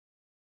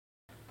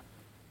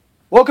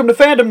Welcome to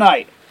Fandom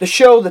Night, the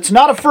show that's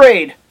not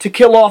afraid to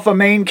kill off a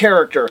main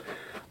character.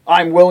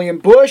 I'm William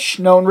Bush,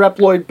 known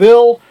Reploid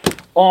Bill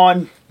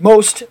on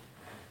most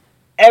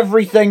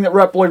everything that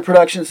Reploid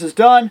Productions has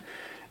done.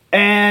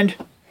 And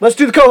let's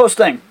do the co-host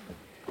thing.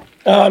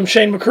 I'm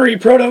Shane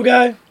McCree, Proto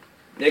Guy.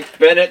 Nick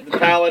Bennett, the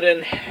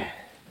Paladin.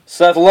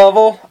 Seth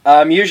Lovell.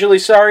 I'm usually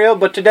Sario,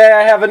 but today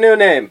I have a new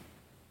name.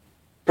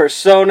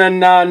 Persona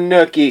non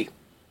Nookie.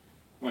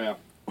 Well,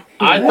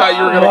 I thought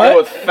you were going to go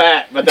with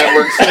fat, but that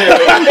works too.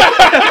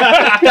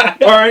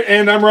 Alright,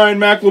 and I'm Ryan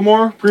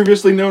McLemore,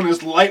 previously known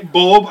as Light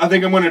Bulb. I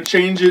think I'm going to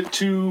change it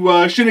to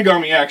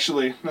Shinigami,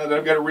 actually, now that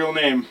I've got a real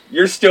name.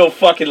 You're still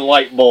fucking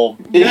Light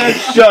Bulb.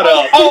 Shut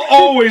up. I'll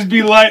always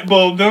be Light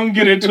Bulb, don't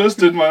get it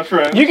twisted, my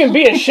friend. You can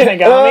be a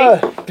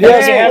Shinigami.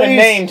 Yes, you have a please.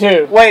 name,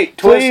 too. Wait,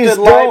 Please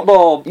Twisted don't- Light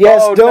Bulb.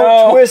 Yes, Oh,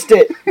 don't no. twist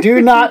it.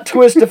 Do not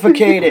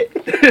twistificate it.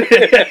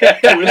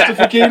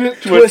 Twistificate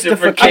it?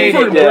 Twistificate I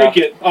prefer to yeah. break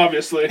it,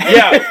 obviously.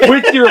 Yeah,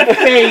 with your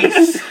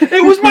face.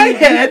 It was my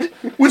head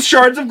with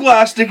shards of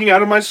glass sticking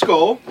out of my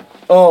skull.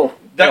 Oh,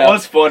 That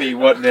was funny,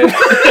 wasn't it?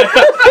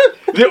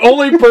 The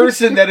only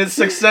person that has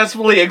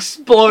successfully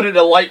exploded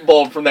a light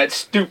bulb from that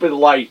stupid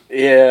light.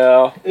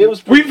 Yeah. It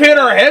was We've hit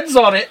our heads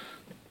on it.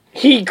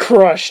 He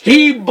crushed.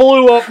 He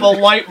blew up a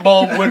light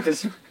bulb with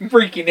his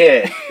freaking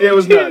head. It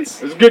was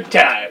nuts. It was good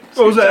times.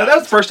 What was that?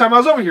 That's the first time I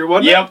was over here,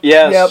 wasn't Yep.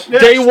 Yes. Yep.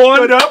 it? Day one,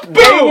 Stood up, boom!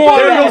 Day one,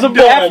 there goes a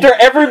bulb. After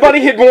everybody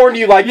had warned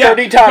you like Yeah,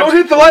 30 times, don't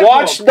hit the light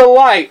watch bulb. the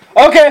light.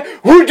 Okay,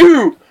 who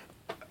do?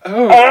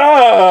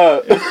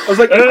 I was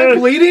like, am I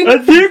bleeding?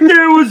 think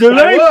there was a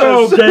light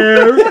bulb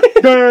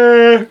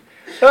there.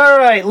 all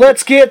right.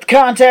 Let's get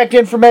contact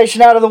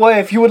information out of the way.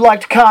 If you would like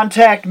to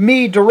contact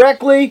me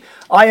directly,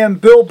 I am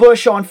Bill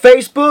Bush on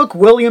Facebook,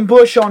 William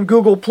Bush on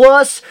Google+,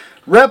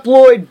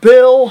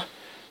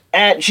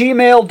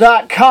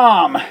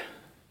 reploidbill@gmail.com.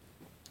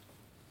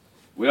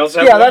 We also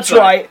have Yeah, a that's website.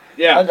 right.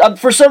 Yeah.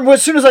 For some,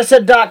 as soon as I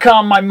said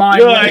 .com, my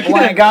mind You're went like-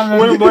 blank. I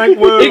Went blank,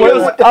 whoa, He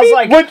goes- whoa. was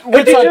like, Would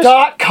it's you a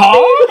just-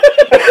 .com?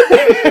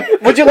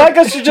 Would you like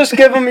us to just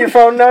give them your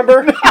phone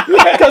number?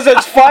 Because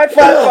it's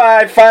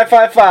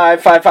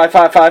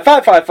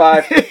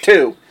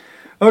 555-555-555-555-2.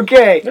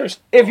 Okay. There's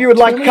If you would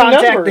like to too many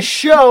contact the numbers.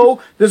 show,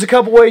 there's a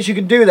couple ways you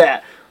can do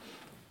that.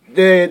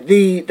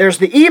 There's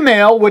the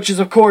email, which is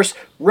of course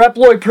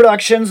Reploid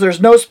Productions. There's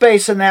no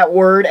space in that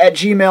word at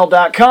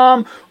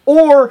gmail.com,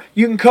 or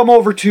you can come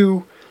over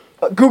to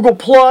Google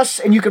Plus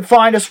and you can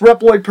find us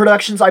Reploid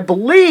Productions. I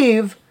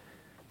believe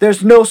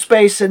there's no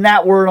space in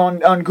that word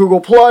on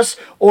Google Plus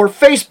or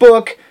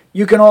Facebook.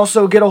 You can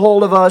also get a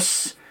hold of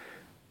us.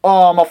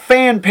 A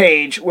fan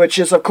page, which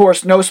is of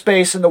course no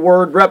space in the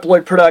word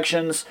Reploid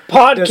Productions.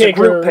 There's a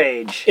group Podkicker.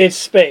 page. It's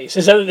space.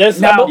 Is that's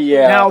Now,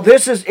 Yeah. now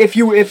this is if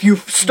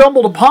you've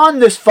stumbled upon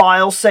this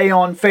file, say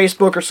on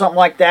Facebook or something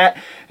like that,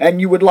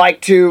 and you would like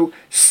to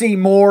see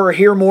more or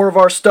hear more of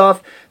our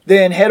stuff,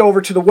 then head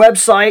over to the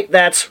website.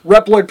 That's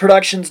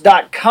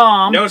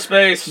reploidproductions.com. No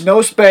space.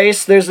 No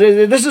space. This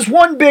is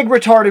one big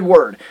retarded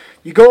word.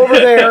 You go over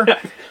there.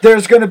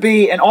 There's going to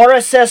be an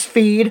RSS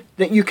feed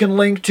that you can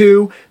link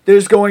to.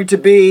 There's going to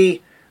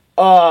be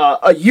a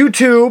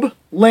YouTube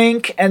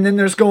link, and then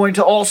there's going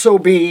to also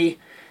be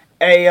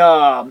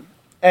an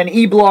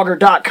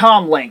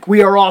eblogger.com link.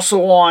 We are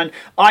also on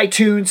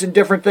iTunes and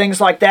different things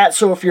like that.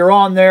 So if you're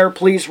on there,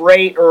 please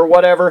rate or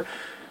whatever.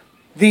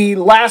 The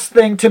last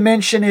thing to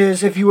mention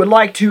is if you would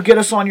like to get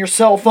us on your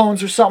cell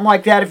phones or something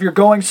like that, if you're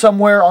going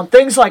somewhere on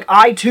things like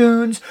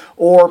iTunes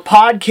or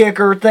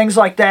Podkicker, things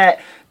like that,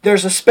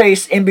 there's a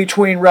space in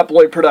between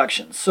Reploid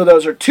Productions. So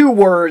those are two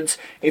words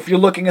if you're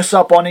looking us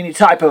up on any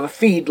type of a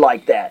feed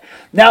like that.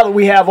 Now that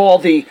we have all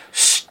the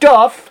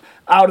stuff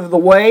out of the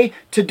way,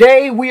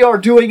 today we are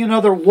doing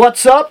another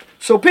What's Up.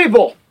 So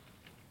people,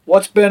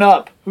 what's been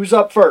up? Who's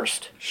up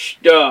first?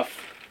 Stuff.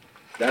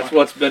 That's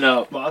what's been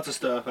up. Lots of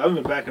stuff. I haven't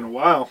been back in a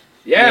while.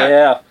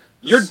 Yeah.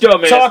 Your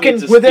dumb ass Talking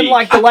needs to within speak.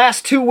 like the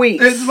last 2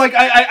 weeks. It's like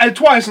I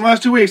twice in the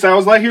last 2 weeks. I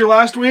was like here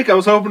last week. I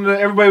was hoping that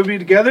everybody would be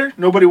together.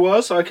 Nobody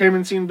was, so I came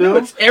and seen Bill.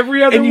 It's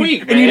every other and you,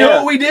 week, man. and you know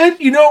what we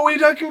did? You know what we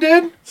fucking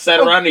did? Sat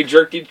around and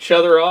jerked each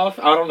other off.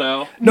 I don't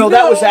know. No,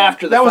 that was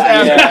after the That was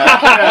fact.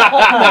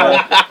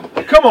 after.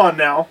 Yeah. Come on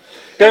now.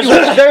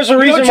 There's a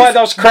reason why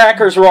those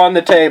crackers were on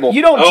the table.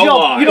 You don't Oh jump.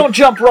 my. You don't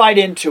jump right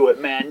into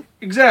it, man.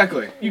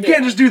 Exactly. You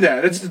can't just do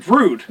that. It's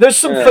rude. There's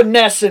some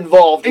finesse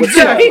involved with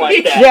Exactly. stuff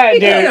like that. Yeah,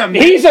 dude. Damn.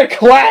 He's a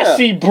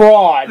classy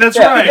broad. That's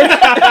right.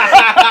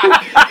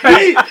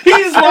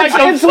 He's like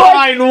a it's like-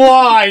 fine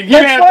wine. You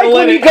it's have like to let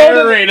when you it go to-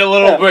 aerate a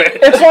little bit.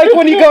 It's like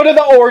when you go to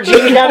the orgy,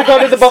 you gotta go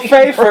to the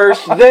buffet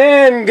first,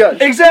 then go.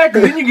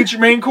 Exactly. Then you get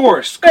your main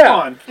course. Come Yeah.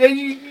 on. Yeah,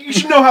 you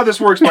should know how this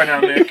works by now,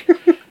 Nick.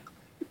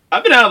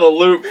 I've been out of the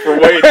loop for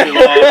way too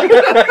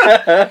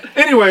long.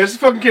 Anyways,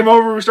 fucking came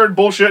over. We started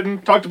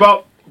bullshitting. Talked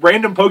about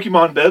random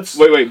Pokemon bits.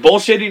 Wait,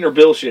 bullshitting or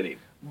bill shitting?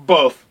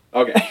 Both.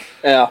 Okay.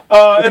 Yeah.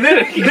 And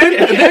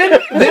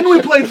then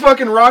we played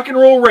fucking Rock and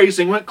Roll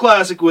Racing. Went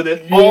classic with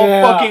it all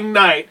Yeah. fucking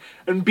night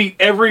and beat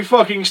every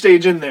fucking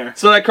stage in there.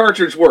 So that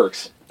cartridge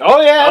works. Oh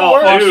yeah, it Oh,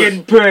 works.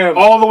 dude. Fucking pimp.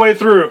 All the way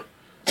through.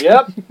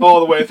 Yep. all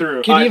the way through.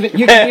 You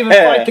can even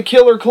fight the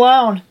killer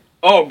clown.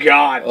 Oh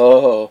God.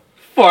 Oh.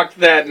 Fuck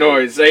that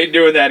noise. I ain't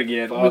doing that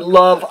again. We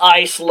love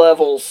ice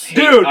levels.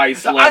 Dude,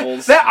 ice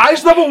levels. that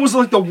ice level was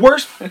like the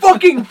worst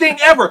fucking thing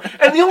ever.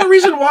 And the only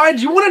reason why,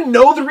 do you want to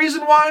know the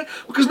reason why?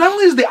 Because not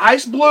only is the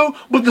ice blue,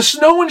 but the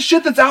snow and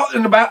shit that's out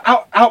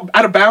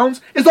of bounds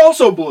is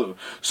also blue.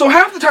 So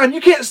half the time you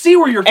can't see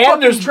where your And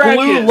fucking there's track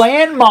blue is.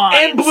 landmines.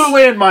 And blue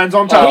landmines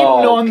on top.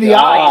 Hidden on the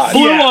God. ice.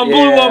 Blue Yeah. on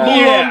blue on blue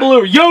Yeah. on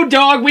blue. Yo,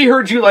 dog, we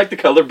heard you like the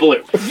color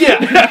blue. Yeah,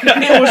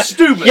 it was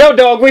stupid. Yo,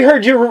 dog, we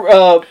heard you're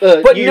no,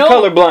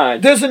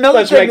 colorblind. There's another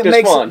Let's thing make that this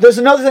makes fun. there's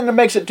another thing that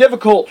makes it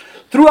difficult.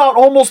 Throughout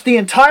almost the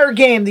entire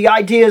game, the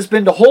idea has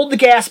been to hold the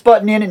gas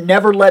button in and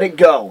never let it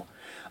go.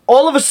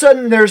 All of a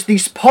sudden, there's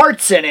these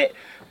parts in it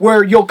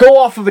where you'll go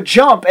off of a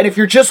jump, and if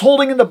you're just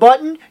holding in the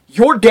button,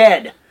 you're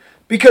dead.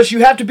 Because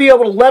you have to be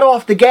able to let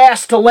off the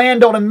gas to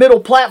land on a middle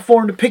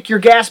platform to pick your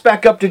gas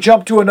back up to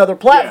jump to another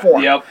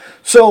platform. Yep.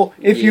 So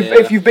if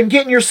you've been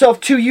getting yourself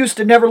too used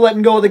to never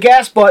letting go of the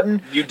gas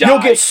button, You die. you'll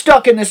get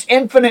stuck in this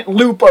infinite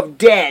loop of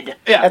dead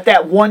Yeah. at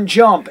that one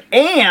jump.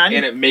 And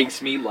And it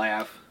makes me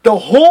laugh. the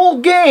whole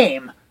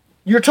game,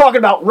 you're talking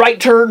about right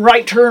turn,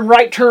 right turn,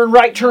 right turn,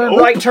 right turn,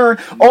 Nope. right turn.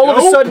 All of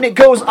a Nope. sudden it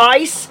goes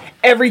ice,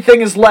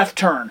 everything is left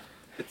turn.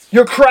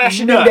 You're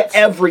crashing nuts. into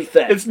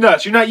everything. It's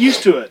nuts. You're not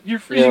used to it. You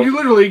Yeah.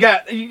 literally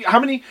got how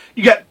many?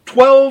 You got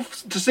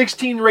 12 to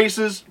 16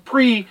 races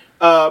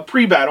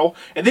pre-battle,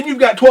 and then you've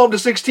got 12 to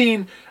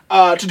 16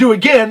 to do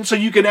again, so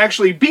you can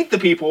actually beat the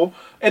people.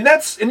 And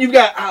you've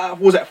got what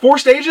was that 4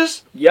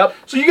 stages? Yep.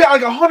 So you got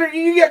like 100.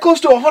 You got close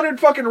to 100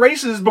 fucking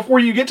races before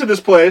you get to this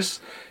place,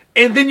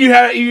 and then you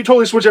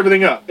totally switch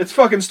everything up. It's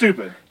fucking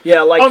stupid.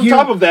 Yeah, like On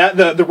top of that,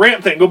 the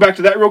ramp thing, go back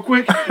to that real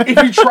quick.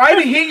 If you try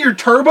to hit your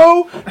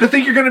turbo to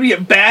think you're going to be a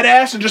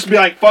badass and just be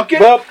like, fuck it.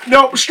 Nope.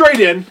 Nope, straight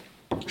in.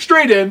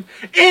 Straight in.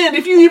 And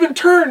if you even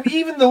turn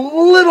even the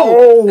little,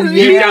 Oh, yeah.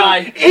 You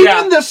die. even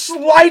Yeah. the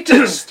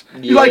slightest,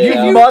 like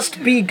Yeah. you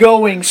must be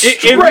going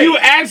straight. If you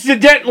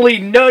accidentally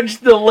nudge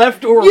the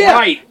left or yeah,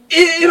 right,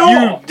 it you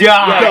all.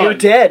 die. you're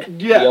dead.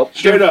 Yeah, Yep.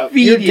 straight up.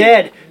 You're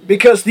dead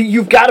because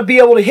you've got to be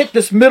able to hit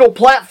this middle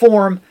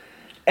platform,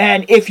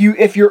 and if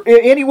you're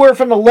anywhere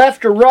from the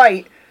left or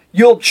right,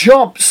 you'll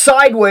jump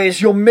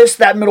sideways. You'll miss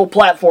that middle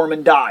platform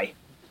and die.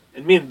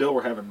 And me and Bill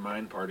were having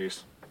mine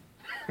parties.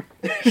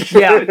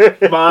 Yeah,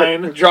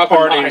 Mine Dropping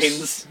parties.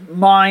 mines.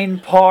 mine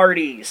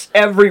parties.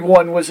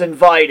 Everyone was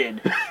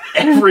invited.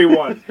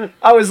 Everyone.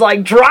 I was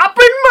like,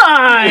 dropping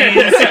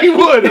mines. He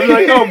would. I'm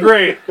like, oh,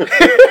 great.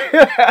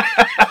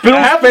 Bill's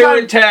Half the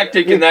favorite time-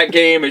 tactic in that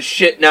game is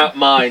shitting out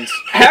mines.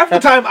 Half the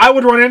time, I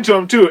would run into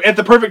them, too, at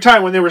the perfect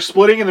time when they were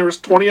splitting and there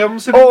was 20 of them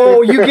sitting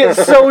Oh, you get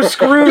so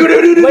screwed.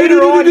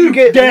 Later on, you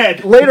get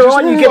Dead. Later Just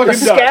on, you get the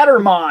fucking done. scatter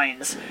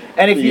mines,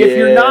 and if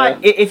you're Yeah. not,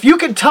 if you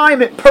can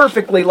time it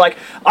perfectly, like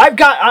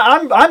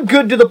I'm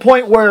good to the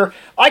point where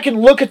I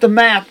can look at the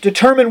map,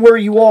 determine where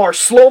you are,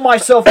 slow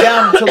myself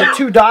down until the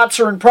 2 dots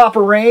are in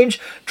proper range,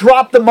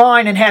 drop the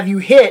mine, and have you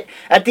hit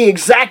at the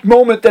exact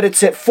moment that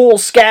it's at full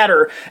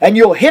scatter, and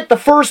you'll hit the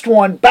first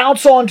one,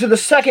 bounce on to the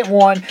second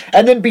one,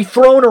 and then be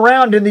thrown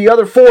around in the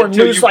other 4 and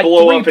Until lose you like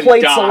blow 3 up and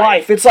plates of die.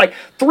 life. It's like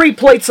 3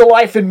 plates of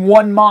life in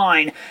one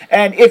mine,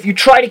 and if you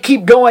try to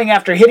keep going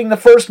after hitting the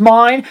first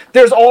mine,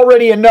 there's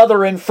already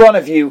another in front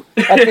of you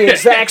at the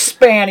exact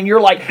span, and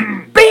you're like,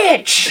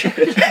 bitch!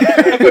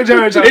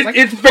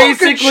 It's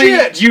basically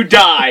you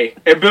die,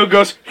 and Bill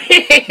goes.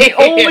 The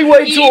only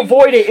way to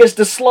avoid it is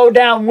to slow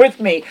down with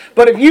me.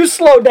 But if you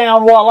slow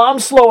down while I'm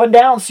slowing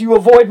down so you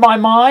avoid my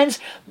mines,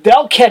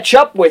 they'll catch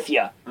up with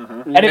you.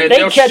 And if And they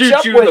they'll catch shoot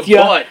up you in with the you,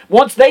 butt.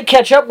 once they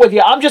catch up with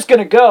you, I'm just going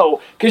to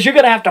go because you're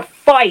going to have to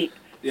fight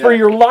for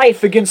your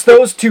life against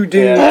those 2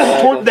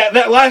 dudes. Toward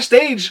that last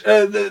stage,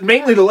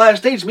 mainly the last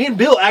stage, me and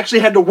Bill actually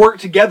had to work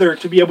together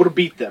to be able to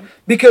beat them.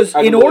 Because I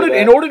in can believe order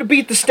that. in order to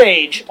beat the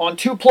stage on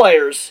 2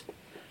 players,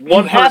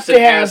 One have person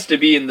to have- has to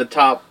be in the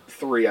top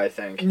 3, I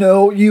think.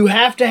 no, you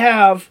have to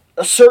have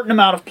a certain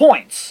amount of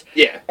points.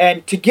 Yeah.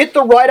 And to get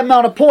the right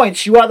amount of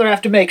points, you either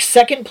have to make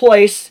second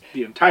place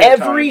The entire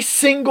every time.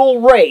 single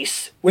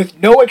race,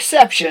 with no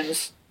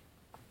exceptions,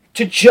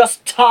 to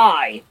just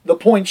tie the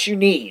points you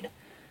need.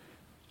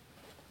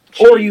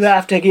 Or you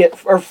have to get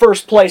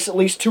first place at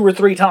least 2 or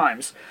 3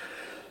 times.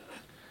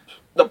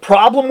 The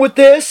problem with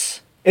this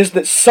is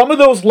that some of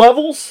those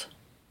levels,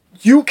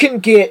 you can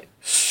get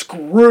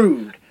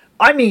screwed.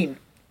 I mean,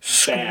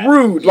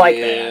 screwed. Like,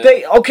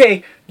 Yeah.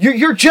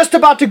 you're just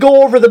about to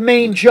go over the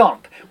main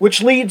jump,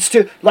 which leads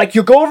to, like,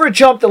 you go over a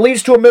jump that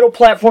leads to a middle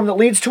platform that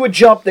leads to a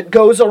jump that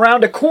goes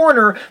around a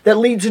corner that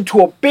leads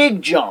into a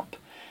big jump.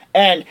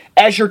 And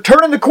as you're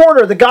turning the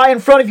corner, the guy in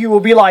front of you will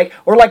be like,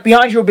 or like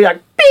behind you will be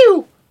like,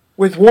 pew,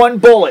 with 1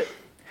 bullet.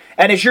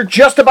 And as you're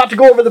just about to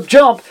go over the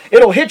jump,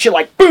 it'll hit you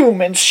like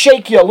boom and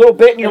shake you a little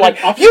bit, and you're like,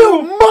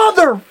 you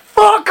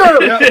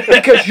motherfucker!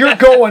 Because you're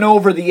going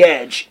over the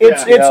edge.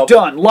 It's Yep.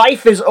 done.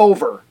 Life is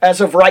over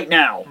as of right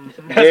now.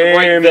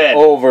 Game then.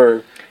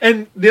 over.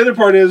 And the other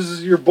part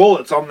is your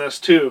bullets on this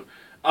too.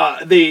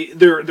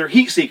 They're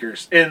heat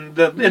seekers in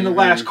the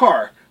last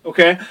car.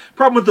 Okay?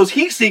 Problem with those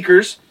heat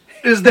seekers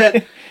is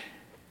that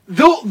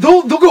they'll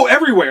go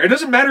everywhere. It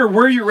doesn't matter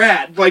where you're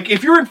at. Like,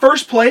 if you're in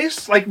first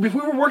place, like if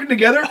we were working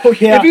together,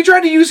 if he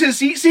tried to use his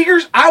heat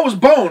seekers, I was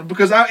boned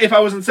because if I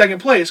was in second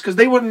place, because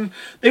they wouldn't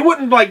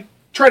like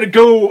try to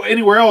go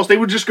anywhere else. They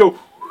would just go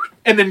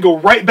and then go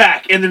right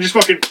back and then just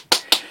fucking.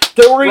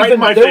 There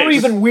were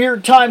even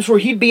weird times where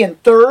he'd be in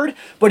third,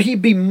 but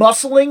he'd be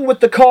muscling with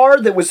the car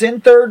that was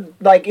in third,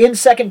 like in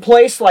second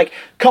place, like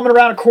coming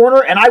around a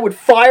corner, and I would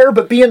fire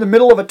but be in the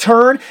middle of a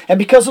turn, and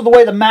because of the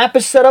way the map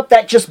is set up,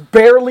 that just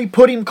barely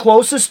put him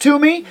closest to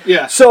me.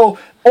 Yeah. So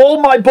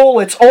all my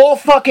bullets, all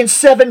fucking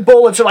 7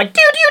 bullets are like,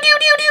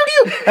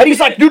 and he's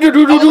like,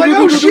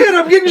 oh shit,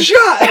 I'm getting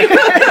shot.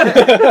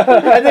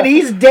 And then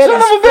he's dead Son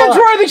as of a bitch, fuck.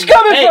 where are these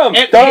coming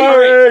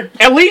from?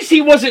 At least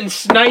he wasn't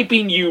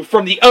sniping you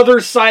from the other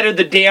side of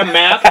the damn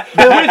map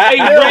with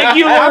a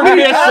regular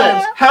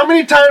missile. How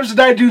many times did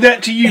I do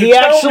that to you? He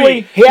Tell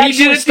actually me. did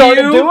it to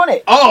started you? doing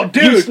it. Oh,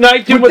 dude. You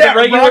sniped him with a that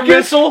regular rocket?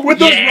 missile? With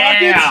those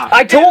Yeah. rockets?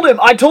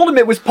 I told him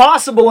it was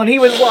possible, and he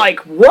was like,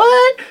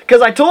 "What?"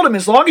 Because I told him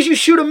as long as you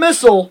shoot a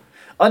missile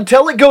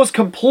until it goes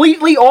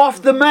completely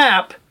off the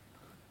map,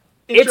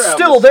 it's travels.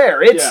 still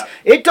there.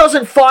 It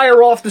doesn't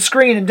fire off the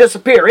screen and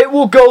disappear. It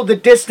will go the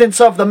distance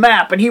of the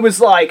map. And he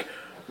was like,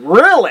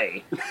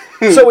 "Really?"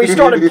 So he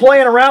started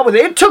playing around with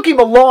it. It took him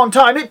a long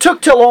time. It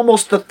took till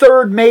almost the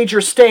third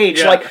major stage.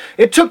 Yeah. Like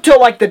it took till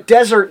like the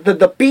desert,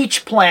 the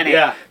beach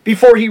planet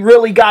before he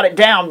really got it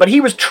down. But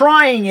he was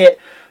trying it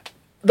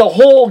the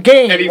whole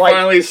game. And he like,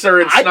 finally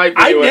started sniping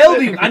I you with nailed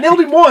it. him. I nailed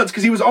him once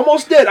because he was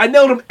almost dead. I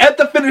nailed him at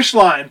the finish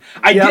line.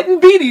 I didn't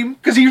beat him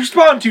because he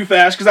respawned too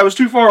fast because I was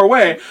too far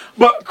away.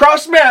 But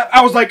cross map,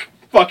 I was like,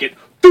 fuck it.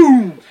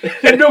 Boom!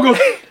 And Bill goes,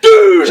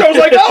 douche! I was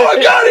like, oh,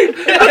 I got him!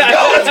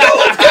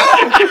 Let's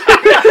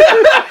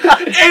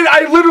go! And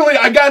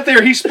I got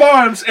there, he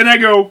spawns, and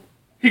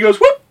he goes,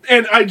 whoop!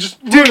 And I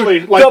just literally,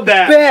 like the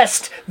that. The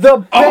best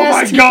Oh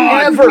my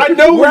God. ever. I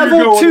know where level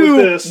you're going 2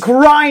 with this.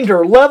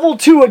 Grinder. Level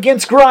 2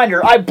 against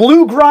Grinder. I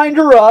blew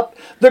Grinder up.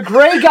 The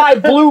gray guy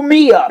blew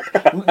me up.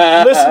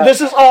 This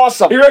is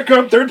awesome. Here I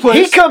come, third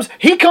place.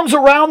 He comes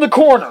around the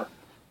corner,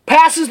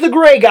 passes the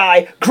gray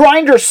guy.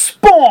 Grinder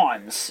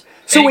spawns.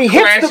 So And he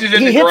hits the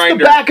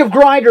Grindr. back of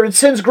Grinder and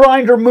sends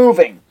Grinder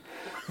moving.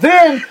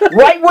 Then,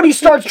 right when he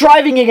starts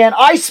driving again,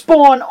 I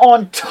spawn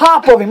on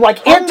top of him,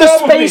 like in the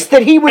top of space me.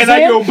 that he was And I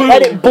in, go, boom.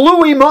 and it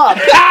blew him up.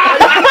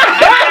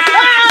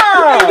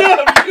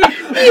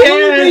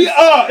 Blew me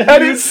up,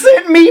 And it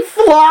sent me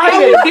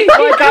flying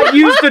like I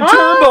used a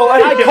turbo,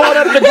 and I caught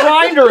up to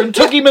Grinder and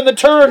took him in the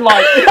turn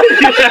like.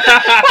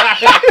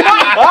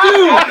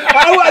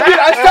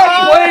 I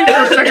stopped playing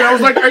for a second. I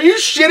was like, are you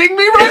shitting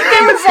me right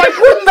It now? was like,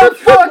 what the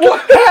fuck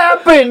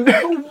happened?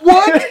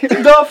 What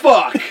the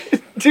fuck?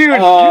 Dude,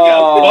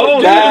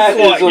 Oh, that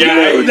is fuck,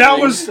 yeah.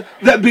 amazing.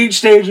 That beach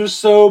stage was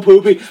so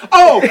poopy.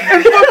 Oh,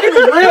 and fucking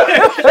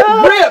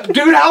Rip,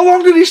 dude, how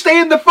long did he stay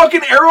in the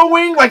fucking arrow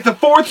wing? Like the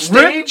fourth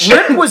stage?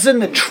 Rip was in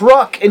the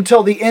truck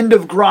until the end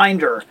of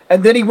Grinder,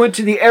 and then he went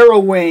to the Arrow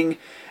Wing,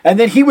 and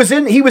then he was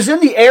in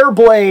the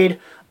Airblade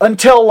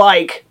until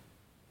like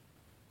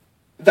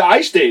The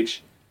ice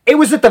stage. it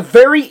was at the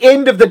very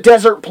end of the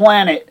Desert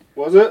Planet.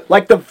 Was it?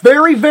 Like the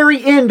very,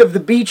 very end of the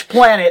Beach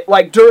Planet,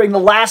 like during the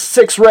last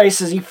 6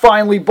 races, he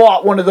finally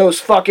bought one of those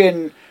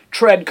fucking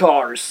tread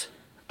cars.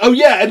 Oh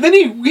yeah, and then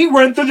he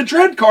ran through the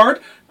tread card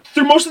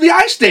through most of the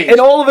ice stage.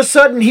 And all of a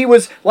sudden he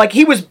was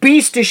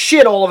beast as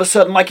shit all of a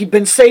sudden, like he'd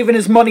been saving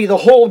his money the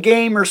whole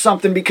game or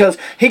something because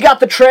he got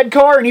the tread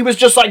car and he was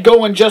just like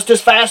going just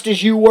as fast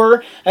as you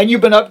were and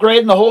you've been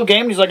upgrading the whole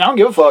game and he's like, I don't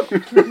give a fuck.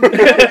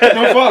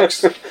 No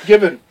fucks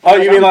given. Oh,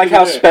 you mean like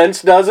how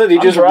Spence does it? He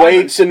just driving.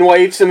 waits and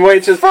waits and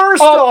waits.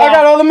 First oh, I off-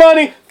 got all the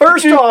money.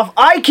 First off,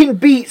 I can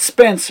beat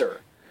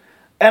Spencer.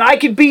 And I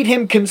can beat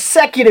him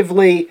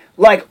consecutively,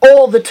 like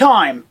all the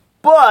time.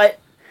 But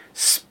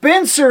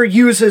Spencer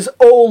uses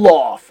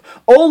Olaf.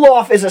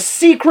 Olaf is a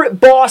secret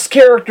boss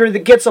character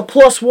that gets a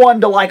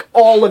 +1 to like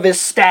all of his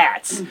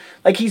stats.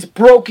 Like he's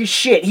broke as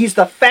shit. He's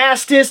the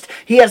fastest.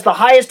 He has the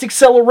highest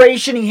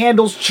acceleration. He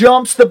handles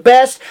jumps the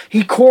best.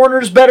 He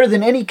corners better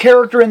than any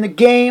character in the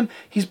game.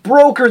 He's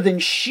broker than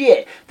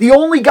shit. The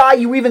only guy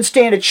you even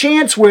stand a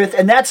chance with,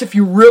 and that's if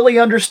you really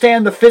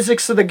understand the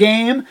physics of the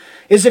game,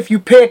 is if you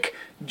pick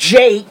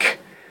Jake,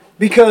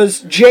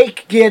 because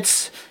Jake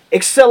gets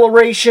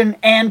acceleration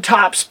and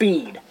top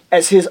speed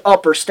as his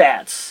upper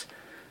stats.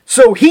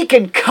 So he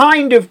can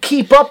kind of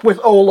keep up with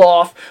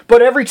Olaf,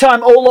 but every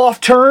time Olaf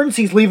turns,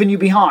 he's leaving you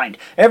behind.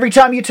 Every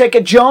time you take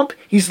a jump,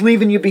 he's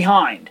leaving you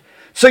behind.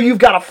 So you've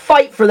got to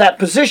fight for that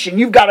position.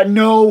 You've got to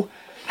know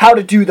how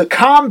to do the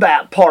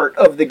combat part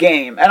of the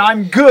game, and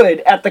I'm good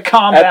at the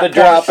combat At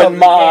the part of dropping the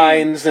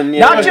mines game. and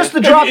Not just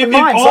the dropping if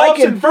mines.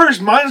 Olaf's in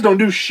first, mines don't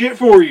do shit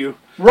for you.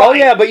 Oh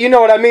yeah, but you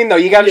know what I mean though.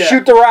 You got to Yeah.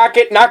 shoot the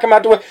rocket, knock him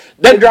out the way,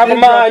 then drop a then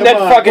drop mine, the then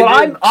mine. fucking.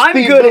 But I'm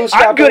speed good. boost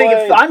I'm out the good.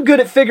 way. I'm good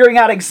at figuring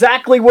out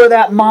exactly where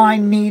that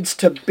mine needs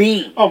to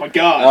be. Oh my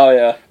god. Oh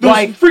yeah. Those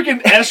Like-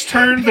 freaking S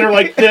turns that are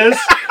like this.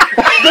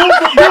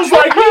 Those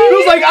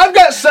like I've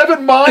got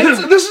 7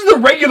 mines. This is the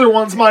regular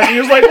one's mine. He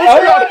was like,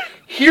 let's go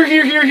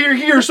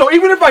here. So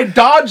even if I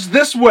dodge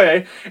this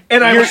way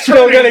and I You're was still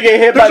turning, gonna get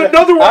hit by there's the-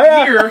 another one Oh,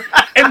 yeah. here.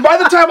 And by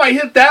the time I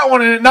hit that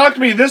one and it knocked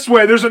me this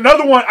way, there's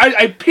another one.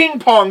 I ping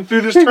pong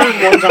through this turn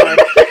one time.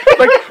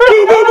 Like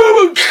boom, boom,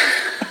 boom, boom.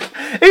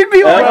 It'd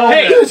be like,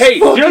 Hey, this hey,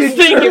 fucking just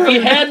think if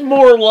you had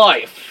more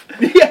life,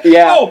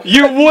 Yeah. Oh,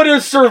 you would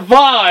have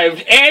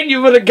survived and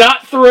you would have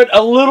got through it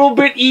a little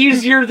bit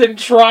easier than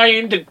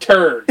trying to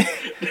turn.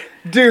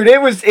 Dude,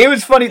 it was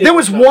funny. There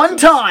was was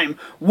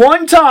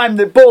one time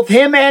that both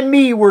him and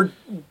me were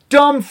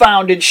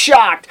dumbfounded,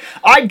 shocked.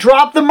 I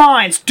dropped the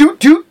mines, do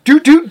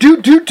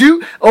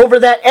over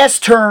that S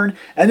turn,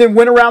 and then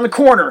went around the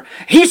corner.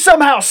 He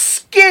somehow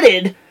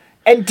skidded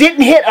and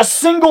didn't hit a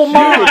single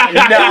mine.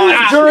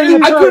 During the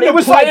I turn, couldn't it have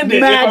was like planned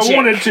it magic. if I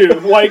wanted to.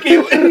 Like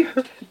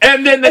it,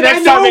 And then the And I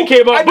next time know- it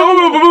came I up,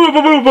 know- boom, boom, boom,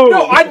 boom, boom, boom.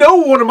 No, I know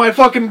one of my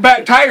fucking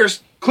back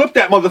tires clipped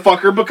that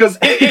motherfucker because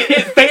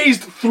it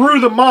phased through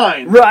the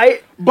mine,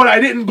 Right? but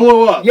I didn't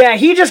blow up. Yeah,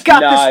 he just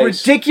got Nice.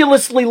 this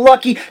ridiculously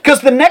lucky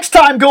because the next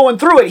time going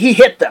through it, he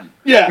hit them.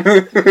 Yeah.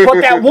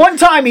 But that one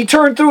time he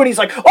turned through and he's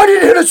like, I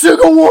didn't hit a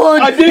single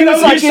one. I did, He I was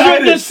was like, You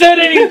shouldn't have said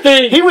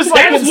anything. He was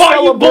like That's in why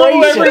you blew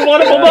celebration. every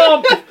one of them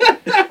up.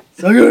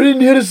 I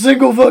didn't hit a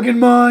single fucking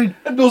mine.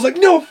 And Bill's like,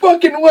 no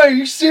fucking way. Are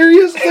you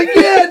serious? It's like,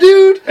 yeah,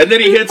 dude. And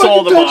then he hits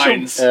all the Fucking touch 'em.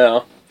 mines. Yeah.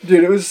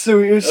 Dude, it was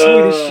sweet as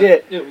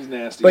shit. It was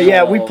nasty. But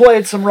yeah, we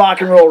played some rock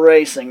and roll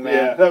racing, man.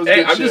 Yeah, that was Hey,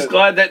 good I'm shit. just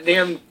glad that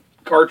damn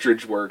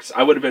cartridge works.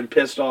 I would have been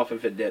pissed off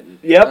if it didn't.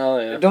 Yep. Oh,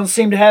 yeah. Don't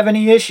seem to have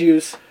any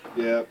issues.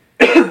 Yeah.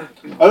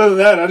 Other than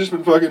that, I just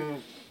been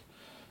fucking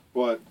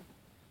what?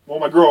 Well,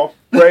 my girl,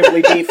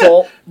 Bravely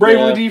Default.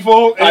 Bravely Yeah.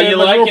 Default, How and you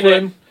my liking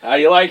girlfriend. it? How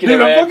you liking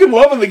Dude, it, I'm man? fucking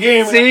loving the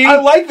game. See? I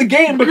like the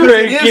game because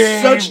Great it is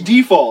game. such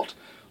default.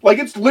 Like,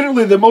 it's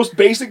literally the most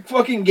basic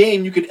fucking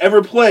game you could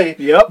ever play.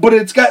 Yep. But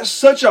it's got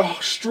such a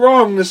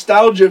strong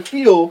nostalgia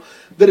feel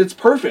that it's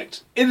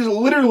perfect. It is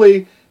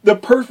literally the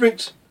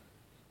perfect.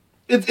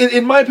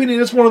 In my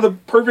opinion, it's one of the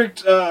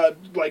perfect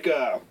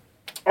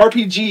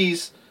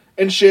RPGs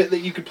and shit that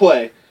you could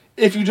play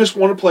if you just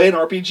want to play an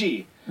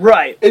RPG.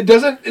 Right. It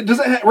doesn't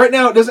right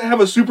now. It doesn't have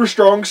a super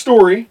strong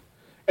story,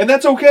 and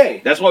that's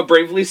okay. That's what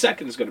Bravely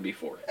Second is going to be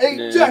for.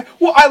 Exactly.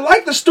 Well, I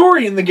like the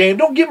story in the game.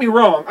 Don't get me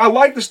wrong. I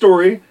like the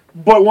story,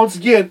 but once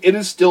again, it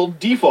is still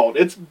default.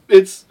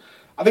 It's.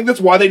 I think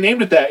that's why they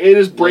named it that. It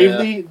is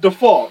Bravely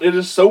Default. It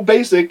is so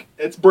basic.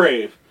 It's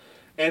brave,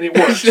 and it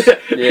works.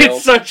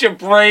 It's such a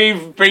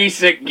brave,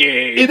 basic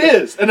game. It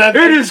is, and It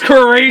is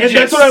courageous. And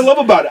that's what I love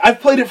about it. I've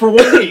played it for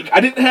 1 week.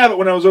 I didn't have it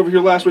when I was over here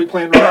last week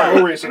playing Rock and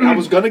Roll Racing. I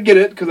was gonna get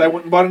it because I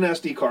went and bought an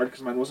SD card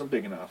because mine wasn't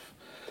big enough.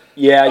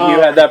 Yeah,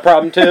 you had that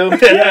problem too?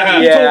 Yeah,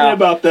 you told me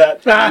about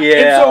that. Yeah.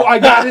 And so I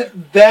got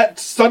it that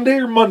Sunday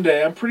or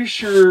Monday. I'm pretty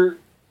sure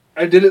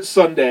I did it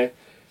Sunday.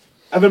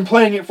 I've been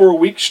playing it for a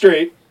week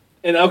straight.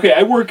 And okay,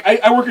 I work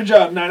a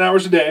job 9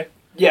 hours a day.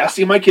 Yeah. I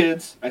see my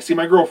kids. I see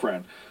my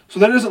girlfriend. So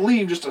that doesn't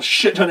leave just a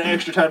shit ton of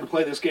extra time to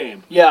play this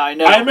game. Yeah, I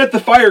know. I'm at the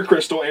Fire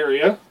Crystal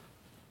area,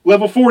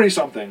 level 40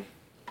 something,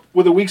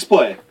 with a week's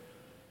play.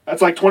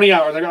 That's like 20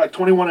 hours. I got like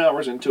 21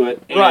 hours into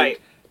it. And Right.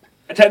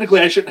 technically,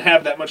 I shouldn't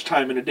have that much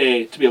time in a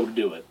day to be able to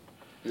do it.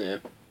 Yeah.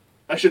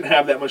 I shouldn't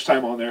have that much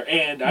time on there.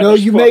 And I No,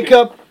 just you fucking- make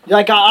up.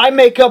 Like I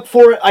make up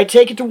for it. I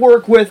take it to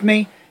work with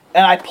me,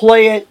 and I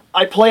play it.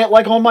 I play it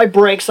like on my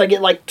breaks. I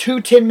get like 2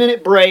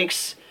 10-minute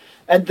breaks,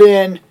 and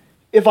then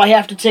if I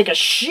have to take a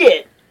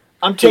shit,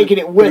 I'm taking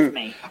it with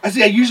me. I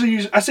see.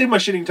 I save my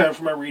shitting time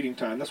for my reading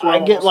time. That's why I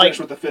I'm get, almost like- finished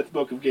with the 5th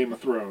book of Game of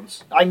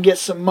Thrones. I can get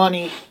some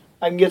money.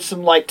 I can get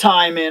some like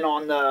time in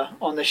on the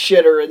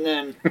shitter, and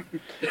then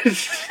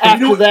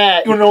after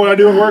that, You want to know what I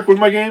do at work with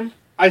my game?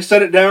 I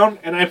set it down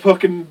and I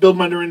fucking build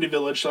my Narinda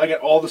village, so I get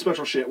all the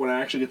special shit when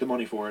I actually get the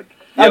money for it.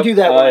 I do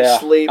that Oh, when I yeah.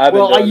 sleep. I've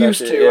been Well, I doing that used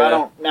too, to. yeah. I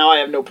don't. Now I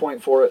have no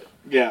point for it.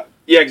 Yeah.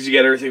 Yeah, because you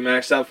get everything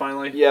maxed out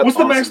finally. Yep. What's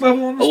the max awesome.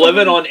 level on this?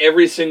 11 one? on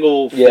every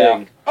single Yeah.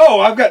 thing.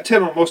 Oh, I've got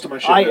 10 on most of my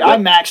shit. I now.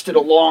 maxed it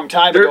a long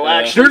time There- ago,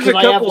 actually, there's a because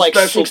I have couple like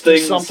special 60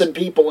 things. something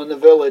people in the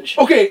village.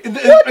 Okay,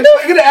 I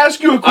gotta ask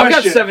you a I've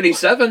question. got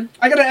 77.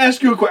 I gotta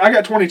ask you a question. I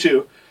got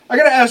 22. I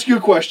gotta ask you a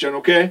question,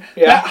 okay?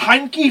 Yeah. That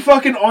Heinke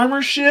fucking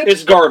armor shit.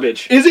 It's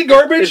garbage. Is it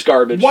garbage? It's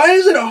garbage. Why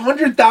is it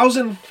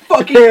 100,000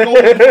 fucking gold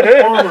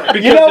for armor?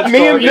 You know,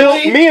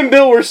 it's me and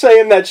Bill were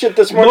saying that shit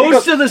this morning.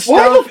 Most He of the goes,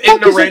 "Why stuff the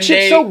fuck in is that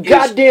shit so Narende is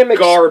goddamn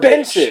garbage."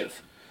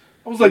 expensive?"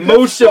 I was like,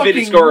 Most that's of it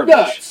is fucking garbage.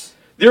 nuts.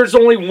 There's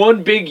only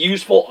one big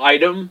useful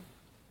item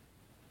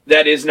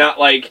that is not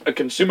like a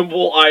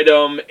consumable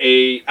item,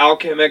 a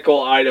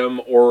alchemical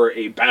item, or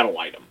a battle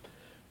item.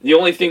 The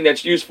only thing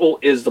that's useful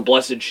is the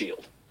Blessed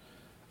Shield.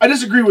 I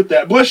disagree with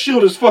that. Blessed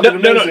Shield is fucking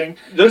amazing.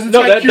 because it's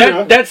No, got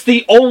Kira. that's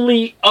the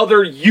only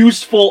other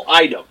useful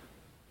item.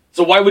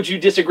 So why would you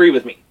disagree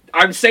with me?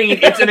 I'm saying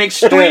it's an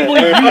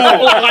extremely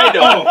useful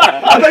item.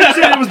 I thought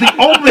you said it was the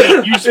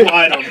only useful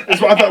item.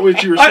 That's what I thought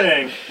what you were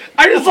saying.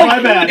 I just My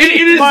like bad. it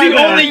is My the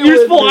bad. only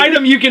useful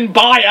item you can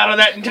buy out of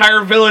that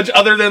entire village,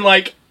 other than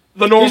like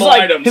the normal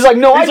items. He's like,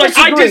 no, I I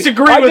disagree.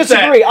 disagree I with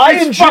disagree. that. I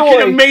It's enjoy-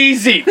 fucking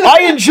amazing.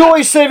 I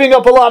enjoy saving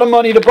up a lot of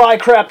money to buy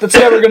crap that's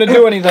never going to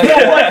do anything.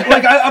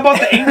 Like I bought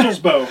the Angel's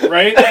Bow,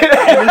 right?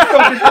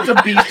 And it's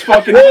a beast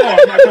fucking bow.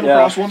 I'm not coming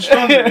across one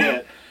stronger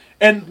yet.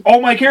 And all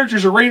my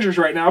characters are rangers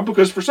right now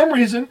because for some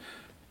reason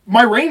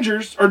my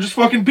rangers are just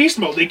fucking beast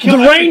mode. They kill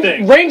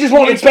everything. Range is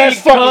one of the It's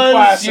best fucking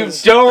because you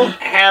classes. don't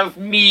have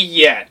me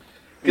yet.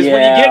 Because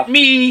when Yeah. you get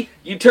me,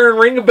 you turn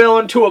Ringabell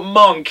into a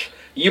monk,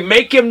 you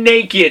make him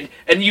naked,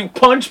 and you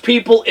punch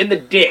people in the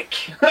dick.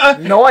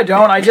 No, I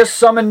don't. I just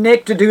summon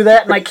Nick to do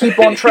that, and I keep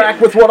on track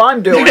with what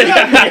I'm doing.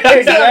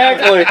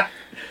 Exactly.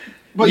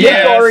 But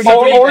Yes. already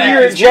Or did that.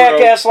 you're a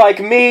jackass like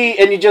me,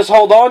 and you just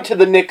hold on to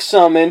the Nick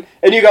summon,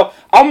 and you go,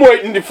 I'm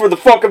waiting for the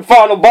fucking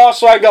final boss,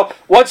 so I go,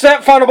 what's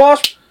that final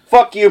boss?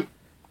 Fuck you.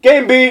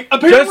 Game beat.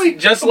 apparently,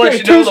 Just okay, let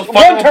you know, the one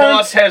final turn.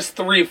 boss has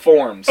 3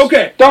 forms.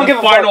 Okay, Don't The give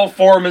a final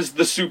form is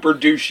the super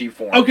douchey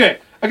form. okay.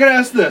 I gotta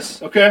ask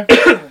this. Okay,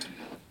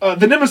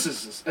 the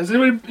Nemesis. Has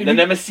anybody? The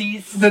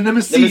Nemesis. The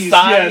Nemesis. Nemesi?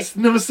 Yes,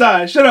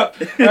 Nemesis. Shut up.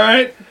 All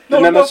right.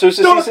 Nemesis.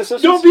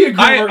 Don't be a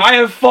groomer. I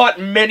have fought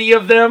many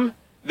of them.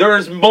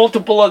 There's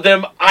multiple of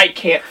them I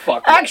can't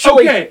fuck with.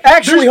 Actually, Okay,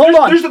 hold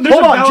on. there's a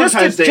Hold on.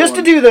 Valentine's Day Just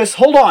to one. do this,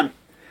 hold on.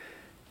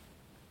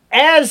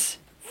 As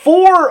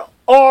for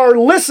our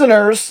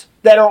listeners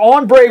that are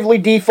on Bravely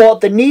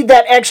Default that need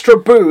that extra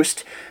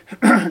boost,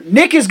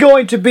 Nick is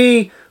going to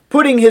be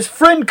putting his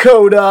friend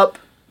code up.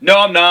 No,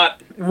 I'm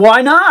not.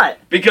 Why not?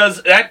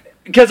 Because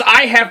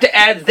I have to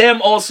add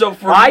them also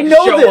for I me to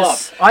know show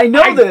this. up. I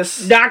know I'm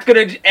this. not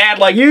gonna add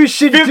like You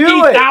should do it.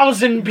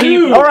 50,000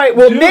 people. All right,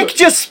 well, Do Nick it.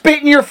 just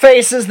spit in your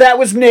faces. That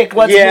was Nick.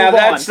 Let's Yeah, move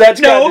that's on. No,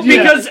 gotta do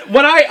that. because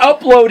when I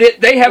upload it,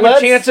 they have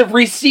Let's- a chance of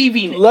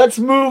receiving it. Let's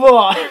move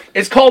on.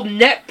 It's called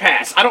Net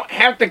Pass. I don't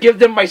have to give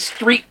them my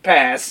Street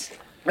Pass.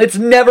 It's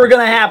never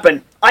going to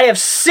happen. I have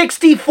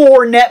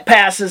 64 net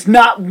passes.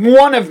 Not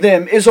one of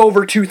them is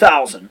over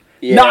 2,000.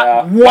 Yeah.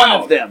 Not one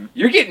Wow. of them.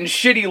 You're getting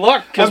shitty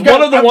luck because I've got-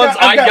 one of the I've ones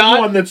I've I got.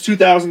 one that's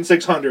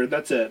 2,600.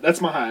 That's it.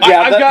 That's my high.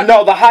 Yeah, I've got-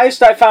 no, the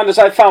highest I found is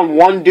I found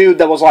one dude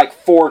that was like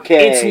 4K.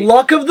 It's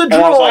luck of the I was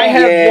draw. like, I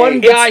had Yay. one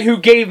guy who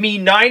gave me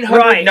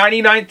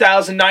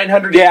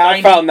 999,998. Yeah,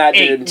 I found that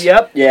dude.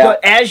 Yep. Yeah. But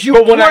as you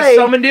But play, when I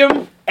summoned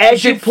him,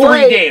 as he you did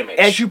play, 3 damage.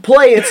 as you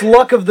play, it's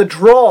luck of the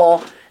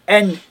draw,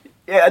 and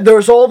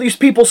there's all these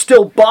people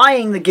still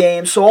buying the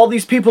game, so all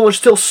these people are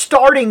still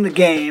starting the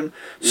game.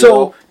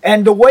 So, Yep.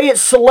 and the way it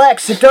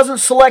selects, it doesn't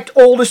select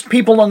oldest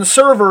people on the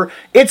server.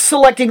 It's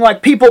selecting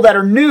like people that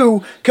are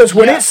new, because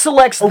when Yeah. it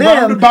selects Around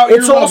them, about your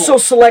it's also level.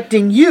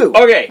 selecting you.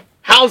 Okay,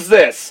 how's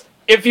this?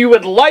 If you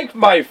would like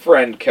my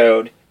friend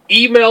code,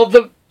 email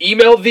the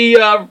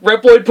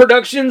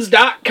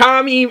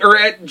Reploidproductions.com or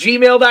at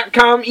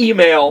gmail.com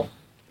email.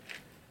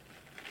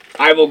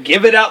 I will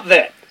give it out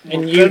then.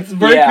 And you, That's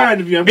very Yeah.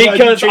 kind of you. I'm glad you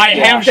Because I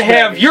changed have the to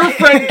have hashtag. your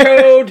friend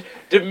code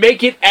to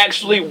make it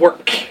actually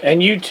work.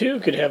 and you too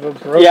could have a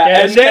broke Yeah,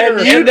 ass And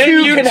then you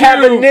two you can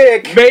have a two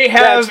Nick may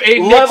have that's a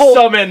Nick level-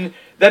 summon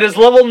that is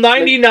level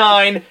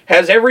 99,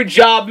 has every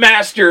job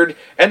mastered,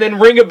 and then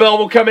Ringabell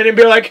will come in and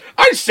be like,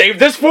 I saved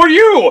this for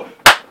you!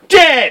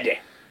 Dead!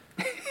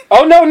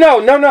 Oh, no,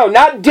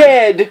 not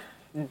dead.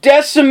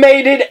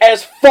 Decimated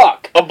as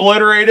fuck.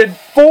 Obliterated.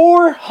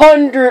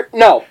 400,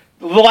 no.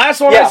 The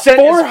last one Yeah, I sent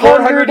is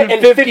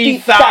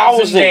 450,000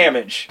 450,000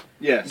 damage.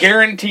 Yes.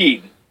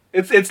 Guaranteed.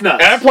 It's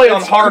nuts. And I play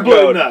on It's hard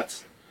completely mode.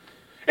 nuts.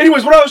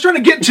 Anyways, what I was trying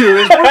to get to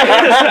is one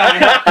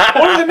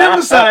of the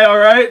Nemesis, all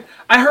right?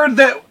 I heard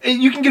that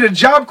you can get a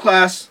job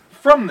class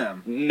from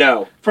them.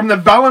 No. From the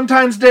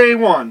Valentine's Day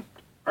one.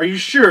 Are you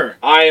sure?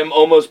 I am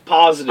almost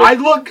positive. I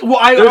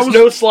There's was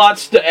no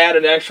slots to add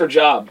an extra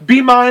job.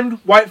 Be Mind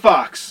White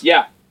Fox.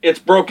 Yeah, it's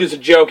broke as a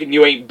joke and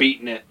you ain't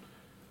beating it.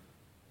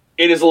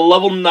 It is a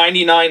level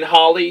 99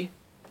 Holly,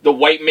 the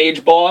white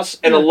mage boss,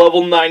 and a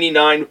level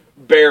 99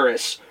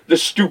 Barris, the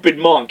stupid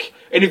monk.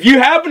 And if you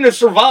happen to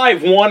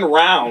survive one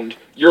round,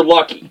 you're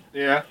lucky.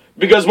 Yeah.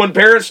 Because when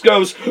Barris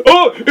goes,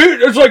 oh,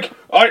 it's like,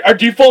 I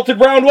defaulted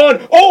round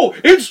 1. Oh,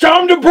 it's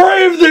time to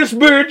brave this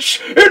bitch.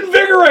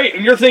 Invigorate.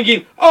 And you're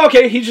thinking, oh,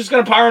 okay, he's just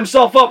going to power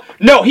himself up.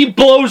 No, he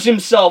blows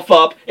himself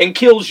up and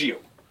kills you.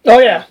 Oh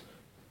yeah.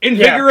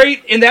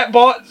 Invigorate in that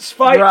boss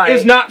fight Right.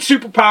 is not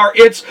superpower.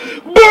 It's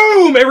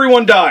boom,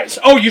 everyone dies.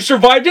 Oh, you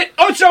survived it?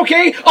 Oh, it's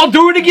okay. I'll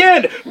do it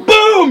again.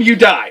 Boom, you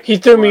die. He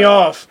threw me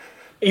off.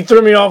 He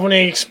threw me off when he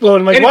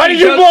exploded. I'm like, And if why he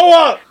did you does- blow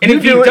up? And You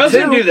if he do it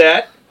doesn't too. do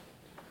that,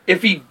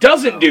 if he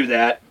doesn't do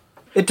that,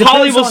 It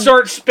Holly depends will on-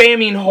 start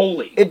spamming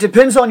holy. It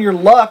depends on your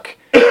luck.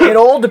 It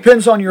all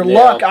depends on your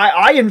luck.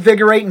 I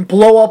invigorate and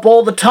blow up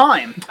all the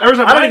time. Every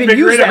time I don't I even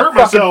use invigorate, I that hurt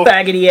fucking myself.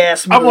 faggoty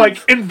ass move. I'm like,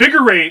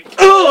 invigorate.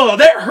 Ugh,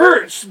 that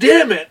hurts.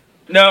 Damn it.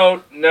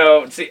 No.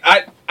 See,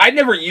 I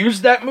never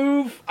used that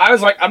move. I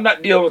was like, I'm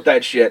not dealing with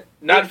that shit.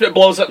 Not if it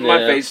blows up in my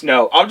Yeah. face.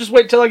 No, I'll just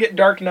wait till I get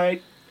Dark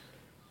Knight.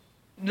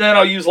 Then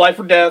I'll use Life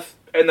or Death,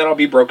 and then I'll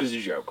be broke as a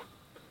joke.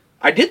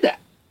 I did that.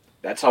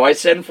 That's how I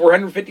send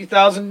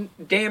 450,000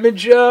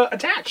 damage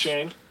attacks.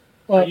 Shane,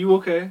 What? are you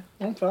okay?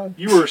 I'm fine.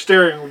 You were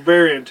staring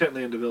very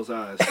intently into Bill's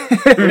eyes.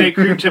 When they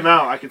creeped him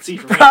out, I could see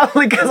from here.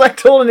 Probably because I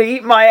told him to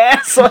eat my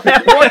ass on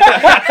that one.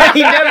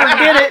 He never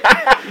did it.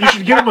 You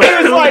should give him a He was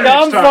spoon like,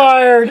 next I'm time.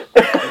 fired.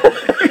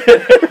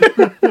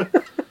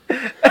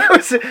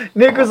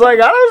 Nick was like,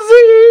 I don't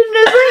see you eating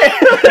his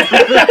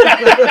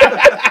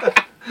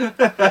ass.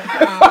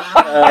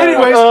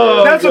 Anyways,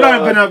 Oh, that's what I've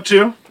God. been up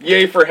to.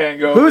 Yay for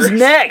hangovers. Who's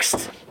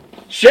next?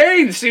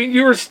 Shane, see,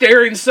 you were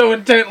staring so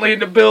intently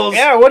into Bill's,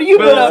 Yeah, what have you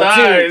been Bill's up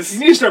to? eyes. You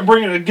need to start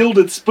bringing a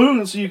gilded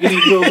spoon so you can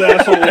eat Bill's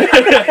asshole.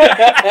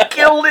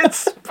 Killed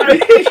it.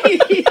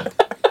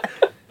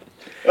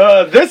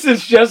 This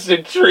is just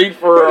a treat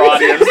for our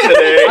audience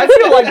today. I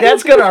feel like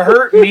that's gonna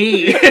hurt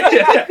me.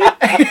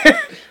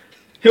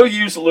 He'll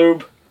use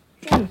lube.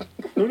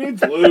 Who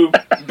needs lube?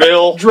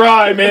 Bill.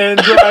 Dry, man.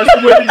 Dry's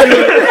the way to do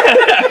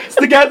it. It's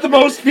the guy with the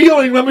most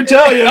feeling, let me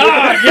tell you.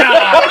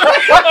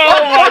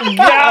 Oh my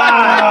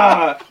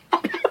god!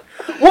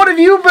 What have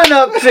you been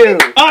up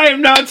to? I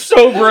am not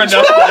sober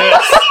enough for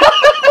this.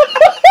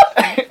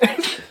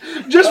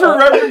 Just for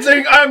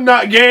referencing, I'm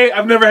not gay.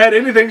 I've never had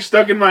anything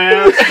stuck in my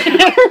ass.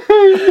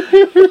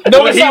 But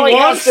Notice he how he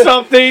wants has to.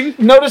 something.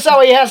 Notice how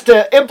he has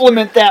to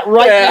implement that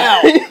right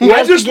now. He I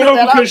has to just get know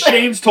that because out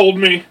there. Shane's told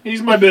me.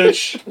 He's my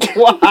bitch.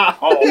 Wow.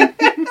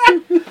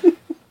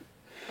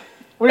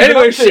 What have you Anyway,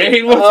 been up to?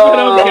 Shane, what's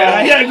been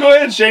okay? Yeah, go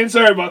ahead, Shane.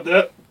 Sorry about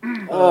that.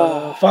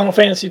 Final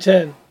Fantasy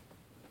X.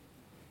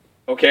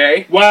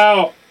 Okay.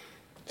 Wow.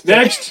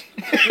 Next.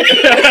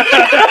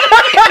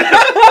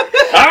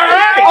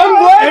 Alright! I'm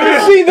glad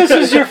to see this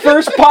is your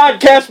first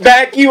podcast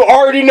back. You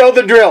already know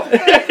the drill.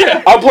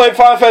 I'm playing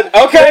Final Fantasy.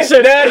 Okay,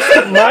 Listen,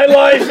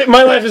 next.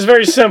 my life is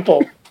very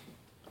simple.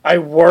 I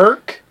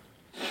work,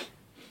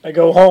 I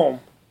go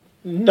home.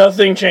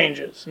 Nothing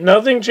changes.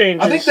 Nothing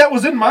changes. I think that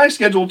was in my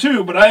schedule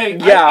too, but I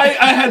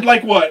had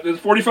like what, a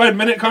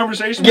 45-minute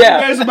conversation with Yeah.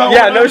 you guys about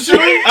Yeah, what no I was shit.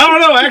 doing? I don't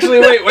know, actually,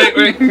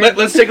 wait.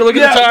 Let's take a look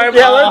at the time.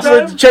 Yeah,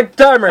 let's check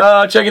the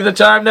timer. Checking the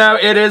time now.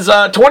 It is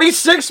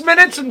 26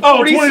 minutes and Oh,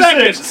 40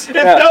 26. seconds.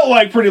 It felt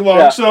like pretty long,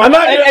 Yeah. so I'm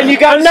not- and you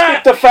gotta I'm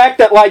not- skip the fact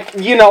that, like,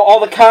 you know, all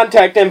the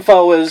contact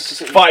info is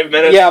 5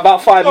 minutes. yeah,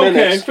 about 5 okay,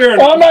 minutes. fair enough.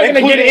 Well, I'm not going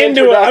to get Including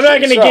into it. I'm not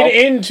going to introduction,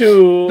 get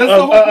into. That's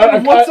the whole point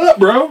of what's up,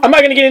 bro? I'm not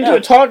going to get into a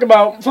talk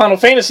about Final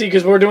Fantasy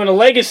because we're doing a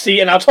legacy,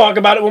 and I'll talk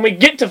about it when we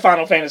get to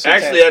Final Fantasy.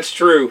 Actually, X. that's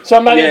true. So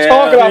I'm not going to Yeah,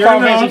 talk about fair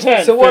Final enough. Fantasy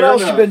X. So what Fair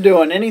else enough. you been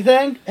doing?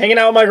 Anything? Hanging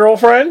out with my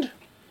girlfriend.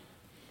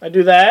 I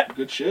do that.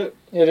 Good shit.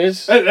 It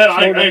is.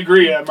 I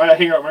agree. I might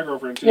hang out with my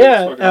girlfriend too. That's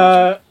Yeah. fucking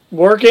awesome.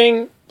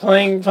 Working,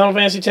 playing Final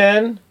Fantasy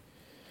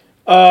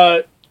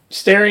X.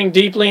 Staring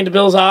deeply into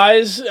Bill's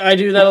eyes. I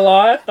do that a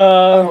lot.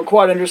 I don't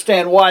quite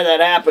understand why that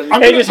happened.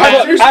 I'm Hey, gonna- just- I'm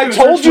I- seriously I gonna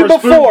told search you for a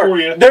spoon before, for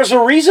you. there's a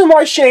reason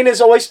why Shane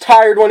is always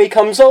tired when he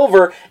comes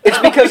over. It's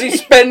because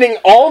he's spending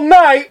all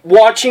night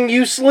watching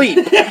you sleep.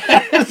 Like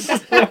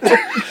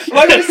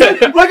I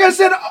said,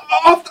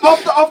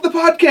 off the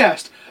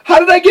podcast. How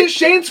did I get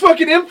Shane's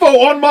fucking info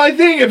on my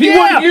thing if he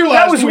wasn't here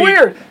last that was week?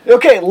 weird.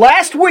 Okay,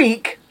 last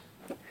week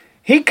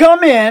he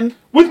come in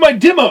With my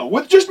demo,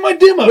 with just my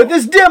demo. with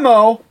this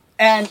demo,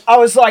 and I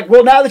was like,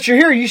 "Well, now that you're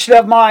here, you should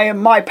have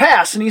my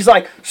pass." And he's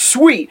like,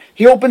 "Sweet."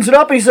 He opens it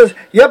up and he says,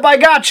 "Yep, I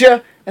got you."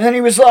 And then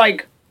he was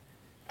like,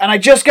 "And I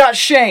just got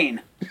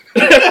Shane."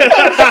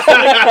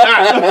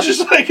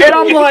 just like, And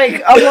I'm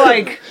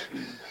like,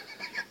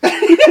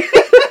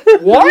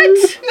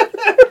 what?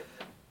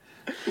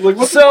 like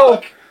what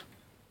So,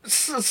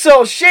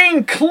 so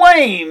Shane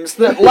claims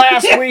that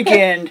last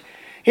weekend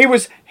he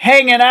was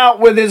hanging out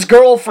with his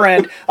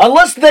girlfriend,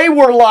 unless they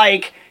were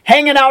like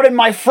hanging out in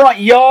my front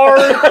yard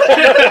or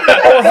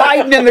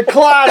hiding in the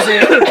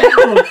closet.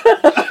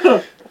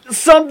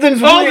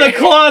 Something's Oh, the weird.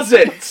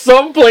 closet.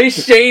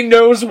 Someplace Shane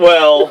knows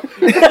well.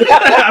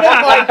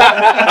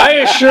 I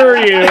assure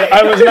you,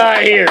 I was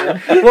not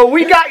here. Well,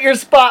 we got your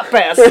spot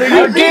pass, so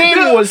your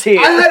game was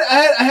here.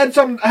 I had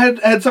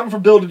something for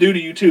Bill to do to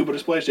you too, but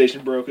his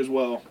PlayStation broke as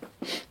well.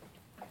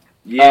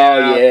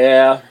 Yeah. Oh,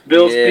 yeah.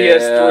 Bill's Yeah.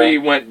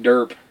 PS3 went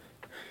derp.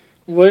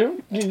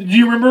 What? Do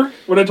you remember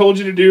what I told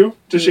you to do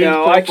to Shane's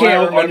No, I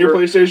profile can't on your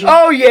remember. PlayStation?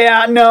 Oh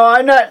yeah, no,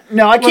 I'm not.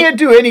 No, I can't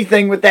do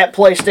anything with that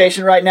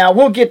PlayStation right now.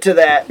 We'll get to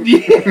that.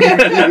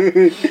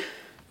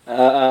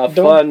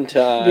 Fun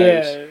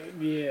times.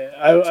 Yeah.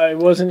 I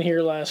wasn't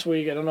here last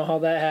week. I don't know how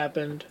that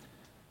happened.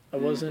 I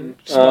wasn't.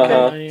 It's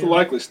a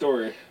likely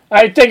story.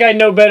 I think I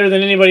know better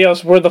than anybody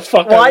else where the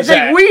fuck Well, I I was think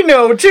at. we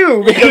know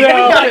too because we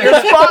got your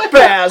spot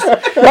pass. My,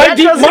 That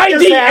doesn't my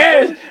just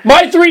happen. DS,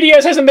 my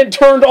 3DS hasn't been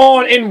turned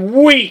on in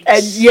weeks.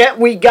 And yet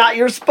we got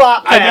your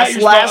spot I got pass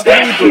your last spot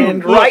pass.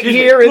 weekend Look, right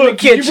here in the look,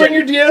 Did you bring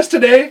your kitchen. DS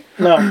today?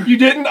 No. You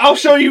didn't? I'll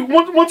show you.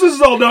 Once this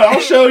is all done, I'll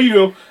show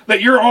you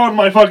that you're on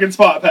my fucking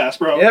spot pass,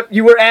 bro. Yep,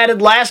 you were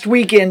added last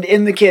weekend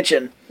in the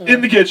kitchen.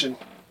 In the kitchen.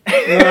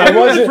 I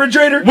wasn't.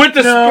 Refrigerator. With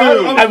the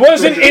spoon. I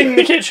wasn't in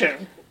the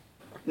kitchen.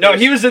 No,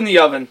 he was in the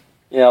oven.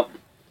 Yep.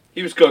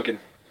 He was cooking.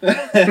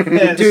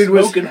 Dude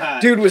was Smoking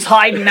hot. dude was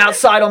hiding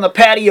outside on the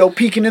patio,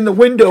 peeking in the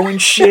window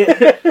and shit. I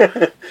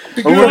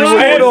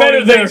had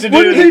better things to do.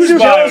 Wouldn't than he do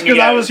spy jealous on you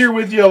because I guys. was here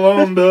with you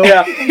alone, Bill?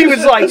 Yeah. He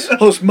was like,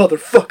 "Those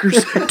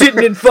motherfuckers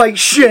didn't invite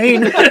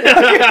Shane."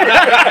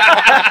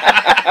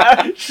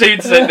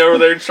 Shane's sitting over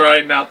there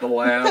trying not to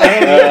laugh. I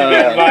don't really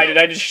get invited.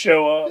 I just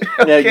show up.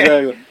 Yeah,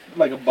 exactly.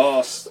 Like a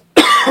boss.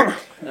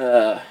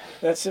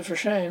 That's it for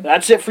Shane.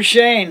 That's it for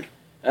Shane.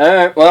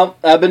 Alright, well,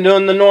 I've been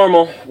doing the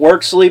normal.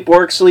 Work, sleep,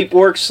 work, sleep,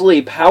 work,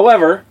 sleep.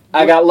 However,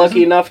 I got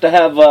lucky enough to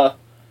have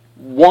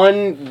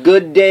one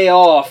good day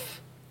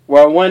off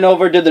where I went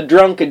over to the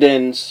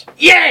Drunkadins.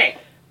 Yeah!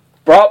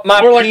 Brought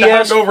my We're like the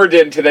PS... hungover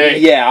did today.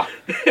 Yeah.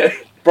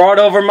 Brought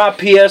over my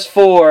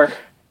PS4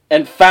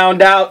 and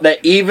found out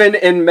that even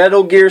in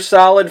Metal Gear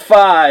Solid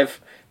 5,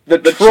 the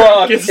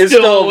truck is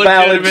still a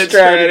valid legitimate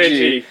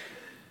strategy.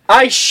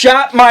 I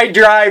shot my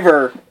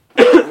driver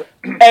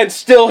and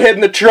still hid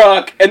in the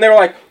truck, and they were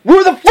like,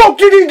 "Where the fuck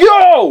did he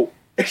go?"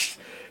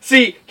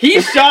 See,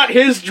 he shot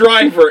his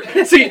driver.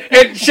 See,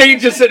 and Shane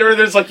just sitting over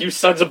there is like, "You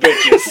sons of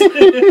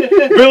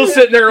bitches." Bill's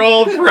sitting there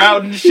all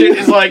proud and shit.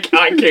 Is like,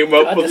 "I came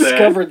up I with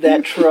discovered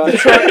that truck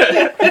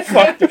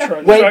Fuck the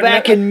truck. way Truck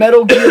back ne- in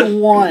Metal Gear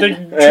 1. The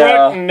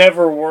truck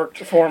never worked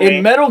for me.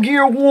 In Metal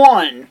Gear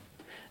 1,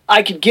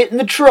 I could get in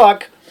the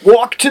truck,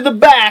 walk to the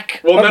back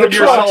Well, of Metal the Gear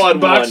truck. Solid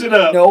Box 1. it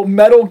up. No,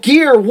 Metal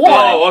Gear 1.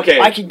 Oh, okay.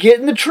 I could get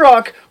in the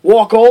truck,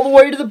 walk all the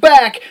way to the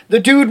back. The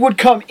dude would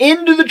come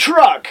into the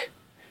truck.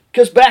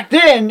 Because back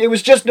then, it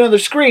was just another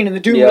screen, and the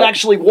dude Yep. would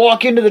actually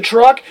walk into the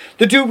truck.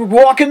 The dude would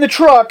walk in the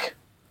truck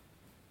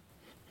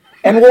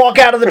and walk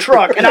out of the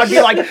truck. And I'd be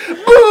like,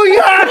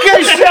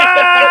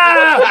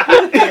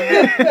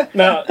 Booyakasha!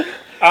 No.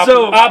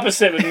 So-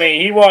 Opposite with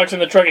me. He walks in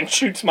the truck and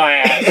shoots my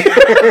ass.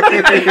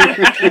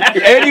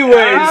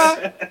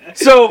 Anyways,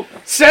 so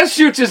Seth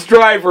shoots his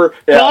driver,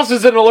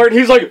 causes an alert.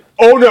 He's like,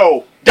 "Oh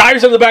no!"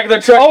 Dives in the back of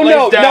the truck. Oh, lays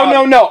no,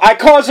 down. no. I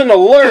caused an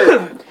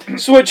alert.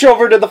 Switch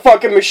over to the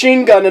fucking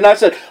machine gun, and I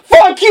said,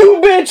 "Fuck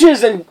you,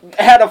 bitches!" and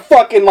had a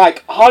fucking,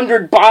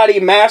 100-body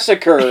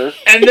massacre.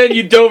 And then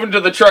you dove into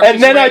the truck.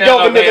 And then I ran out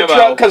dove of into the ammo.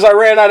 truck because I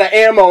ran out of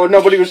ammo and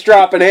nobody was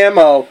dropping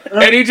ammo.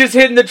 And he just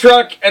hid in the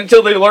truck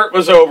until the alert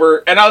was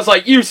over. And I was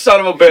like, "You son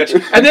of a bitch!"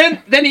 And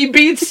then he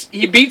beats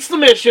the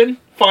mission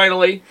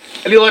finally,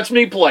 and he lets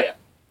me play it.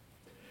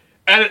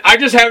 And I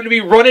just happened to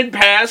be running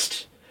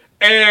past,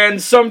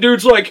 and some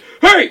dude's like,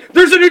 "Hey,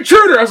 there's an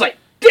intruder!" I was like,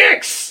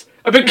 "Dicks!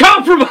 I've been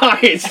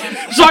compromised!"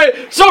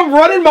 So I'm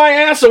running my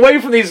ass away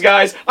from these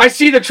guys. I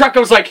see the truck. I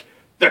was like,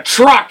 "The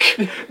truck!"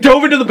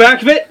 Dove into the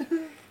back of it.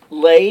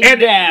 Lay And-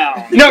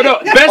 down. No. The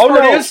best Oh,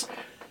 part no. is,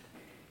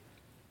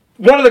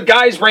 one of the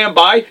guys ran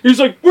by. He's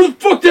like, "Where the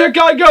fuck did that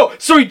guy go?"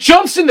 So he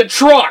jumps in the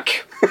truck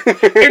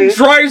and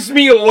drives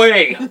me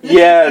away.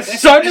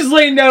 Yes. So I'm just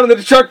laying down in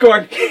the truck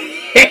going,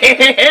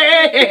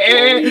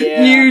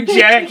 "You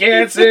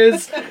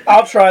jackasses!"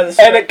 I'll try this.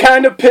 And it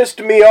kind of pissed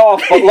me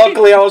off, but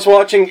luckily I was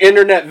watching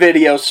internet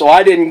videos, so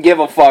I didn't give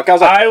a fuck. I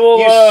was like, I will,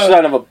 "You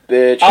son of a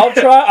bitch." I'll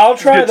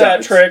try Good that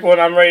times. trick when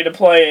I'm ready to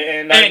play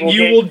it, and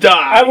will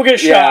die. I will get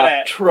shot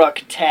at.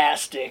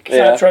 Truck-tastic. It's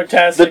not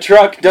truck-tastic. The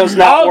truck does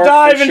not I'll work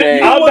dive for in.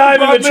 Shane. I'll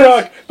dive in the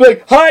problem truck, be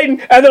like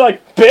hiding, and they're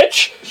like,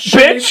 "Bitch,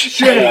 bitch."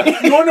 Shane,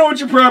 you wanna know what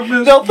your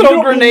problem is? They'll You throw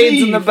don't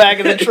grenades in the believe- back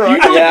of the You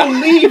truck. don't Yeah.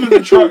 believe in the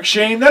truck,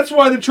 Shane. That's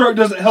why the truck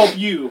doesn't help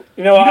you.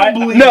 You know, You I don't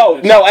believe No, in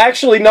it. no,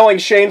 actually, knowing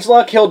Shane's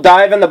luck, he'll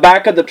dive in the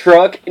back of the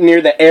truck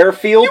near the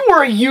airfield. You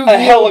were a Yu-Gi-Oh! A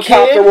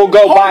helicopter kid. will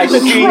go by, Hold the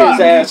see truck. his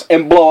ass,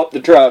 and blow up the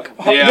truck.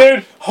 Yeah.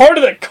 dude, Heart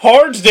of the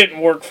Cards didn't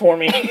work for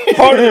me.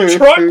 Heart of the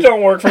Truck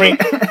don't work for me.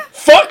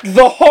 Fuck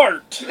the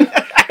heart.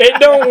 It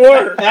don't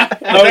work.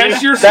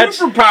 That's your That's-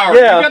 superpower.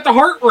 yeah. You got the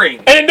heart ring.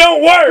 And it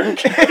don't work.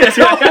 It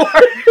don't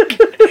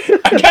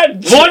work. I got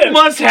One gypped.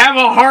 must have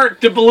a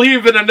heart to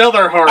believe in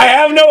another heart. I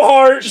have no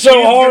heart, so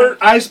Shane's heart.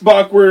 got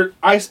an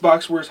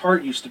icebox where his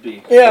heart used to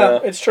be. Yeah,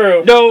 it's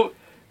true. No,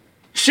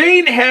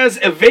 Shane has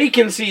a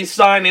vacancy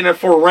sign and a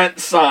for rent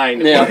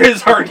sign Yeah. where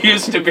his heart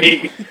used to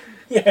be.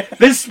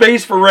 This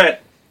space for rent.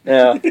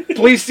 Yeah.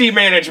 Please see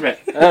management.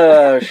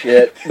 Oh,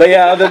 shit. But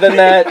yeah, other than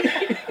that,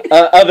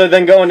 other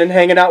than going and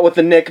hanging out with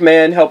the Nick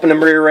man, helping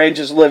him rearrange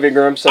his living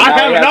room, so I now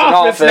have he an has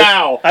office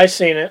now. I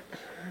seen it.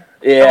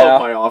 I Yeah.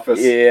 love my office.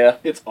 Yeah.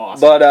 It's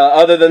awesome. But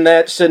other than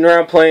that, sitting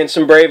around playing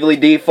some Bravely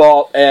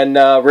Default and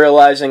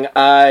realizing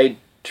I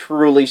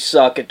truly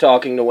suck at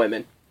talking to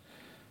women.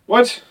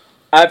 What?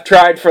 I've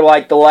tried for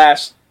the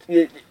last...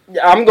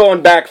 I'm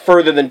going back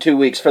further than 2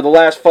 weeks. For the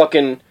last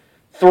fucking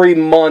 3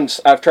 months,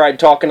 I've tried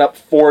talking up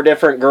 4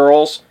 different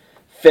girls.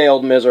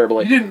 Failed You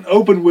miserably. didn't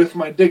open with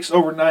my dick's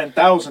over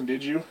 9,000,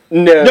 did you?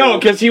 no,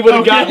 because he would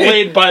have gotten Okay.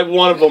 laid by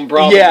one of them,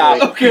 probably. Yeah.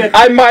 Okay.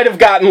 I might have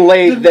gotten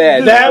laid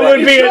then. That Well,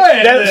 would be you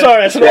tried that.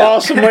 that's an Yeah.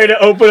 awesome way to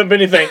open up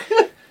anything.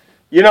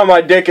 You know my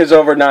dick is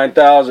over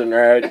 9,000,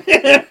 right?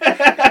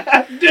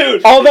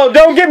 Dude. Although,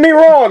 don't get me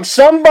wrong,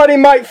 somebody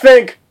might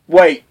think,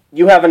 wait,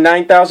 you have a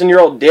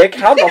 9,000-year-old dick?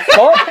 How the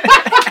fuck?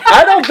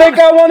 I don't think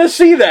I want to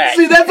see that.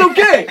 See, that's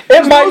okay.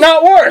 It might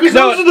not work. Because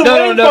those are the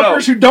lame no.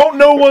 fuckers who don't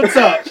know what's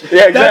up.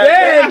 Yeah,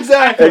 exactly.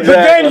 Exactly.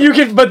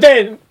 Exactly. But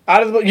then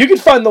out of the, you could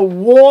find the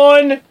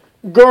one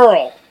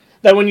girl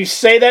that when you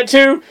say that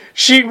to,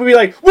 she would be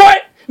like,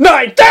 "What?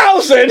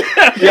 9,000?"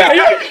 Yeah.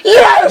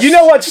 Yes. You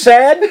know what's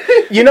sad?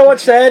 You know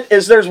what's sad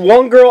is there's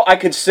one girl I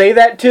could say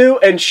that to,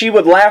 and she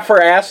would laugh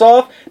her ass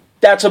off.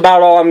 That's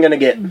about all I'm gonna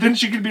get. Then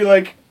she could be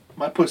like,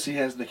 "My pussy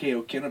has the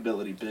Kaioken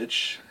ability,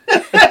 bitch."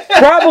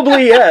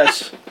 Probably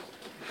yes.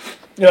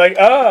 You're like,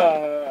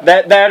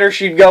 That or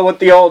she'd go with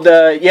the old,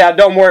 yeah,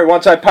 don't worry,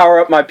 once I power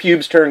up my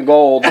pubes turn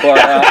gold, but,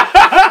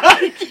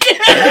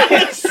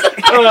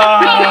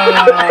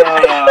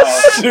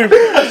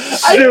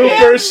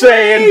 Super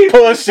Saiyan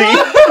pussy.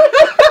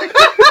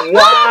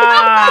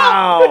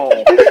 Wow.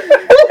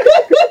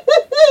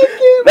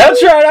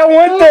 That's right, I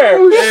went there.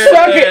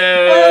 Suck it.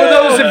 For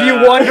those of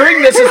you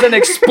wondering, this is an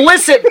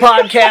explicit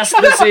podcast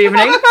this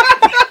evening.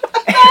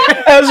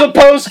 As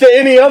opposed to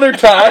any other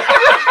time.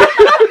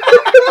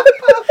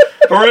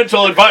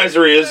 Parental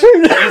advisory is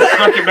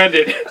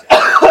recommended.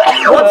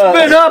 What's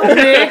been up,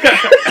 Nick?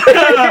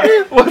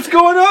 What's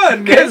going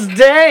on? Cause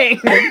dang.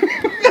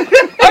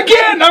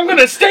 Again, I'm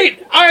gonna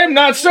state I am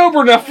not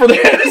sober enough for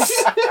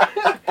this.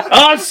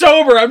 I'm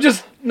sober. I'm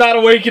just not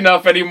awake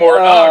enough anymore.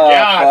 Oh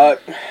God.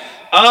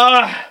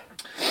 Fuck.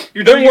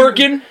 You're been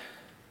working.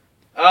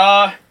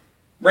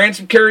 Ran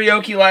some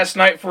karaoke last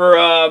night for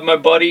my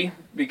buddy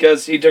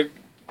because he took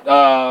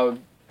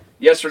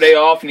yesterday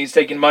off and he's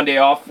taking Monday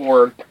off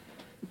for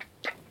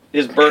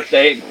his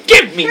birthday.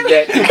 Give me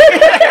that.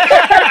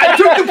 I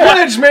took the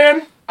pledge,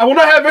 man. I will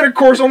not have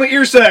intercourse, only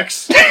ear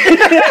sex.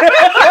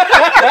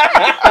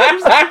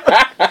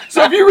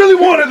 So if you really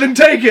want it, then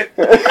take it.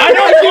 I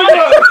don't give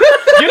up.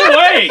 Get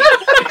away.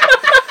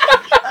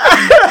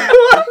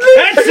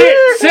 That's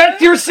it.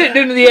 Seth, you're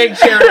sitting in the egg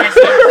chair next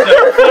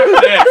episode.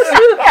 Fuck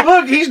this.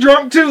 Look, he's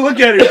drunk too. Look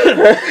at him.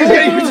 He's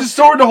got to use his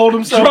sword to hold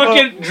himself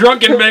up.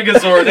 Drunken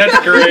Megazord. That's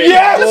great.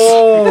 yes.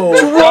 Oh.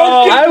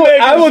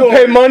 I would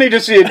pay money to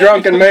see a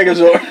drunken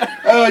Megazord.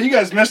 You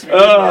guys missed me.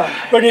 Look,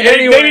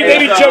 Anyway, they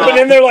be jumping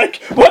in there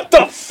like, what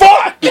the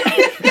fuck?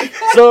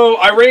 So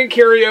I ran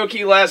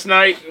karaoke last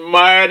night.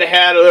 Might have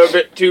had a little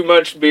bit too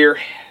much beer,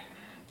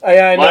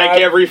 I know.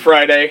 like every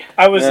Friday.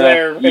 I was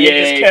there, and it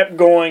Yay. just kept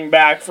going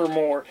back for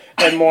more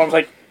and more. I was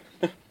like,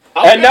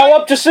 And now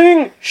up to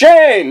sing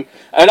Shane,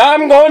 and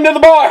I'm going to the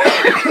bar.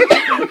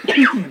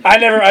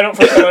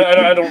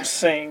 I don't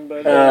sing,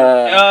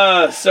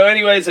 but So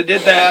anyways, I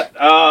did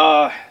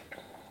that.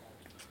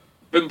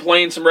 Been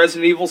playing some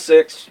Resident Evil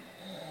 6.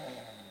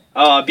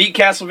 Beat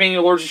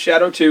Castlevania Lords of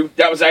Shadow 2.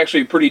 That was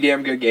actually a pretty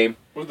damn good game.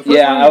 Was the first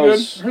Yeah, one I good?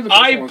 was- heard the first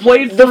one I was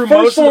played good. through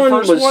most of the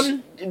first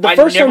one. The I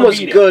first one never was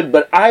beat it. good,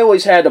 but I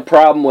always had a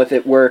problem with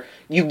it where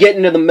you get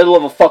into the middle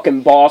of a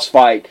fucking boss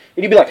fight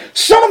and you'd be like,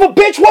 "Son of a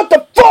bitch, what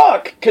the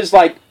fuck?" Because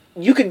like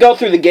you could go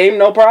through the game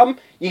no problem.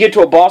 You get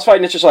to a boss fight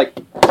and it's just like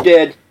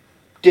dead.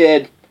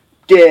 You're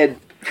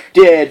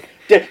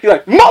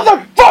like,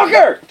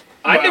 "Motherfucker!"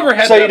 I never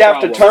had So that you'd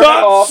have to problem. turn it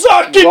stop off.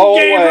 sucking, go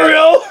away.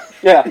 Gabriel.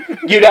 Yeah,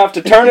 you'd have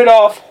to turn it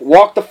off,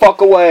 walk the fuck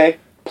away,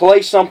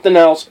 play something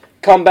else,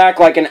 come back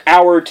like an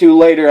hour or two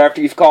later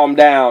after you've calmed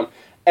down,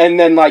 and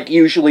then like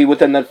usually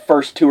within the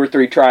first 2 or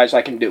 3 tries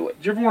I can do it.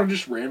 Did you ever want to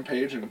just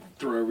rampage and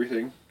throw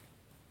everything?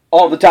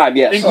 All the time,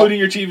 yes. Including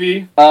your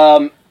TV?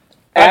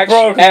 I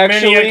broke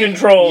many a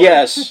controller.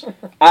 Yes.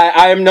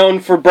 I am known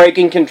for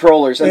breaking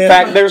controllers. In Yeah.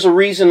 fact, there's a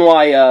reason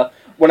why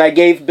when I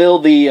gave Bill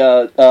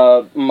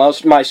the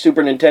most of my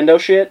Super Nintendo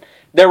shit,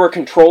 there were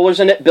controllers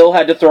in it. Bill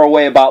had to throw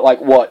away about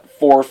like what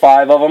 4 or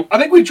 5 of them. I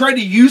think we tried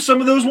to use some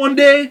of those one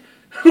day.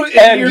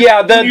 And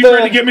yeah, when you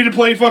tried to get me to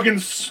play fucking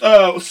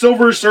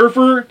Silver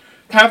Surfer.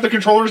 Half the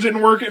controllers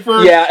didn't work at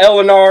first. Yeah,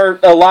 LNR.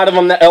 A lot of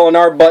them, the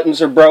LNR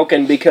buttons are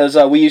broken because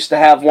we used to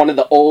have one of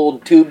the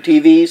old tube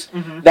TVs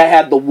that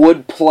had the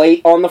wood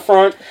plate on the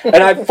front, and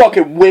I'd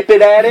fucking whip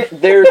it at it.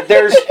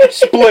 There's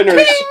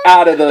splinters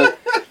out of the.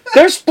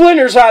 There's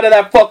splinters out of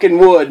that fucking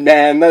wood,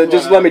 man.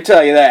 Just let me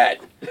tell you that.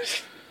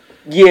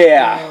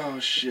 Yeah. Oh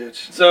shit.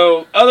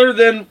 So other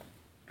than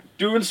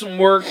doing some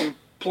work and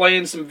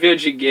playing some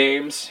video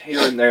games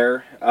here and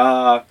there,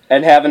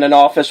 And having an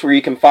office where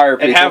you can fire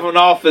people. and have an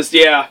office,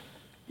 yeah,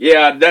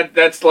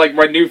 that's like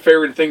my new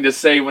favorite thing to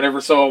say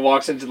whenever someone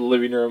walks into the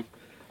living room.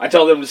 I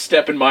tell them to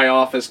step in my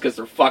office because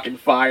they're fucking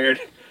fired.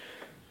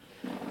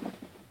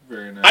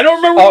 Very nice. I don't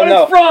remember Oh, what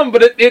no. it's from,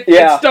 but it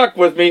Yeah. stuck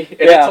with me,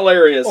 and Yeah. it's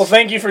hilarious. Well,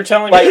 thank you for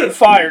telling Like- me you're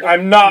fired.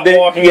 I'm not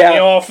walking yeah. in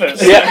the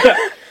office. Yeah.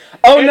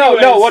 Oh no!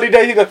 Anyways. What he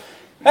does? He goes,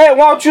 "Hey,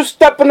 why don't you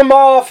step into my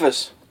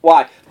office?"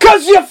 Why?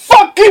 'Cause you're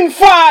fucking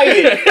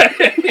fired.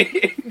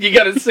 You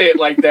gotta say it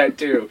like that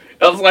too,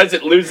 otherwise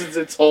it loses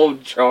its whole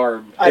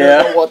charm. I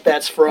Yeah. don't know what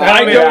that's from. I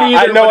don't Yeah, either,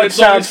 I know but it it's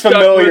always sounds stuck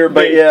familiar, with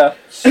but me. yeah.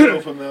 So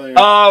familiar.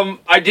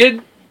 I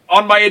did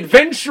on my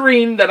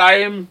adventuring that I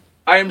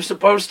am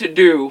supposed to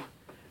do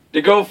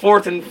to go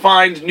forth and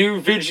find new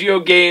video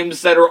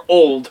games that are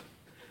old.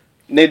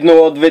 Need no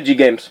old video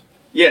games.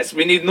 Yes,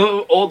 we need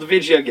new old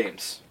video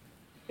games.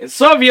 In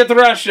Soviet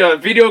Russia,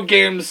 video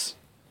games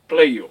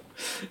play you.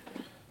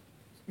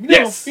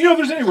 Yes. You know, if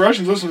there's any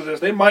Russians listening to this,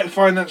 they might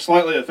find that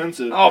slightly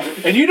offensive. Oh,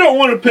 and you don't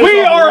want to piss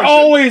we off a are Russian.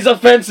 always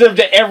offensive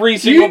to every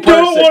single You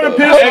person. don't want to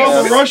piss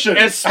off a Russian.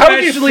 How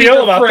would you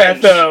feel about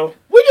that, though?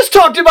 We just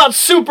talked about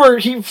Super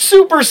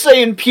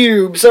Saiyan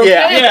pubes. Okay?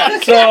 Yeah,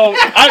 so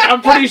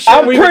I'm pretty sure.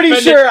 I'm we've pretty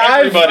offended sure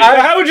everybody.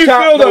 How would you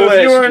Top feel, though, the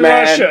if you were list, in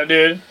man. Russia,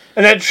 dude?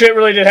 And that shit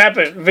really did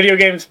happen. Video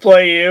games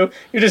play you.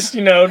 You're just,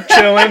 chilling. You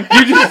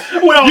would just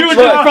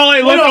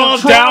probably look all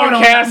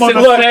downcast and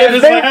Look, sad.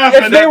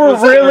 if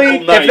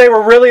they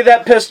were really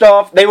that pissed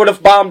off, they would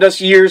have bombed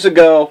us years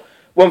ago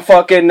when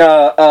fucking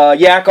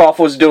Yakov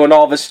was doing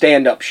all the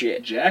stand-up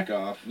shit. Jack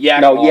off.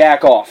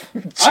 Yakov.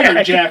 I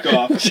heard jack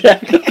off.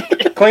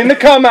 Clean the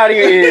cum out of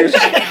your ears.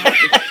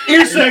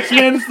 Ear sex,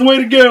 man. It's the way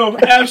to go.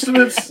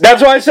 Abstinence.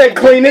 That's why I said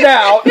clean it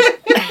out.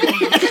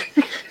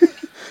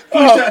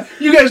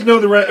 You guys know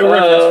the reference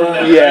from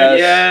that.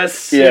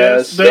 Yes.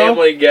 Bill?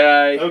 Family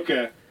Guy.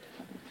 Okay.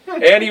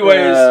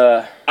 Anyways,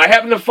 I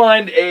happened to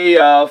find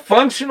a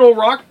functional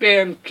Rock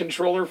Band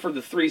controller for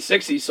the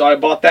 360, so I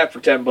bought that for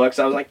 $10.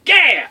 I was like,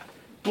 yeah,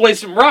 play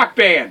some Rock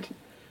Band.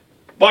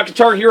 Bought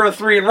Guitar Hero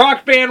 3 and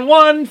Rock Band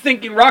 1,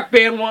 thinking Rock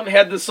Band 1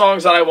 had the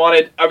songs that I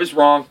wanted. I was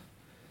wrong.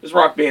 It was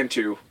Rock Band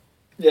 2.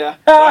 Yeah.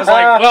 So I was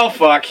like, well,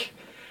 fuck.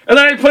 And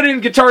then I put in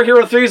Guitar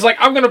Hero 3. He's like,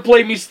 I'm going to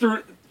play me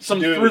through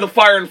the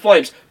Fire and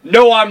Flames.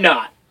 No, I'm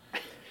not.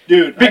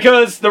 Dude.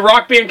 Because the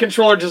Rock Band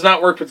controller does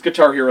not work with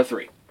Guitar Hero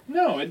 3.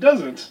 No, it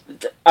doesn't.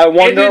 I It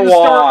wonder didn't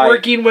why. start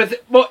working with...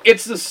 Well,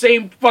 it's the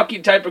same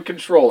fucking type of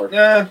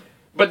controller.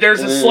 But there's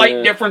a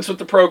slight difference with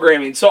the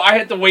programming. So I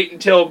had to wait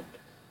until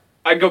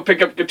I go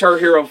pick up Guitar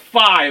Hero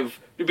 5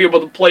 to be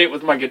able to play it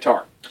with my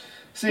guitar.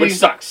 See, Which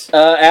sucks.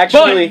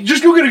 Actually,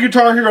 just go get a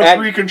Guitar Hero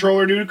 3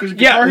 controller, dude, because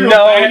Guitar Hero no, 3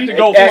 I had to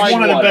go is find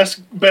one of one.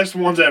 the best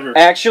ones ever.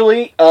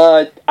 Actually,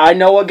 I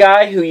know a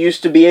guy who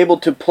used to be able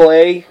to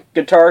play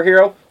Guitar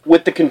Hero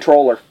with the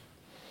controller.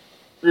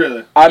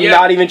 Really? I'm Yeah.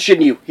 not even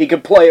shitting you. He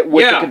could play it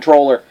with the Yeah.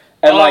 controller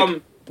and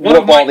One whoop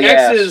of my all the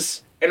ass.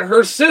 exes and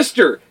her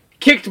sister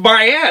kicked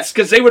my ass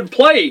because they would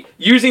play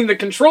using the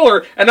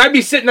controller, and I'd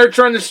be sitting there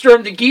trying to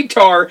strum the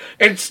guitar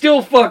and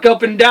still fuck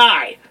up and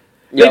die.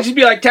 They'd just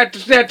be like, tap,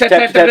 tap, tap, tap,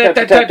 tap,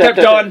 tap, tap, tap,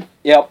 done.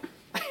 Yep.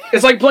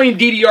 It's like playing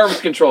DDR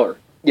with controller.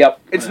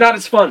 Yep. It's not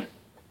as fun.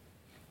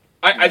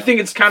 I think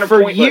it's kind of For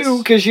pointless. you,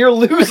 because you're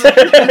losing.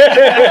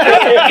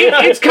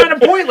 It's kind of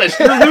pointless.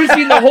 You're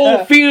losing the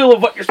whole feel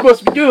of what you're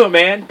supposed to be doing,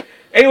 man.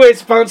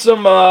 Anyways, found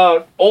some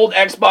old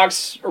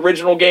Xbox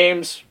original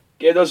games.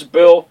 Gave those to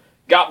Bill.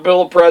 Got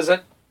Bill a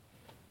present.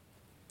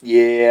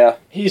 Yeah.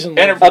 He's in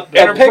Enter- love. A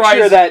Enterprise.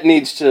 picture of that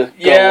needs to go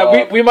Yeah,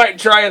 up. we might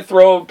try and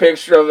throw a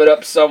picture of it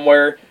up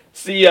somewhere.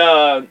 It's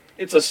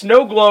it's a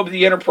snow globe,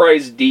 the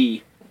Enterprise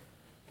D.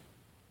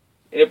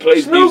 And it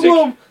plays music.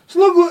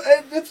 Snow globe.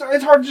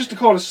 It's hard just to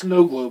call it a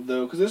snow globe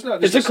though, because it's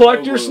not. It's Just a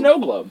collector's snow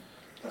globe.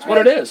 That's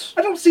what it is.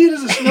 I don't see it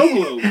as a snow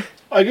globe.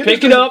 Like,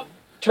 Pick just it up,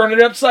 turn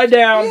it upside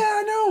down. Yeah,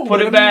 I know. Put but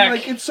it I mean, back.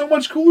 like, it's so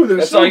much cooler than a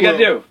That's snow all you gotta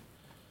globe. do.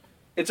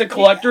 It's a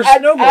collector's I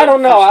snow globe.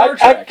 don't know. for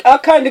Star Trek. I'll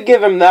kind of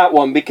give him that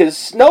one because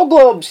snow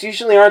globes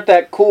usually aren't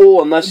that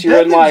cool unless you're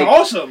That in thing's like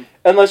awesome.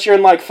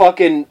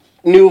 fucking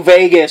New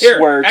Vegas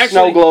Here, where actually-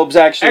 snow globes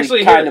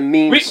actually kind of here,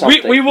 mean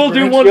something. We will do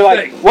You're one You're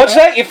like, thing. what's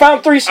that? You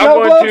found 3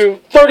 snow going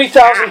globes?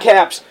 30,000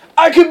 caps.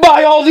 I could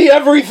buy all the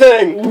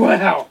everything.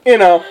 Wow. You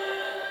know.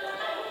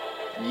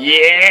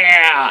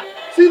 Yeah!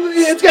 See,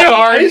 it's got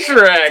Star lights.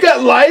 Trek. It's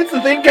got lights.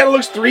 The thing kind of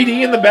looks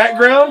 3D in the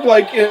background,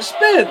 like it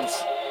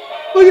spins.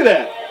 Look at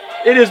that.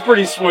 It is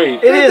pretty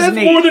sweet. It is That's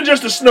neat. more than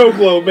just a snow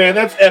globe, man.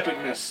 That's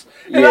epicness.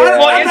 And Yeah.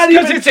 Well, I'm it's not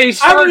 'cause even- it's a I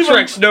Star don't even-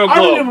 Trek snow I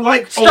don't globe. even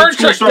like Star old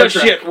school Trek Star does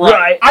Trek. shit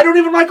right. I don't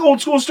even like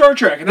old school Star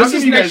Trek, and I'll This give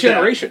is you guys next that.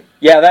 generation.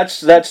 Yeah,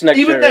 that's next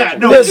Even generation. that,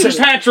 no, Listen, this is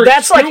Patrick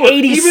that's like Stewart.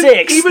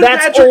 86. Even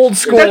That's Patrick- old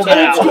school that's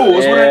now. old school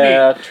is what I mean.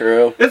 Yeah,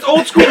 true. That's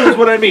old school is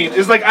what I mean.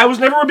 It's like I was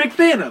never a big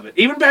fan of it.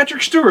 Even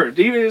Patrick Stewart,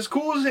 even as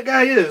cool as that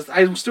guy is,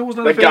 I still was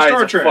not The a fan of Star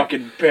guy's a Trek.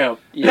 fucking pimp.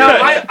 Now,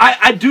 Yeah.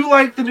 I do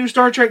like the new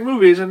Star Trek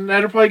movies, and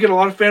that'll probably get a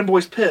lot of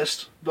fanboys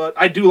pissed, but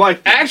I do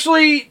like them.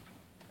 Actually,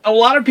 a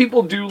lot of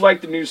people do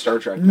like the new Star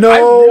Trek. I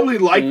No, really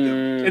like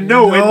them. And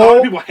no, and a lot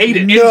of people hate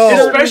it.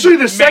 No. Especially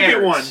the second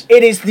Manners. one.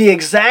 it is the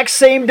exact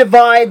same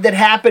divide that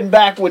happened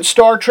back when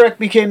Star Trek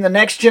became the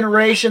next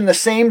generation. The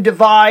same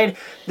divide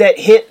that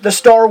hit the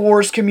Star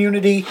Wars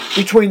community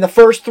between the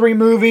first 3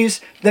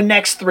 movies, the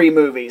next 3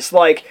 movies.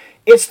 Like,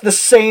 it's the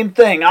same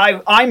thing.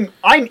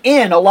 I'm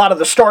in a lot of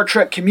the Star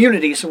Trek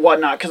communities and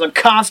whatnot because I'm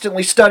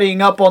constantly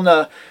studying up on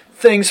the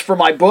things for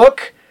my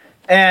book,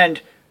 and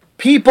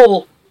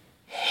people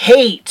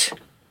hate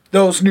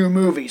those new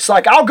movies.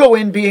 Like, I'll go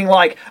in being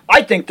like,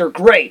 I think they're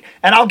great,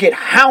 and I'll get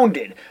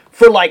hounded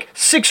for like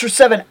 6 or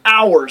 7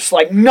 hours,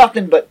 like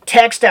nothing but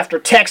text after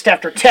text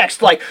after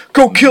text, like,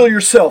 go kill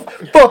yourself,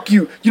 fuck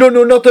you, you don't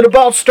know nothing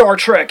about Star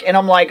Trek. And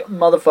I'm like,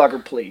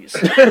 motherfucker, please.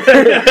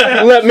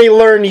 Let me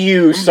learn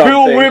you something.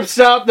 Bill whips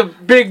out the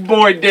big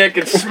boy dick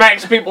and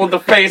smacks people in the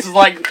face. Is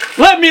like,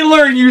 let me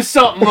learn you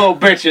something, little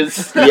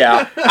bitches.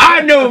 Yeah.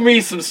 I know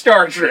me some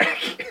Star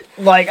Trek.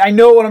 Like, I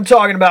know what I'm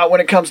talking about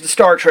when it comes to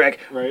Star Trek,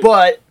 Right.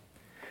 but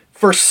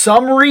for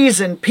some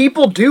reason,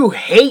 people do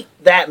hate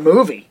that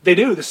movie. They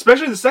do,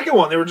 especially the second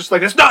one. They were just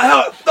like, "That's not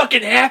how it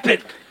fucking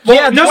happened."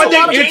 Yeah, No, there's a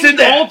lot of it's an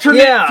that. alternate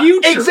Yeah.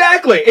 future.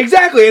 Exactly,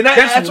 and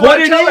that's what what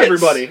I it tell is.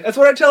 everybody. That's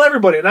what I tell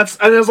everybody, and I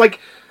was like,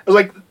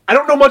 I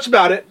don't know much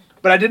about it,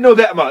 but I didn't know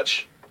that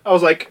much. I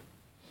was like,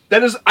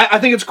 I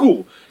think it's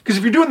cool. Because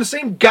if you're doing the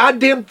same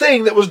goddamn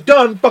thing that was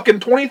done fucking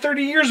 20,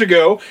 30 years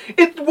ago,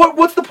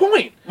 what's the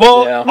point?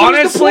 Well, Yeah. What's the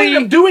honestly,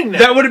 point of doing that?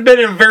 that would have been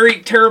a very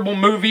terrible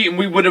movie, and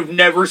we would have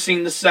never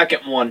seen the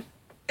second one.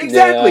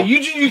 Exactly. Yeah.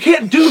 You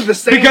can't do the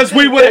same Because thing.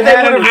 we would have They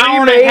had would an have hour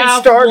and a remade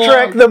half Star long,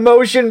 Trek the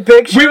motion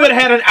picture. We would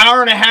have had an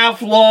hour and a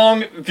half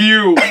long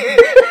view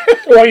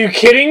Are you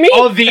kidding me?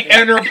 of the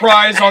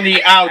Enterprise on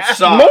the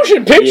outside.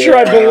 Motion picture,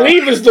 I Yeah.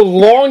 believe, is the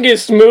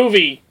longest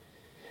movie.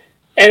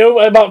 And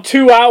about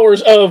 2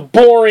 hours of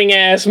boring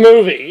ass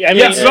movie. I mean,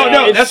 Yes, no,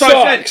 it that's what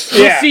I sucks. said.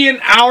 You'll Yeah. see an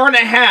hour and a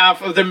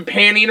half of them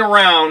panning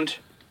around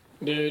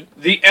Dude.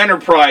 the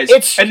Enterprise,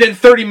 It's- and then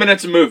 30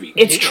 minutes of movie.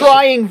 It's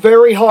trying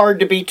very hard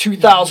to be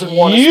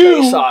 2001: A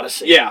You- Space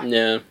Odyssey. Yeah.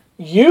 Yeah.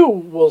 You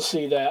will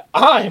see that.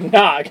 I'm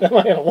not. I'm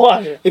not gonna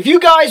watch it. If you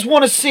guys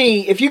want to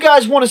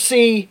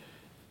see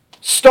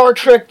Star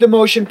Trek the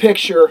motion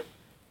picture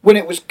when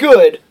it was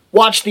good,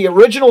 watch the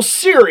original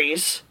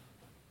series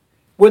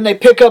when they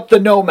pick up the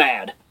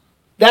Nomad.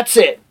 That's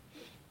it.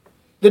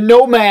 The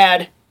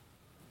Nomad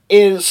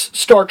is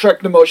Star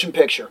Trek the motion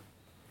picture.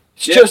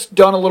 It's Yeah. just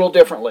done a little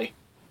differently.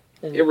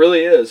 It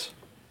really is.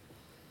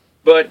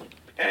 But,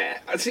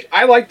 see,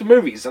 I like the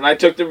movies, and I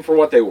took them for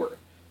what they were.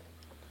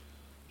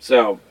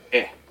 So,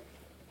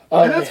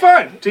 And that's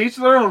fine. To each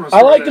their own. as I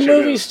far as like that the shit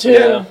movies goes. too,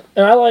 Yeah.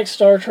 and I like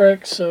Star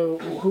Trek. So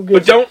who gives?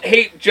 But don't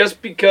hate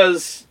just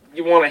because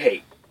you want to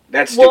hate.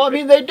 That's Well, I stupid.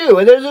 mean, they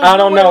do. There's I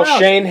don't no know. way around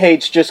it. Shane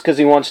hates just because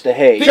he wants to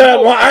hate. Shut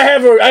up. Well, I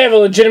have a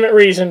legitimate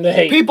reason to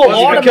hate. People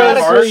Well,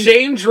 automatically- because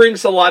Shane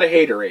drinks a lot of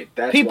haterade.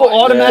 That's People why.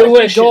 automatically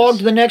Delicious.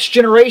 dogged The Next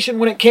Generation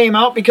when it came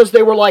out because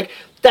they were like,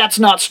 that's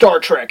not Star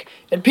Trek.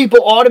 And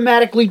people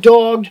automatically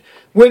dogged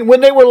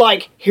when they were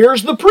like,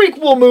 here's the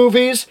prequel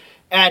movies,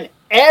 and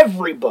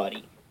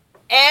everybody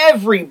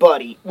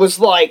was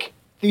like,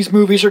 these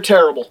movies are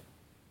terrible.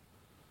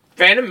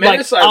 Phantom Like,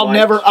 Menace, I I'll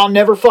liked.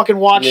 never fucking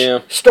watch Yeah.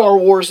 Star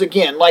Wars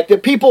again. Like, the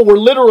people were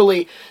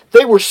literally,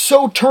 they were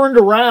so turned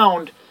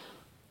around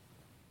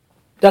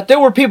that there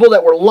were people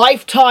that were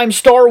lifetime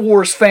Star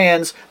Wars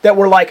fans that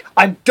were like,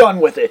 I'm done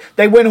with it.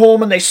 They went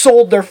home and they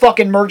sold their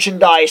fucking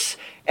merchandise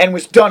and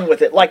was done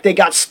with it. Like they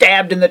got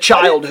stabbed in the I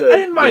childhood.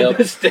 didn't mind Yep.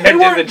 it. Stabbed They in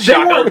weren't, the they,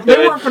 weren't, they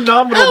childhood. weren't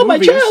phenomenal Oh, my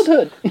movies.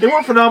 childhood. They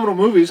weren't phenomenal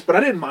movies, but I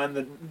didn't mind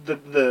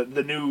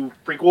the new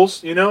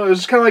prequels. You know, it was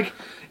just kind of like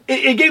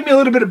it gave me a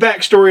little bit of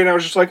backstory, and I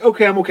was just like,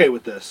 okay, I'm okay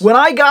with this. When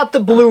I got the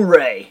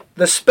Blu-ray,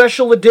 the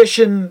special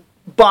edition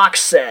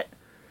box set,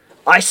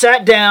 I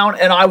sat down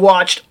and I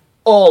watched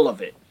all of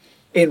it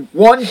in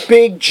one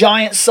big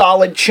giant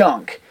solid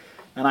chunk.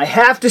 And I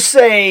have to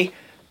say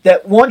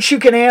that once you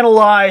can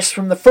analyze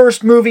from the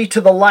first movie to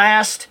the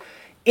last,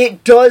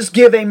 it does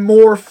give a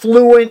more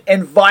fluent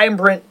and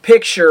vibrant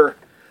picture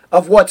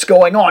of what's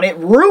going on. It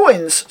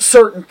ruins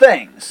certain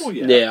things, Oh,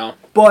 Yeah.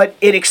 but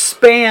it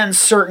expands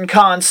certain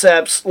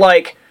concepts.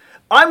 Like,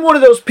 I'm one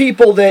of those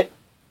people that,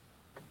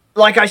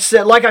 like I've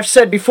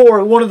said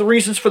before, one of the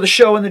reasons for the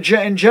show in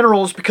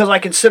general is because I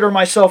consider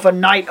myself a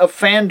knight of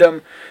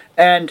fandom,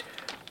 and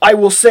I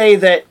will say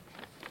that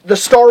the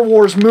Star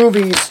Wars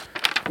movies,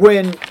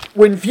 when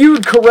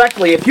viewed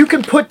correctly, if you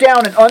can put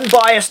down an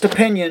unbiased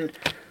opinion,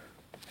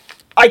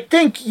 I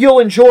think you'll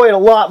enjoy it a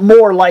lot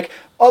more. Like,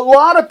 a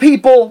lot of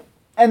people,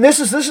 and this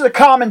is a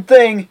common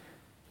thing,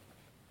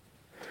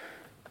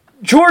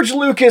 George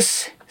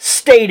Lucas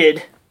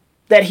stated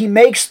that he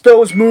makes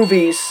those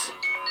movies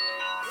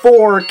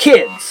for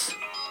kids.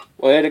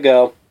 Way to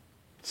go.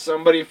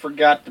 Somebody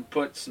forgot to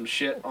put some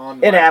shit on.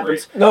 It vibrate.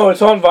 happens. No,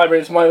 it's on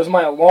vibrate. It was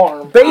my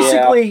alarm.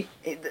 Basically,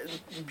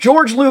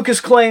 George Lucas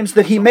claims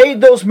that he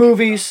made those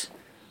movies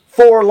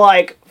for,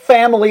 like,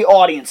 family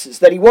audiences,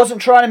 that he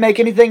wasn't trying to make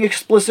anything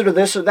explicit or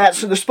this or that.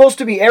 So there's supposed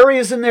to be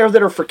areas in there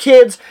that are for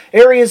kids,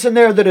 areas in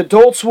there that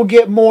adults will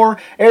get more,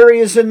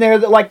 areas in there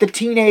that, like, the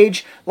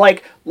teenage,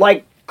 like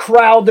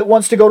crowd that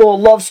wants to go to a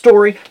love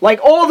story. Like,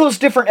 all those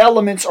different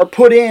elements are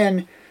put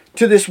in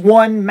to this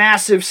one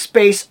massive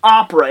space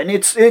opera, and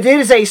it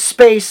is a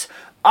space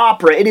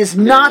opera. It is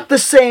not the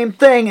same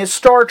thing as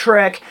Star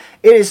Trek.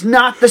 It is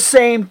not the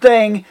same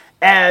thing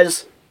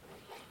as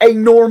a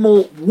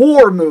normal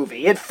war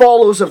movie. It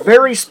follows a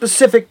very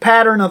specific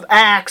pattern of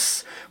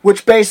acts,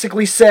 which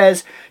basically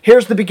says,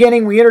 here's the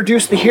beginning, we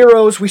introduce the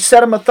heroes, we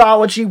set a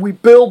mythology, we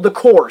build the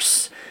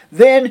course.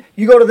 Then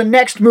you go to the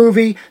next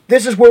movie,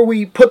 this is where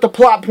we put the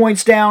plot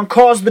points down,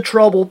 cause the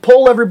trouble,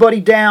 pull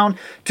everybody down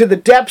to the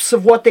depths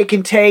of what they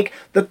can take.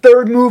 The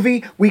third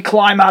movie, we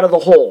climb out of the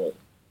hole.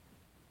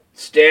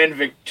 Stand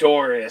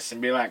victorious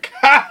and be like,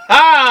 ha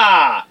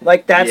ha!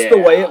 Like, that's Yeah. the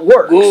way it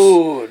works.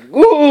 Good.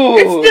 Good.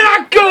 It's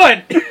not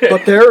good!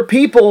 But there are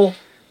people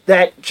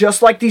that,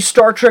 just like these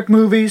Star Trek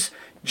movies,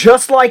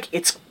 just like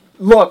it's...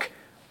 Look,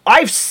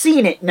 I've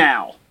seen it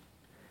now.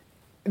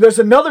 There's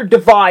another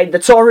divide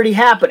that's already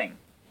happening.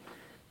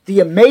 The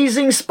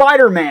Amazing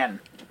Spider-Man.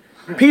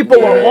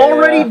 People are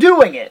already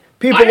doing it.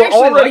 People I are actually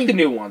already like the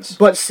new ones.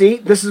 But see,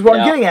 this is what I'm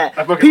Yeah. getting at.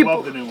 I fucking People,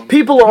 love the new one.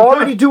 people are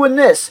already doing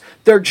this.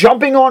 They're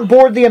jumping on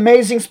board the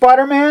Amazing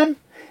Spider-Man,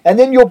 and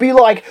then you'll be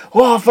like,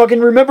 "Oh, fucking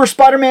remember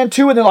Spider-Man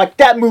 2?" And they're like,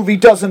 "That movie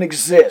doesn't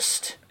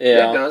exist. Yeah, it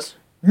Yeah. does.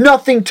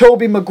 Nothing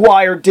Tobey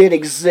Maguire did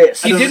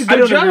exist." He did a I good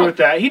don't job. agree with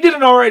that. He did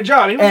an alright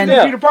job. He was And- good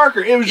Yeah. Peter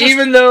Parker. It was just,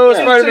 Even though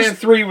Yeah. Spider-Man just-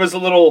 3 was a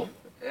little...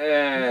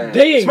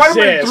 They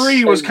Spider-Man exist.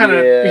 3 was kind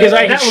of Yeah. Because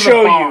I can that was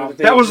show a bomb. you.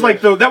 they That was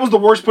exist. like that was the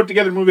worst put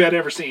together movie I'd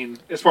ever seen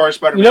as far as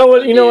Spider-Man. You know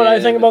what? You know what I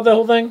Yeah. think about that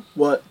whole thing?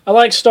 What? I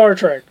like Star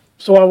Trek,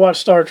 so I watch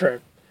Star Trek.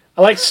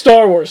 I like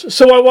Star Wars,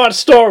 so I watch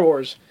Star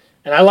Wars.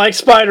 And I like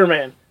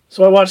Spider-Man,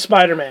 so I watch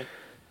Spider-Man.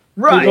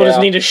 Right. People just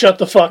Yeah. need to shut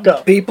the fuck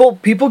up. People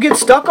get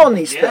stuck on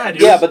these Yeah, things.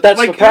 dude. Yeah, but that's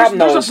Like, the problem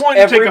there's though. a Is point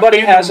to take a everybody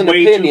fandom has an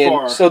way too opinion,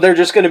 far. so they're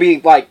just going to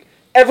be like,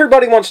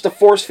 everybody wants to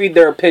force feed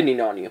their opinion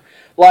on you.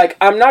 Like,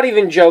 I'm not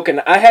even joking.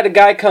 I had a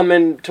guy come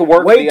in to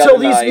work Wait the till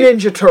other these night.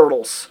 Ninja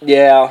Turtles.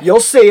 Yeah. You'll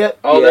see it.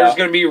 Oh, Yeah. there's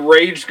going to be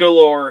rage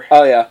galore.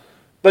 Oh yeah.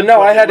 But no,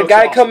 But I it had a looks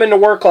guy awesome. come into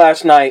work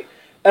last night,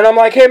 and I'm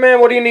like, "Hey man,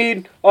 what do you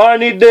need?" "Oh, I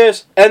need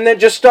this," and then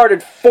just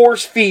started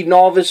force feeding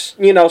all this,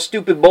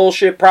 stupid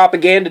bullshit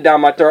propaganda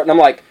down my throat, and I'm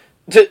like,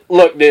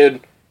 "Look,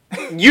 dude,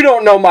 you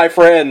don't know my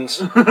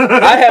friends.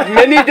 I have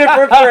many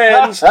different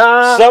friends.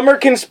 Some are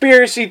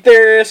conspiracy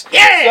theorists.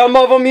 Yeah! Some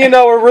of them,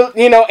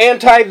 are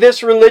anti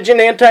this religion,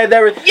 anti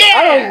that.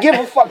 I don't give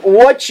a fuck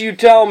what you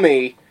tell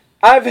me.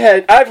 I've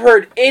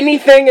heard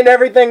anything and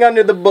everything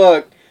under the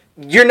book.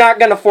 You're not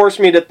gonna force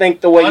me to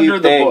think the way Under you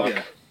the think."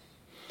 book.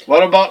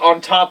 What about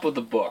on top of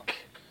the book?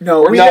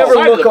 No, we no, never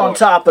side of look the on book.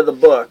 top of the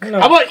book.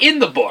 How about in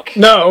the book?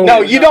 No.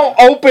 No, you don't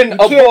open a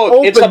can't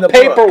book. It's a open the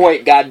book.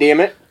 paperweight.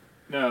 Goddammit.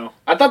 No.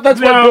 I thought that's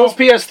No. what Bill's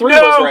PS3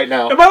 No. was right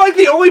now. Am I like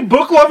the only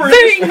book lover in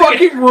this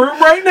fucking room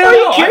right now? Are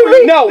you kidding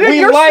me? No, we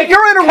you're, like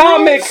you're in a room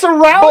comic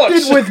surrounded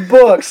books. with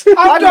books. I'm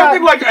not-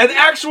 talking like an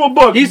actual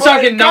book. He's But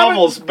talking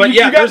novels, but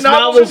yeah, got there's and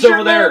novels shit over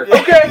in there.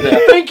 Okay,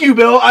 thank you,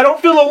 Bill. I don't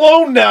feel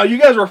alone now. You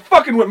guys were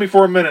fucking with me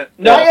for a minute.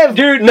 No, I have-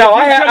 dude. No, if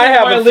I you ha- come I into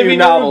have my a few living room,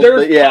 novels,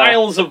 There's but yeah.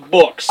 piles of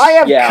books. I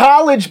have Yeah.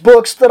 college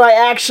books that I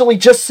actually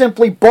just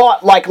simply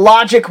bought, like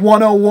Logic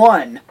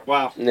 101.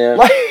 Wow. Yeah.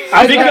 Like,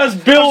 because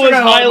Bill was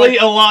kinda highly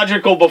like-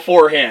 illogical beforehand.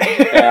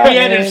 Yeah. He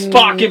had to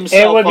stock It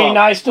himself would be up.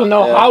 nice to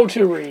know Yeah. how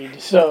to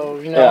read, so,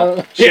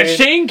 Yeah,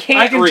 Shane can't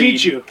I can read.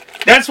 teach you.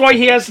 That's why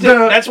he has to.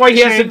 That's why he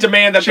has to Shane-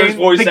 demand that there's Shane,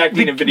 voice the-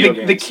 acting the- in video the,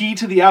 games. The key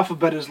to the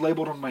alphabet is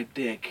labeled on my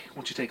dick.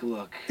 Won't you take a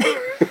look?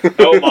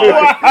 Oh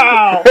my!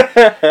 wow.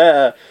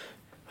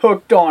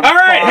 Hooked on. All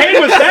right, fire. hey,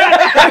 with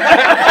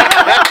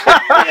that.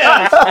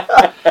 Yes.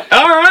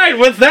 All right,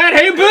 with that,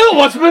 hey Bill,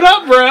 what's been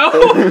up,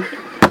 bro?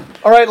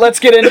 All right, let's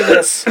get into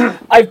this.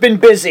 I've been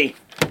busy.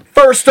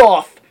 First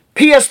off,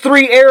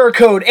 PS3 error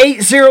code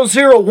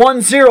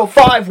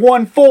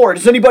 800-10514.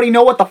 Does anybody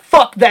know what the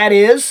fuck that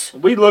is?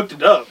 We looked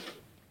it up.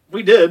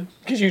 We did.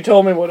 Because you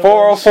told me what it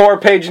was. 404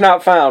 page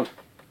not found.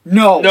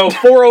 No. No,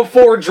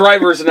 404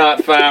 drivers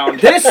not found.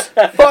 This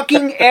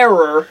fucking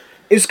error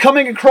is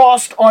coming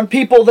across on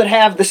people that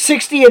have the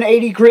 60 and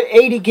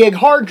 80 gig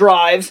hard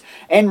drives,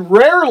 and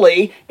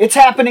rarely it's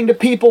happening to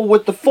people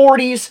with the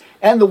 40s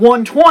and the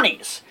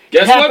 120s.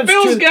 Guess It what happens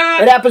Bill's to-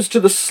 got? It happens to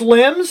the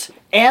slims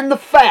and the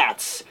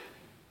fats.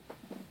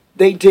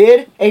 They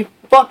did a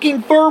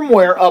fucking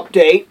firmware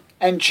update,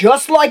 and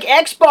just like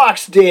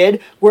Xbox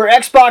did, where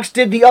Xbox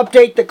did the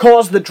update that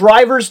caused the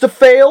drivers to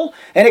fail,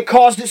 and it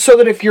caused it so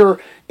that if your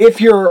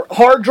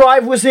hard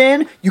drive was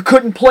in, you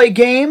couldn't play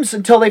games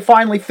until they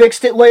finally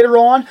fixed it later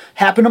on.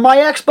 Happened to my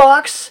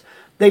Xbox.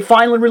 They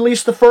finally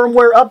released the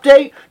firmware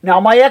update. Now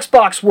my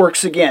Xbox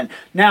works again.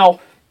 Now,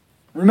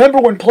 remember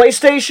when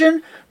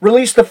PlayStation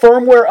released the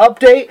firmware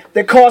update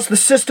that caused the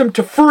system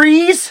to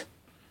freeze?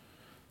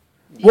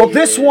 Well,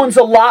 this one's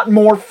a lot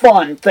more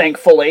fun,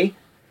 thankfully.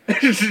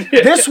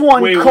 This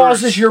one Way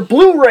causes worse. your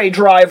Blu-ray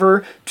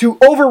driver to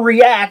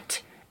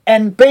overreact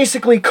and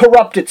basically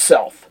corrupt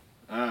itself.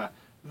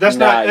 That's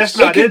Nice.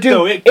 not it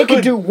though. It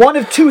could do one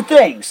of two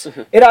things.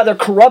 It either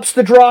corrupts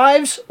the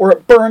drives or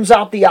it burns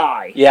out the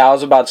eye. Yeah, I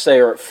was about to say,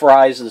 or it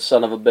fries the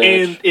son of a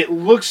bitch. And it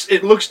looks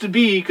to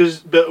be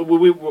because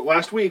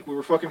last week we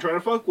were fucking trying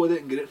to fuck with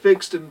it and get it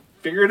fixed and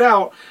figure it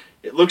out.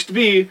 It looks to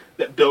be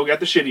that Bill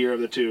got the shittier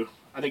of the two.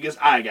 I think his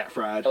eye got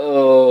fried.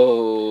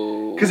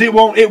 Oh. Because it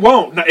won't. It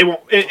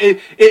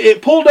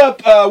pulled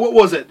up. What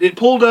was it? It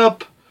pulled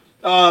up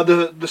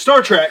the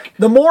Star Trek.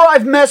 The more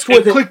I've messed And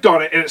with it, clicked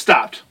on it and it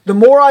stopped. the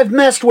more I've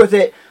messed with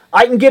it,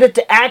 I can get it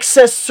to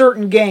access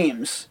certain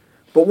games.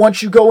 But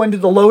once you go into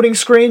the loading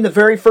screen, the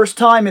very first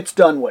time, it's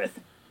done with.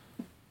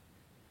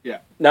 Yeah.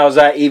 Now is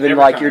that even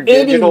Every like time. your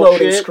Any digital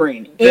loading shit?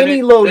 screen. Then Any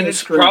it- loading then it's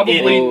screen.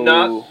 probably Ooh.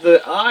 not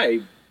the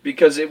eye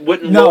because it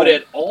wouldn't No. load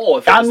at all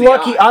if it was I'm the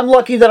lucky. eye. I'm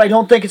lucky that I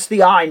don't think it's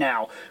the eye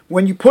now.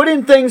 When you put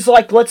in things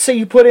like, let's say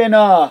you put in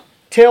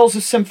Tales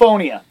of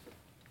Symphonia,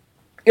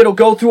 it'll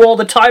go through all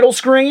the title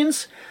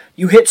screens.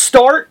 You hit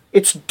start,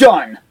 it's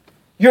done.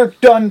 You're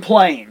done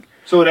playing.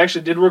 So it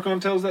actually did work on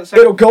Tales that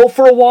second. It'll go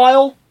for a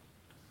while,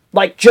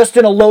 like just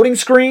in a loading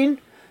screen.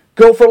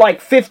 go for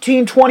like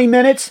 15, 20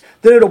 minutes,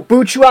 then it'll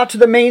boot you out to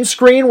the main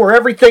screen where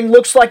everything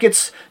looks like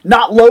it's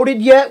not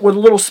loaded yet, where the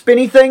little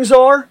spinny things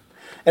are,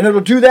 and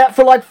it'll do that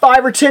for like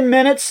 5 or 10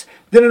 minutes,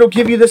 then it'll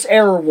give you this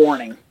error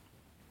warning.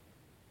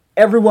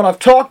 Everyone I've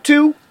talked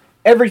to,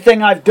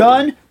 everything I've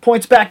done,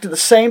 points back to the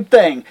same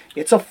thing.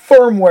 It's a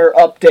firmware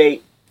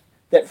update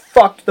that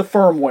fucked the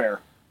firmware.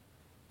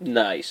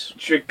 Nice.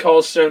 Should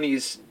call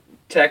Sony's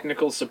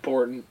technical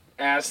support and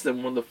ask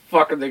them when the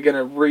fuck are they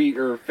gonna read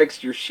or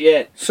fix your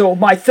shit. So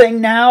my thing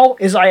now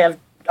is I've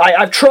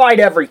tried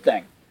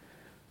everything.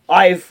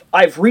 I've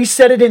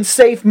reset it in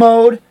safe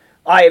mode.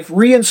 I've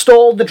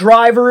reinstalled the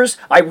drivers.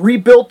 I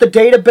rebuilt the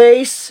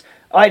database.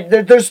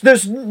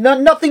 There's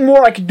nothing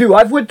more I can do.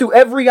 I've went through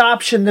every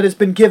option that has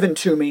been given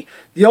to me.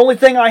 The only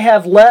thing I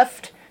have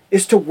left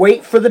is to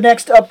wait for the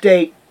next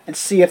update and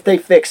see if they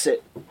fix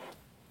it.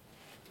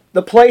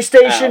 The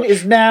PlayStation Ouch.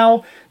 is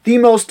now the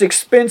most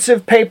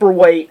expensive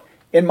paperweight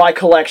in my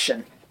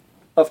collection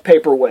of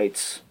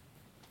paperweights,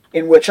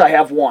 in which I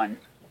have one,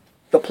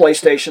 the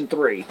PlayStation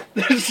 3.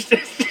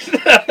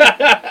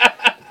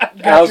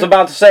 I was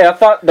about to say, I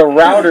thought the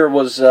router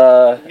was,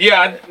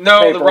 Yeah,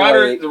 no,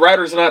 Paperweight. the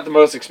router's not the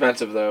most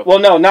expensive though. well,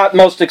 no, not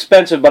most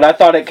expensive, but I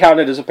thought it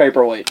counted as a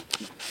paperweight.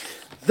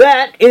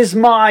 That is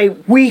my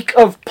week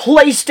of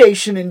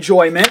PlayStation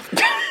enjoyment.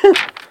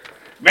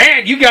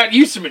 Man, you got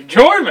you some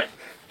enjoyment.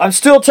 I'm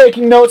still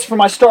taking notes for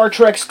my Star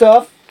Trek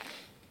stuff,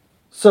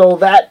 so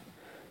that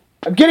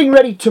I'm getting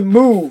ready to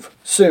move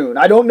soon.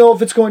 I don't know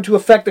if it's going to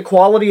affect the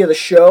quality of the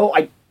show.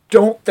 I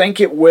don't think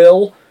it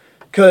will,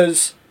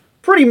 because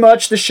pretty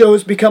much the show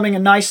is becoming a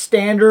nice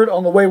standard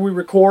on the way we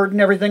record and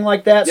everything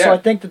like that, so Yeah. I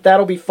think that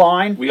that'll be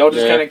fine. We all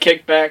just Yeah. kind of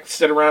kick back,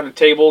 sit around a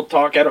table,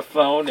 talk at a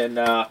phone, and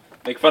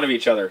make fun of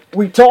each other.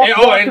 We talk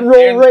rock and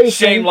roll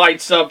racing. Shane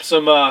lights up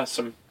some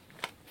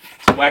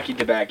wacky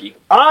tobacco.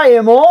 I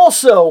am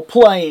also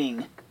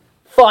playing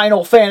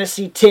Final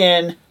Fantasy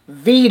X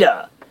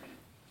Vita.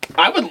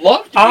 I would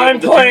love to be I'm able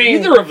to do playing-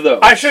 either of those.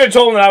 I should have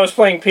told him that I was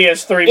playing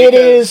PS3 because It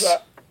is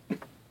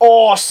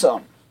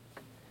awesome.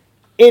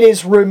 It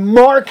is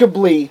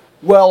remarkably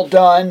well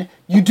done.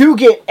 You do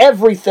get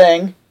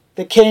everything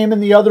that came in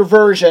the other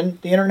version,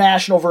 the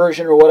international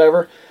version or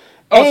whatever.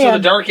 Oh, so the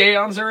and Dark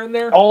Aeons are in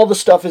there? all the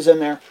stuff is in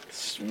there.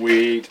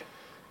 Sweet.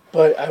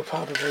 but I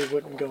probably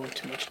wouldn't go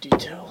into much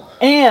detail.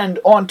 And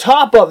on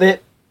top of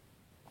it,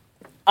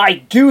 I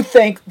do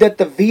think that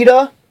the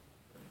Vita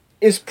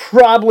is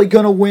probably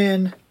going to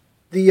win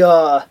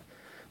the,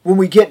 when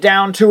we get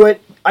down to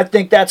it, I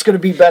think that's going to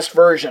be best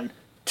version.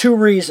 2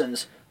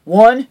 reasons.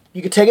 1,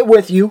 you can take it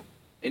with you.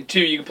 And 2,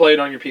 you can play it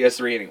on your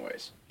PS3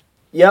 anyways.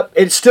 Yep,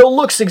 it still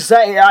looks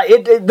exactly.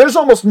 There's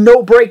almost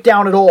no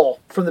breakdown at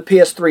all from the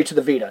PS3 to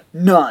the Vita.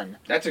 None.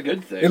 That's a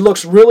good thing. It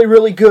looks really,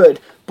 really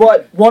good.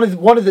 But one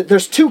of the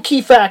there's 2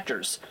 key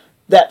factors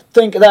that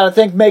I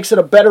think makes it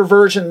a better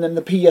version than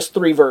the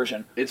PS3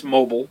 version. It's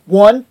mobile.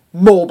 1,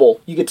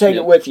 mobile. You can take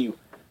Yep. it with you.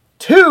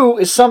 2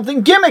 is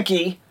something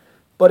gimmicky,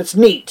 but it's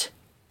neat.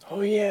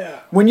 Oh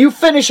yeah. When you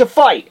finish a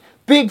fight,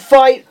 big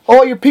fight,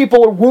 all your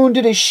people are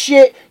wounded as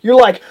shit, you're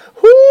like,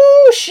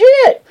 whoo,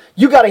 shit!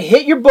 You gotta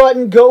hit your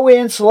button, go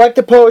in, select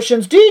the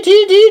potions, D,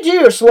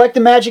 or select the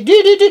magic,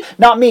 D.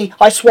 Not me,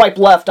 I swipe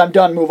left, I'm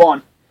done, move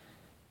on.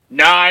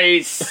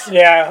 Nice.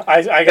 Yeah,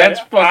 I got That's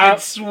it. fucking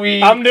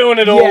sweet. I'm doing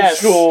it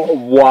Yes. old school.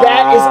 Wow.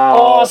 That is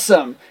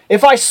awesome.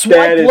 If I That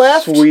swipe is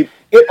left, sweet.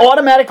 it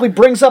automatically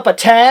brings up a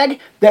tag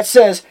that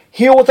says,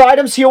 heal with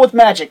items, heal with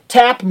magic.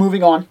 Tap,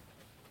 moving on.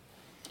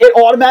 It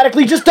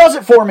automatically just does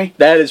it for me.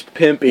 That is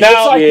pimpy. Now-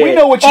 It's like, shit. we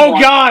know what you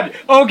want.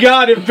 Oh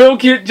god, if Bill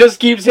just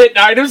keeps hitting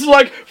items,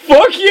 like,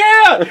 fuck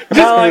yeah!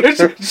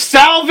 Just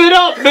salve it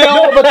up, Bill!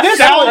 No, but this,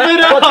 salve it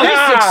up! but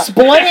this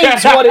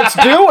explains what it's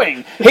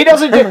doing. He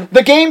doesn't.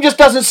 The game just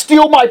doesn't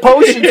steal my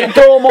potions and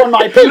throw them on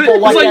my people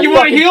It's like like, that you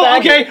want to fucking heal? faggot.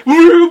 Okay,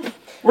 whoop!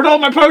 Where'd all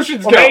my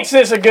potions What go? makes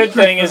this a good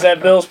thing is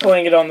that Bill's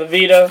playing it on the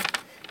Vita,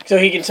 so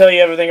he can tell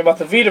you everything about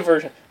the Vita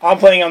version. I'm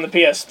playing on the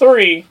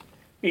PS3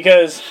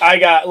 because I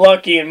got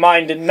lucky and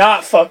mine did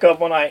not fuck up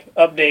when I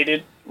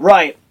updated.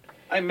 Right.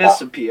 I miss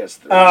the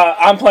PS3.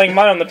 I'm playing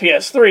mine on the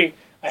PS3.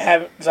 I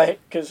haven't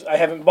because I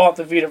haven't bought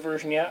the Vita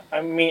version yet.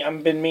 I've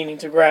been meaning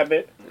to grab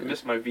it, I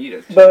miss my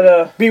Vita.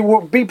 but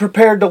Be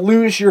prepared to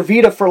lose your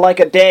Vita for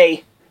like a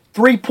day.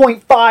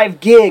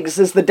 3.5 gigs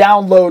is the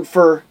download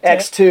for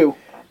X2.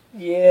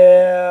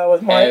 yeah,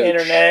 with my Ouch.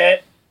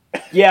 internet.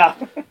 Yeah.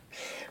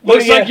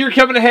 Looks yeah. like you're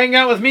coming to hang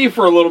out with me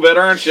for a little bit,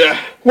 aren't you?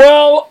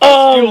 Well,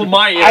 Fuel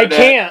my I internet.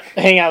 can't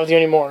hang out with you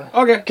anymore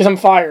Okay. because I'm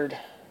fired.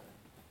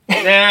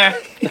 Nah.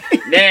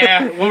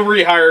 We'll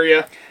rehire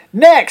you.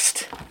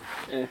 Next,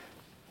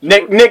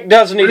 Nick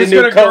does need We're a just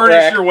new gonna coat garnish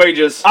rack. your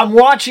wages. I'm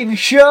watching a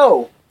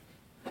show.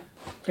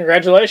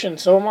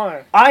 Congratulations, so am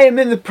I. I am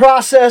in the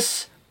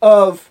process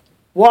of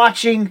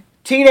watching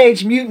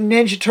Teenage Mutant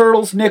Ninja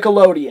Turtles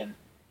Nickelodeon.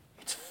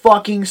 It's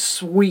fucking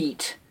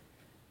sweet.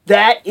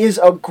 That is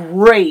a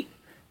great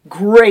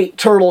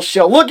turtle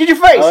show. Look at your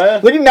face.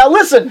 Oh, yeah? Now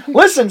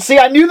listen. See,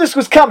 I knew this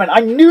was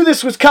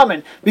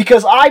coming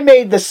because I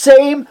made the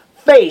same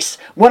face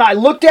when I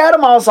looked at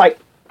him. I was like,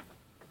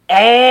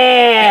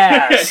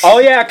 ass. Oh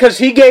yeah, because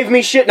he gave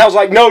me shit, and I was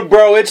like, no,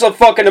 bro, it's a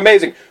fucking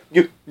amazing.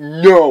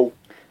 No.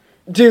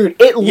 Dude,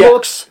 it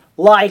looks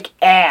like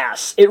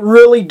ass. It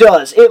really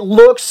does. It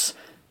looks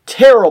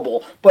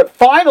terrible. But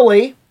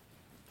finally,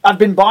 I've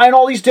been buying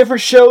all these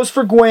different shows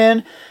for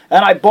Gwen,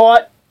 and I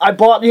bought,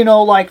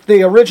 like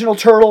the original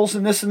Turtles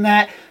and this and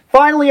that.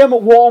 Finally, I'm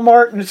at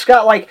Walmart, and it's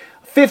got like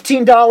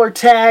 $15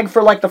 tag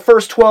for like the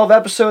first 12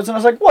 episodes, and I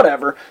was like,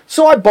 whatever.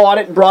 So I bought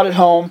it and brought it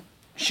home.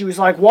 She was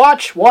like,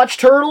 watch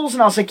Turtles?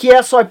 And I was like,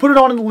 yeah. So I put it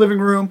on in the living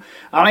room,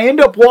 and I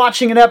end up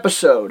watching an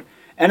episode,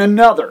 and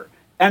another,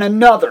 and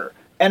another,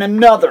 and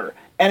another,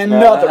 and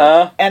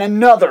another, and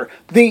another.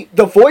 The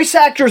voice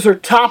actors are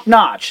top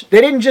notch. They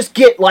didn't just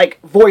get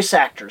like voice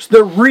actors.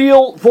 They're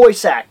real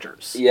voice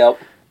actors. Yep.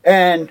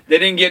 And They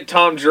didn't get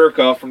Tom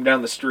Jerkoff from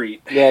down the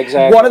street. Yeah,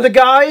 exactly. one of the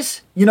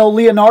guys,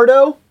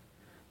 Leonardo,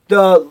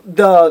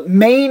 the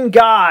main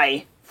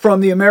guy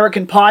from the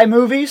American Pie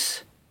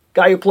movies,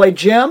 guy who played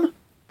Jim,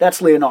 that's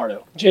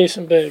Leonardo.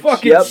 Jason Biggs.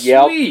 Fucking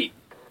Yep. sweet.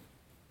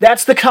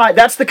 That's the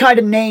kind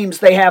of names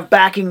they have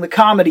backing the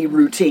comedy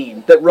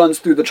routine that runs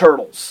through the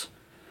Turtles.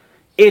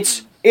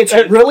 It's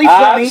really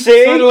funny.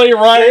 Suddenly,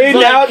 Ryan's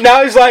like,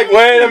 now he's like,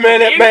 wait a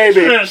minute,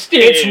 baby.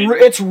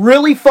 It's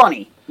really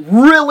funny.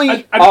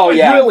 Really,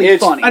 really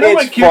funny. I know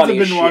my It's kids have funny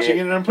been shit. watching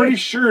it, and I'm pretty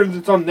sure that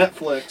it's on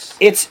Netflix.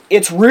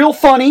 It's real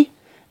funny,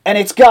 and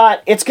it's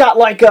got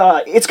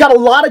a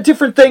lot of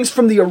different things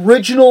from the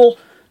original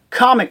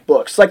comic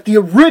books, like the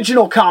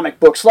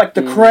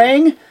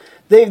Krang.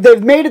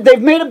 They've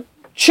made a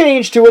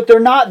change to it. They're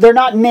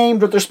not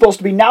named what they're supposed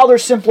to be. Now they're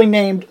simply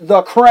named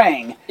the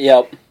Krang,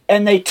 Yep.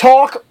 and they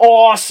talk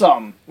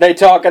awesome. They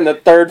talk in the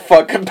third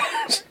fucking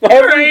person.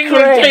 Every Krang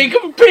would take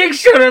a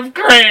picture of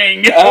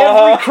Krang.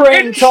 Every Krang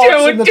And talks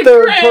show in it the to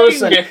third Krang.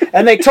 person,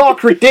 and they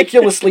talk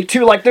ridiculously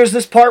too. Like there's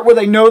this part where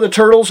they know the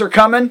turtles are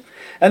coming,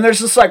 and there's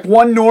this like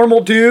one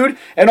normal dude,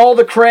 and all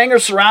the Krang are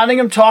surrounding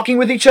him, talking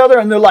with each other,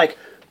 and they're like,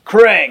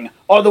 "Krang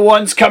are the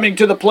ones coming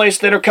to the place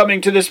that are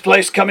coming to this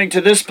place, coming to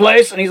this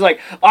place," and he's like,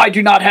 "I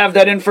do not have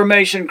that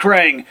information,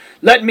 Krang.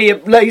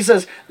 He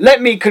says,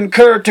 let me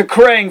concur to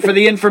Krang for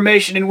the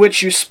information in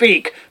which you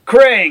speak.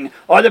 Krang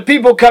are the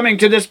people coming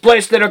to this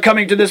place that are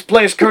coming to this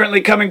place, currently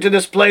coming to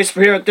this place,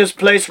 for here at this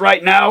place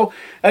right now."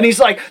 And he's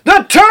like,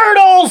 "The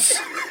Turtles!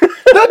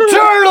 The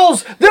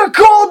Turtles! They're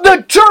called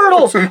the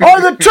Turtles! Are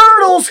the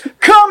Turtles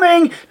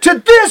coming to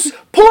this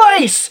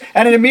place?"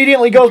 And it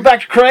immediately goes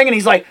back to Krang, and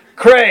he's like,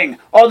 "Krang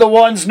are the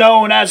ones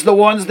known as the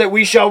ones that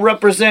we shall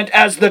represent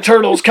as the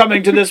Turtles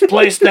coming to this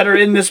place that are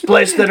in this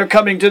place that are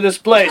coming to this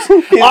place."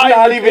 He's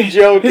not even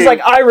joking. He's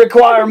like, "I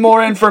require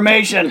more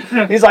information."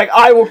 He's like,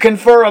 "I will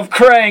confer of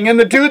Krang." And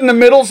the dude in the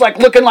middle's like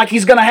looking like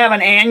he's gonna have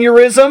an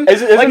aneurysm.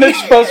 Isn't it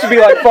supposed to be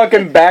like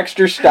fucking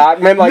Baxter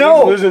Stockman? Like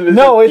no, he's losing his...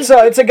 no, it's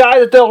a guy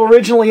that they'll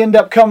originally end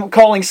up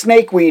calling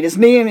Snakeweed. His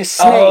name is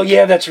Snake. Oh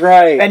yeah, that's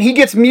right. And he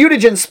gets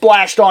mutagen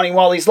splashed on him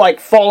while he's like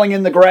falling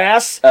in the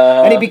grass,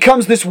 and he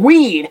becomes this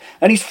weed,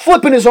 and he's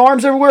flipping his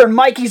arms everywhere. And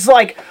Mikey's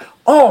like,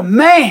 "Oh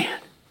man,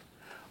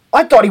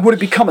 I thought he would have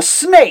become a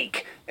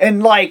snake."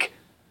 And like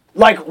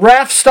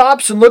Raph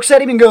stops and looks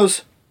at him and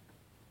goes,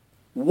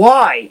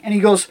 "Why?" And he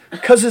goes,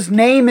 "'Cause his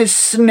name is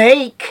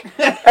Snake."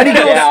 And he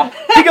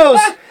goes,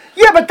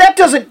 "Yeah, but that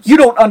doesn't. You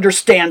don't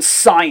understand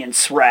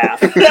science,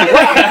 Raph."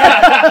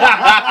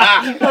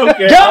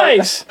 Okay.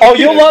 guys, Oh,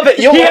 you'll love it.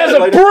 You'll he love has it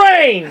a later.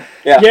 brain.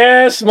 Yeah.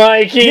 Yes,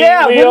 Mikey.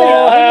 Yeah, we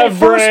all have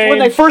brains. when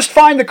they first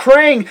find the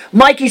Krang,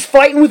 Mikey's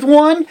fighting with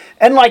one,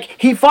 and like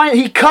he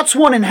cuts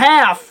one in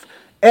half,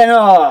 and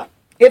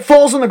it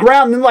falls on the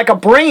ground, and then like a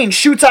brain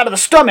shoots out of the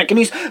stomach, and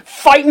he's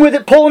fighting with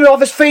it, pulling it off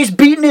his face,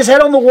 beating his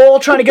head on the wall,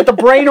 trying to get the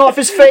brain off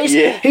his face.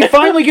 Yeah. He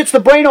finally gets the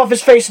brain off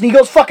his face, and he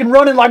goes fucking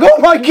running like, "Oh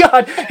my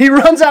god!" He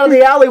runs out of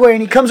the alleyway,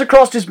 and he comes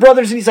across his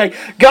brothers, and he's like,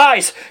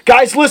 guys,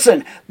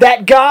 listen,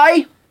 that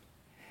guy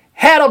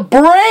had a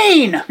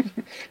brain."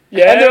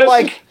 yes, And they're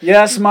like,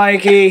 "Yes,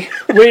 Mikey,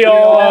 we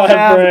all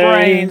have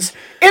brains.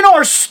 In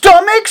our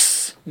stomachs?"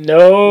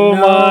 No,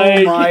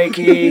 No,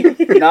 Mikey,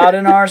 not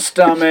in our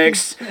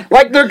stomachs.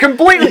 Like they're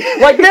completely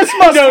like this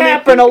must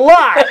happen a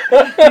lot.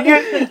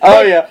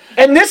 Oh yeah.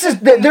 And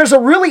there's a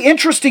really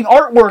interesting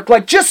artwork.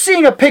 Like just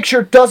seeing a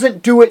picture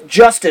doesn't do it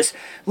justice.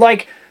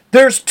 Like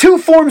there's two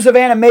forms of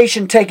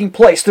animation taking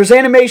place. There's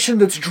animation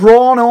that's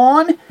drawn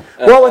on,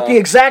 while at the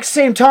exact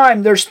same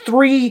time there's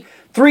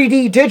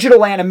 3D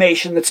digital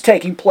animation that's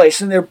taking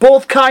place, and they're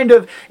both kind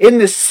of in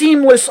this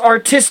seamless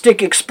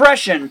artistic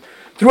expression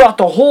throughout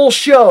the whole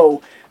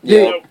show.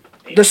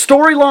 The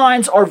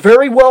storylines are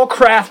very well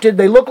crafted.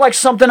 They look like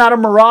something out of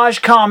Mirage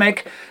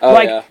comic.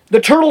 Yeah. The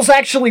turtles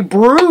actually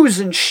bruise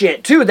and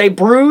shit too. They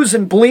bruise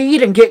and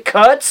bleed and get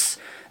cuts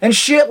and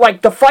shit.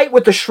 Like the fight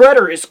with the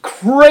Shredder is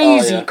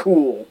crazy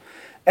cool.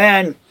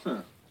 And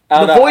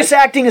the voice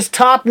acting is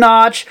top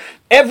notch.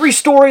 Every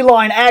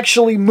storyline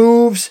actually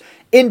moves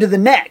into the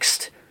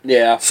next.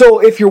 Yeah. So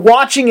if you're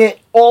watching it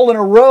all in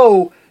a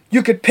row,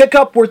 you could pick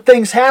up where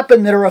things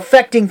happen that are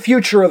affecting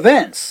future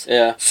events.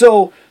 Yeah.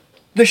 So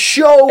The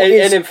show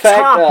is and in fact,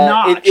 top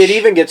notch. it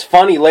even gets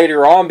funny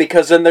later on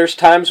because then there's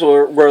times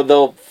where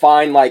they'll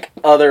find like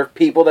other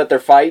people that they're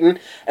fighting,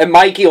 and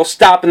Mikey will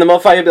stop in the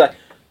motherfucker and be like,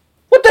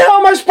 "What the hell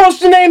am I supposed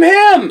to name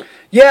him?"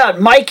 Yeah,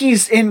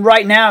 Mikey's in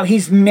right now.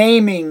 He's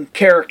naming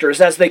characters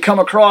as they come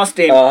across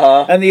him,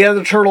 and the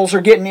other turtles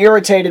are getting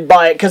irritated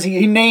by it because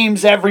he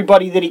names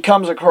everybody that he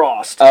comes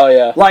across. Oh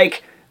yeah,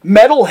 like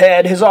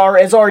Metalhead has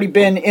already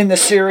been in the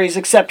series,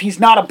 except he's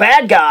not a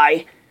bad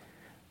guy.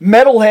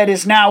 Metalhead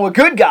is now a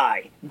good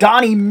guy.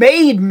 Donnie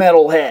made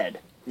Metalhead,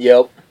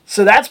 yep.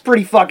 so that's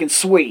pretty fucking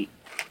sweet.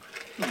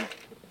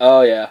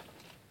 Oh yeah,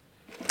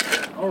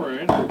 All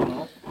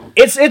right.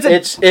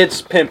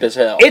 It's pimp as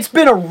hell. It's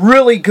been a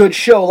really good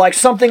show, like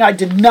something I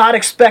did not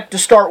expect to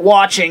start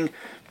watching,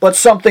 but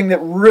something that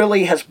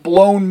really has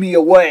blown me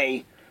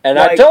away. And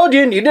like, I told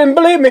you, and you didn't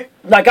believe me.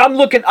 Like I'm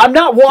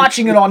not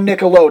watching it on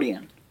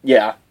Nickelodeon.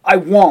 Yeah. I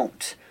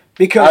won't.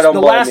 Because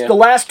the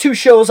last two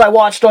shows I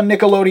watched on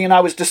Nickelodeon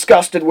I was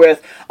disgusted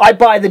with. I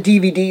buy the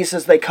DVDs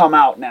as they come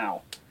out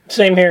now.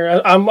 Same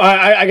here.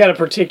 I got a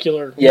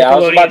particular I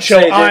was about Nickelodeon to show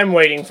say that, I'm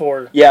waiting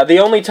for. Yeah, the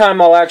only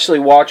time I'll actually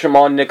watch them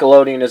on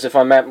Nickelodeon is if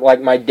I'm at, like,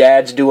 my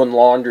dad's doing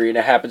laundry and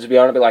it happens to be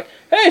on, I'll be like,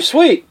 hey,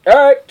 sweet,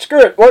 alright,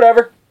 screw it,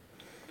 whatever.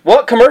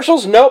 What,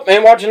 commercials? Nope,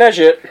 ain't watching that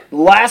shit.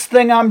 Last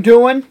thing I'm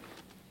doing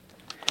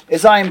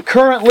is I am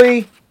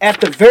currently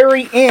at the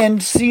very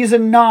end,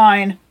 Season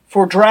 9,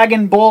 for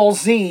Dragon Ball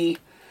Z,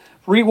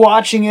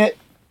 rewatching it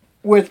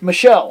with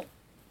Michelle.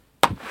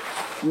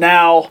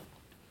 Now,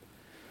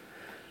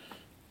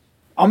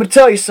 I'm going to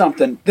tell you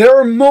something. There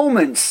are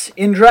moments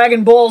in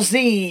Dragon Ball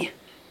Z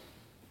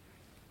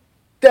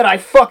that I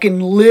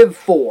fucking live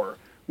for.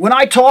 When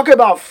I talk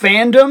about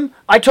fandom,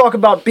 I talk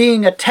about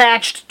being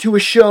attached to a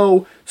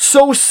show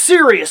so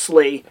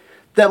seriously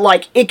that,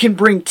 like, it can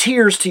bring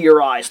tears to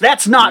your eyes.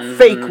 That's not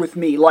fake with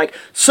me. Like,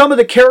 some of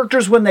the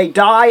characters, when they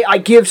die, I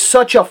give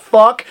such a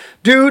fuck.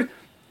 Dude,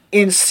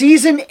 in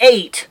Season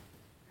 8,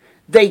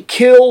 they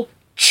kill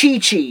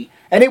Chi-Chi.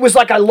 And it was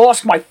like I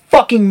lost my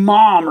fucking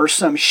mom or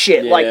some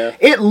shit. Yeah. Like,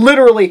 it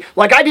literally,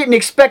 like, I didn't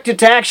expect it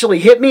to actually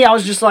hit me. I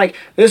was just like,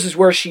 this is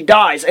where she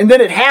dies. And then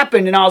it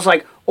happened, and I was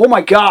like, oh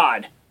my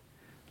god.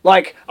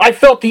 Like, I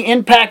felt the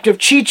impact of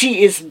Chi-Chi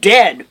is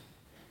dead.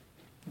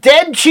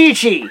 Dead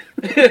Chi-Chi.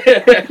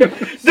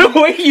 The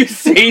way you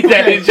say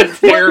that is just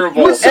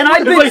terrible. And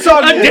I've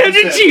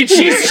been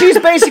she's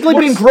basically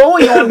been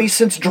growing on me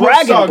since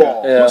Dragon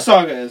Ball. Yeah. What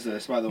saga is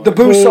this, by the way? The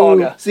Boo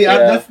Saga. See,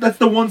 that's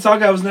the one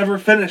saga I was never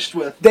finished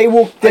with. They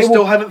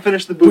still haven't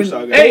finished the Boo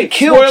Saga. They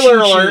kill spoiler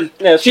Chi-Chi. alert.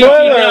 Yeah,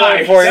 spoiler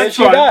alert for you, That's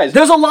she fine. dies.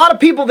 There's a lot of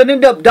people that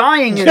end up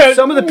dying, and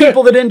some of the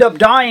people that end up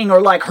dying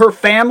are like her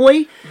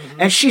family,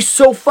 and she's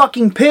so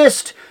fucking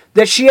pissed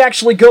that she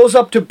actually goes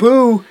up to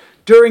Boo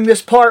during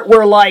this part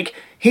where, like,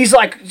 he's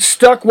like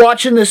stuck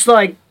watching this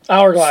like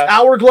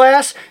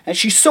hourglass, and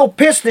she's so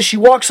pissed that she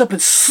walks up and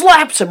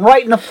slaps him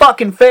right in the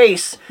fucking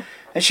face.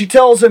 And she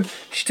tells him,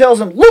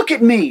 look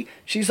at me.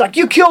 She's like,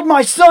 you killed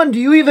my son, do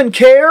you even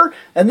care?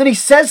 And then he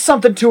says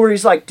something to her,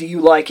 he's like, do you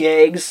like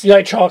eggs? You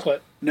like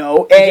chocolate?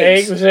 No,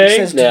 eggs. Was He it eggs?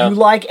 says, do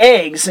you like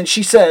eggs? And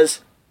she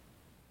says,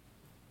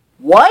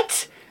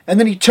 what? And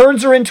then he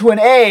turns her into an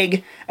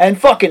egg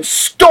and fucking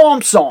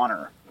stomps on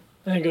her.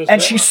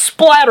 And she's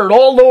splattered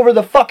all over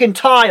the fucking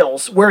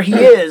tiles where he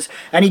is,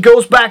 and he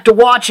goes back to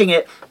watching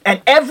it,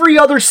 and every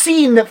other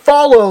scene that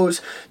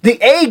follows,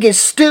 the egg is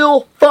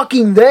still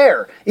fucking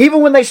there.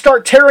 Even when they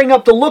start tearing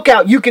up the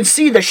lookout, you can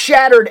see the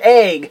shattered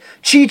egg.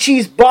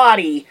 Chi-Chi's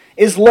body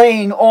is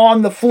laying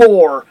on the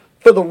floor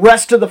for the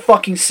rest of the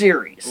fucking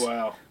series.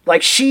 Wow.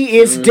 Like, she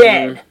is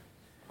dead.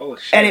 Holy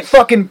shit. And it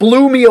fucking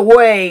blew me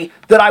away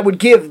that I would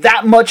give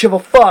that much of a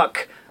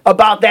fuck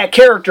about that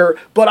character,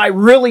 but I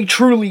really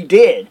truly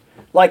did.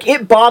 Like,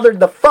 it bothered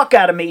the fuck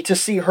out of me to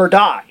see her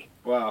die.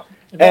 Wow.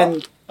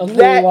 And a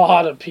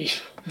lot of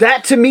people.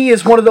 That to me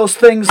is one of those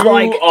things Too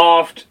like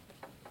oft,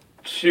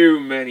 too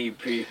many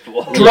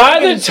people. By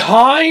the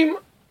time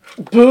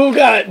Boo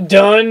got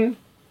done,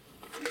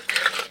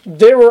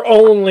 there were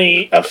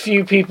only a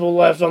few people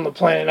left on the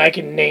planet. I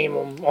can name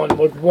them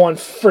with one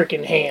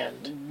freaking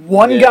hand.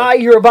 one guy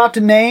you're about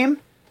to name.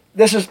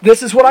 This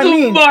is what I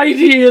mean. The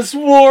mightiest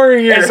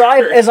warrior.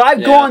 As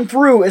I've gone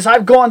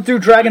through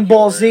Dragon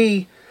Ball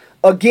Z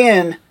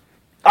again,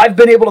 I've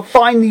been able to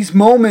find these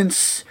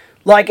moments,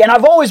 like, and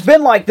I've always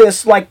been like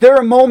this, like, there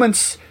are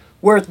moments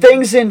where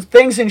things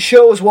in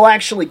shows will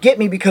actually get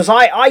me because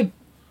I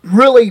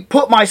really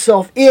put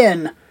myself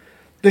in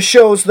the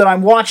shows that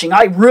I'm watching.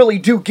 I really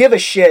do give a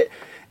shit,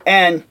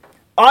 and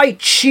I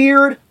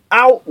cheered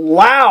out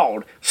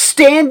loud,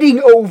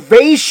 standing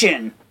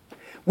ovation,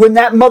 when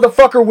that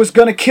motherfucker was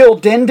gonna kill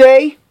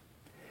Dende.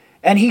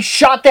 And he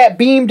shot that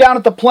beam down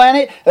at the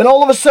planet, and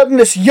all of a sudden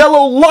this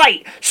yellow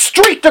light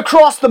streaked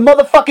across the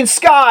motherfucking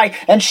sky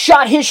and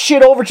shot his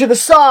shit over to the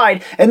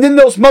side. And then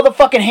those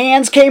motherfucking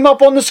hands came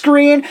up on the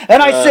screen,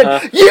 and I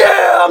said,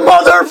 "Yeah,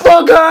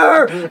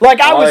 motherfucker!" Like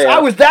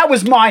that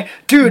was my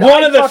dude.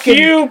 One of the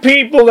few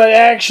people that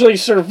actually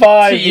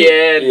survived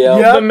Tien.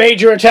 the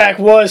major attack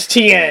was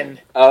Tien.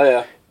 Oh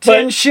yeah.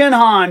 Ten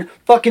Shinhan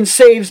fucking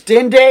saves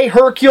Dende,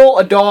 Hercule,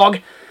 a dog.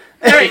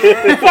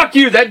 Hey, fuck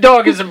you. That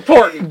dog is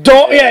important.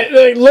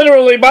 Like,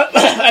 literally, but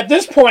at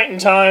this point in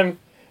time,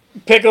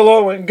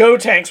 Piccolo and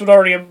Gotenks would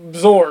already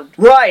absorbed.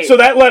 Right. So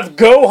that left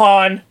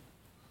Gohan,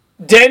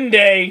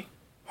 Dende,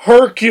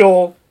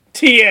 Hercule,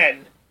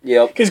 Tien.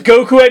 Yep. Because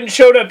Goku hadn't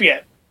showed up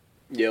yet.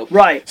 Yep.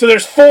 Right. So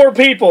there's 4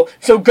 people.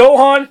 So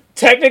Gohan,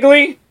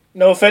 technically,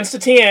 no offense to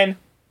Tien,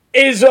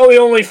 is the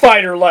only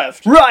fighter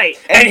left. Right.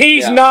 And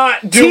he's Yeah.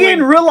 not doing...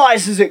 Tien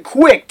realizes it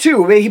quick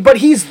too, but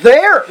he's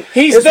there.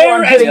 He's is what there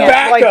I'm as getting at.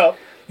 backup.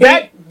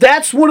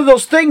 That's one of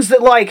those things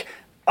that like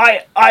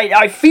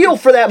I feel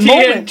for that Tien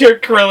moment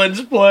took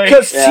Krillin's place.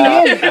 because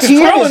Yeah. Tien is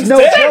Krillin's no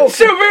dead, joke.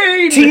 So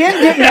mean. Tien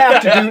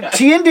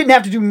didn't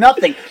have to do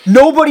nothing.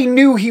 Nobody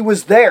knew he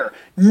was there.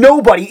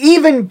 Nobody,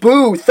 even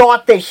Boo,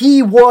 thought that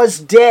he was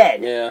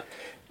dead. Yeah.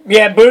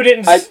 Yeah, Boo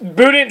didn't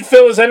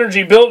feel his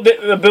energy. Boo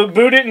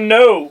didn't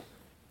know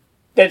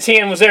that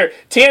Tien was there.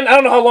 Tien, I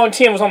don't know how long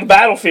Tien was on the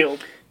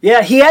battlefield.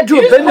 Yeah, he had to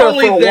He have was been there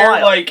probably for a there,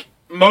 while. like,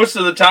 most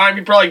of the time.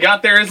 He probably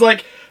got there. It's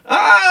like,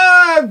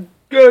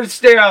 go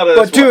stay out of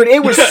this But dude,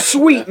 it was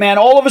sweet, man.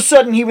 All of a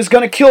sudden, he was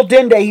going to kill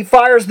Dende. He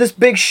fires this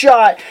big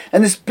shot,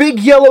 and this big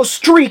yellow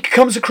streak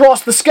comes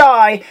across the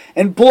sky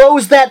and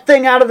blows that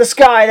thing out of the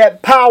sky,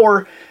 that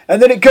power,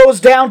 and then it goes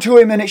down to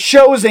him, and it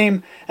shows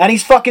him, and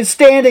he's fucking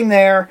standing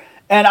there,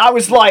 and I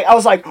was like,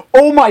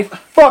 oh my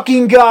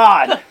fucking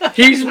God.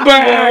 He's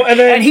back.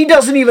 And he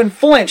doesn't even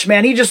flinch,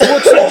 man. He just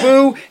looks at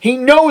Boo. He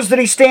knows that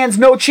he stands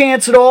no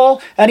chance at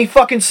all, and he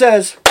fucking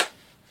says,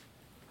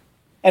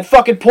 and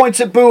fucking points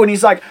at Boo, and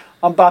he's like,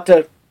 I'm about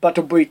to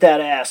beat that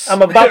ass.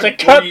 I'm about to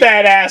cut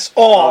that ass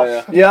off.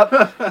 Oh, yeah. Yep.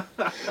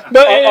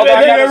 But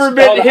Have you ever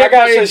been hit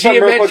by a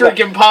geometric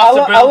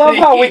impossibility? I love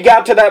how we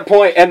got to that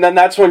point, and then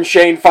that's when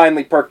Shane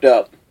finally perked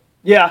up.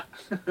 Yeah.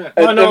 Am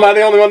I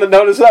the only one that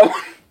noticed that one?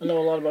 I know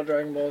a lot about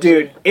Dragon Ball Z.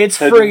 Dude, it's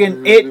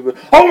friggin' it.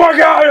 Oh my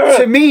God!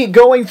 To me,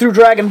 going through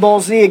Dragon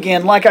Ball Z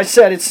again, like I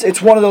said,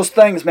 it's one of those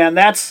things, man.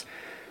 That's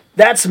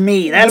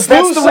me. That's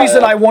the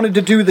reason I wanted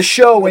to do the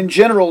show in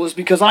general, is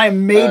because I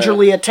am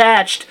majorly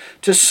attached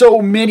to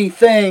so many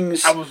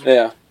things,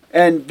 Yeah.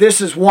 and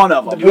this is one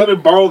of them. You let me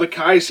borrow the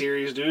Kai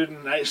series, dude,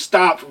 and I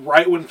stopped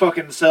right when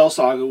fucking Cell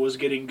Saga was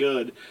getting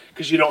good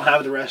because you don't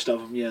have the rest of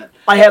them yet.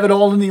 I have it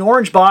all in the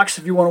orange box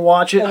if you want to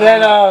watch it. And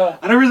then, I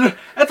don't really,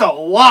 that's a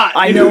lot.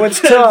 I dude. know it's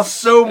That's tough.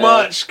 so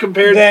much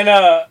compared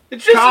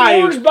It's just Kai.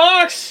 an orange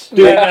box. to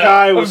dude. Yeah.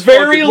 Kai A was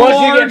very fucking-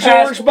 large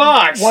orange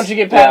box. Once you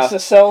get past Yeah. the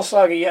Cell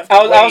Saga, you have to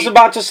I was wait.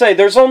 about to say,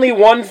 there's only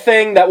one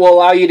thing that will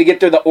allow you to get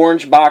through the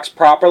orange box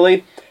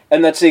properly,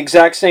 and that's the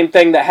exact same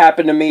thing that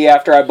happened to me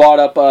after I bought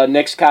up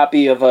Nick's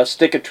copy of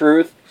Stick of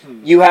Truth.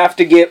 You have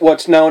to get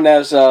what's known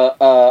as a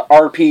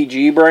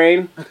RPG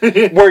brain,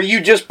 where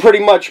you just pretty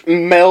much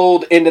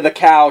meld into the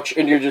couch,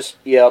 and you're just,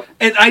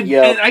 And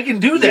I can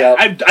do that.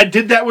 Yep. I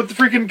did that with the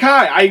freaking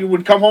Kai. I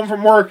would come home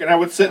from work and I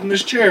would sit in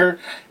this chair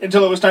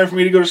until it was time for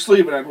me to go to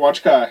sleep, and I'd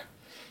watch Kai.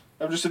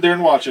 I would just sit there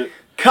and watch it.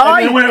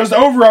 Kai, And then when it was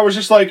over, I was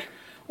just like,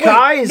 wait,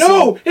 Kai's-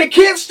 no, it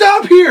can't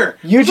stop here.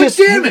 you It's like, just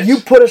damn it. you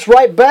put us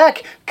right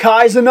back.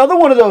 Kai's another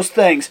one of those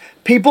things.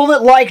 People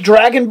that like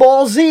Dragon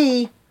Ball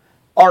Z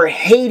are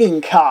hating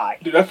Kai.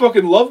 Dude, I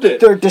fucking loved it.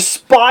 They're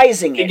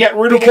despising it And get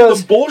rid of all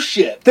because the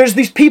bullshit. there's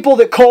these people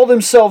that call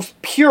themselves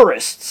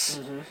purists.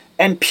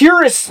 And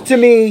purists, to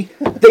me,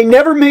 they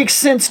never make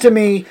sense to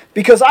me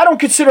because I don't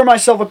consider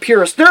myself a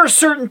purist. There are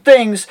certain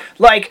things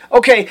like,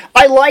 okay,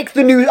 I like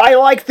the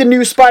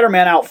new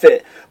Spider-Man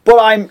outfit, but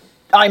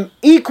I'm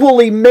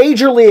equally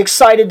majorly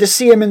excited to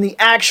see him in the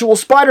actual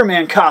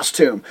Spider-Man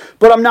costume.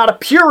 But I'm not a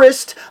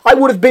purist. I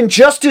would have been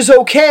just as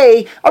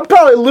okay. I'm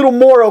probably a little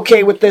more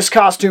okay with this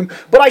costume,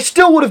 but I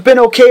still would have been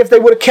okay if they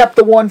would have kept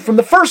the one from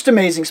the first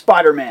Amazing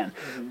Spider-Man.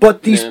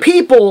 But these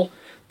people,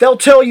 they'll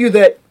tell you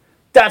that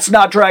that's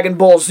not Dragon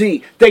Ball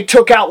Z. They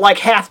took out like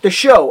half the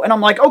show. And I'm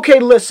like,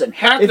 okay, listen.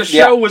 Half if- the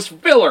show was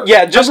filler.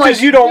 Yeah, just I'm like,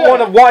 because you don't yeah.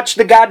 want to watch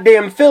the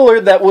goddamn filler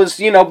that was,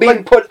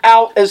 being put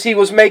out as he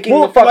was making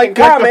the fucking like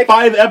comic. the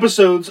 5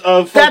 episodes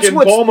of That's fucking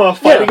what's- Bulma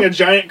fighting a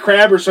giant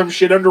crab or some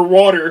shit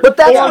underwater. But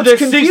that's Or what's the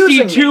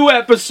confusing 62 me.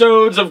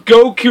 episodes of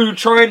Goku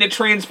trying to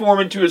transform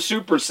into a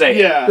Super Saiyan.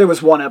 yeah. There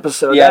was one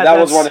episode. Yeah, that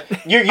was that's- one.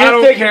 You're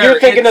don't thinking, care. you're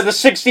thinking of It's- the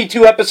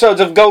 62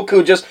 episodes of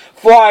Goku just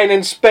flying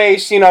in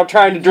space,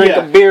 trying to drink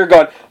Yeah. a beer,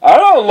 going, I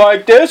don't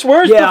like this.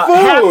 Where's Yeah,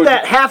 the food?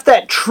 half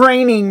that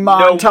training No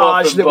montage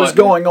muffin that was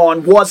button. going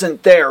on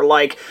wasn't there.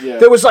 Like Yeah.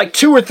 there was like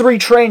 2 or 3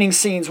 training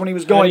scenes when he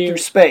was going through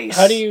space.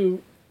 How do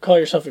you call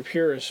yourself a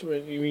purist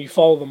when you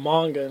follow the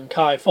manga and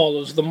Kai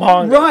follows the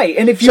manga? Right,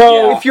 and if you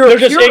So if you're a they're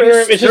just purist,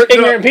 ignorant. It's just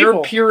ignorant They're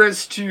people.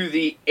 purists to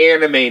the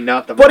anime,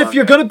 not the but manga. if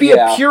you're going to be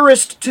Yeah. a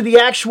purist to the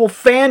actual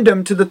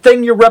fandom, to the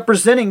thing you're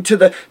representing, to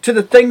the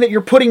thing that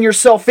you're putting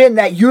yourself in,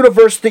 that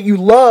universe that you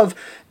love,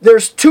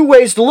 there's 2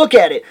 ways to look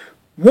at it.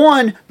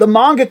 One, the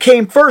manga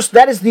came first.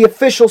 That is the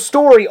official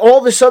story. All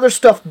this other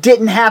stuff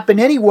didn't happen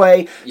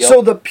anyway. Yep.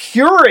 So the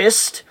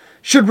purist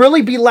should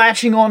really be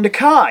latching on to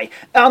Kai.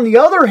 On the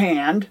other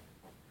hand,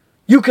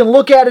 you can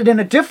look at it in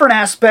a different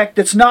aspect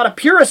that's not a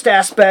purist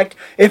aspect.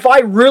 If I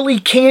really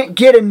can't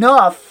get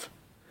enough,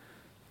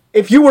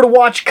 if you were to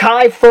watch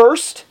Kai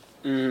first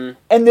and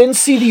then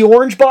see the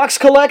Orange Box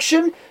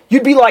collection,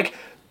 you'd be like,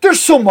 there's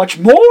so much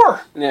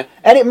more. Yeah.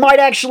 And it might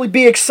actually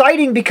be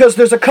exciting because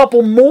there's a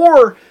couple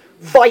more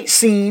fight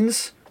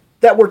scenes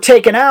that were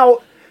taken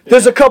out.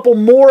 There's a couple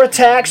more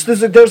attacks.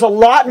 There's a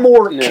lot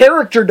more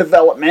character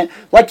development.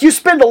 Like, you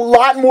spend a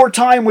lot more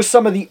time with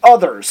some of the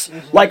others,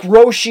 like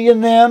Roshi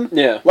and them.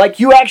 Yeah. Like,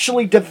 you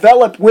actually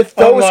develop with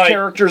those Unlike-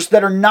 characters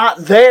that are not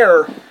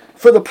there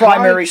for the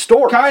primary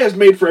story. Kai is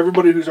made for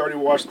everybody who's already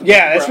watched the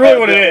Yeah, that's really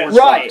what it is. Orange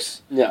Right.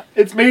 Box. Yeah.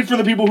 It's made for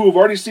the people who have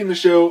already seen the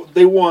show.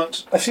 They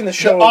want I've seen the the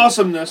show.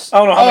 awesomeness I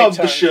don't know how many of the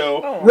times.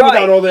 show Oh. Right.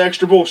 without all the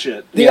extra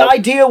bullshit. The Yep.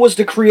 idea was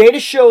to create a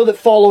show that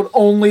followed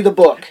only the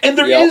book. And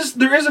there Yep. is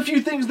a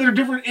few things that are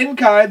different in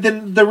Kai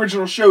than the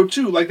original show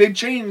too. Like, they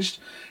changed.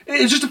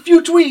 It's just a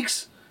few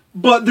tweaks,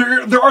 but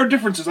there are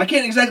differences. I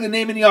can't exactly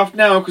name any off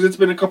now because it's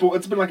been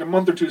like a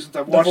month or two since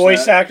I've The watched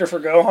voice that. actor for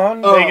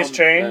Gohan, biggest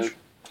change.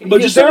 But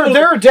Yeah, just some of the-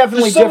 there are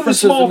definitely just some of the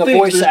differences small in the things,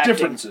 voice there's acting.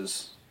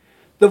 differences.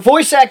 The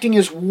voice acting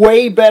is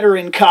way better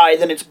in Kai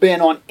than it's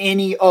been on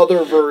any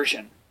other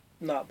version.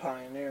 Not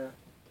Pioneer.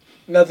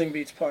 Nothing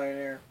beats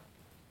Pioneer.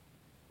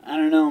 I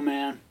don't know,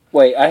 man.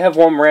 Wait, I have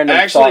one random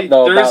Actually, thought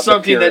though there about is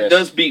something the that purist.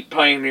 does beat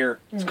Pioneer.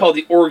 It's called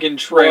the Oregon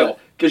Trail,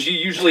 because you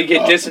usually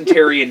get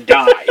dysentery and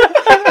die.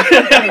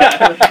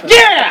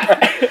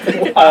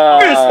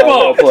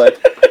 Well put.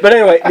 But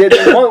anyway,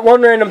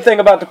 one random thing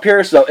about the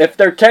purist though. If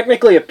they're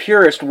technically a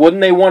purist,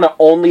 wouldn't they want to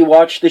only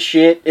watch the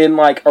shit in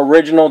like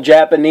original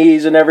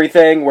Japanese and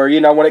everything? Where,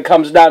 you know, when it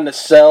comes down to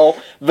Cell,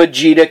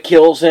 Vegeta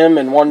kills him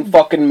in one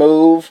fucking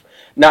move.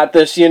 Not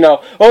this, you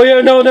know. Oh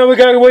yeah, no, we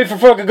gotta wait for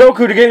fucking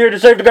Goku to get here to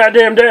save the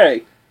goddamn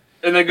day.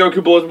 And then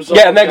Goku blows himself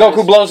Yeah, up. and then guys.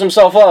 Goku blows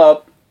himself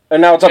up,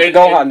 and now it's up to It-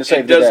 Gohan it- to save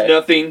it the does day.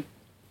 nothing.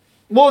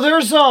 Well,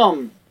 there's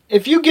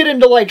if you get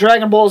into like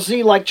Dragon Ball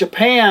Z, like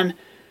Japan,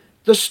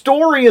 the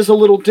story is a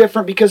little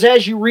different because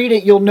as you read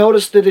it, you'll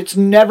notice that it's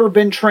never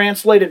been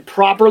translated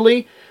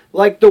properly.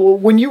 Like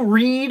when you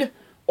read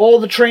all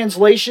the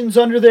translations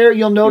under there,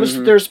 you'll notice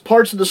that there's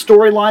parts of the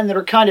storyline that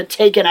are kind of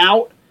taken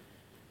out.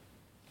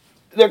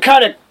 They're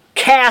kind of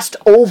cast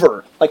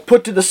over, like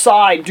put to the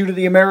side due to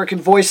the American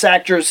voice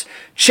actors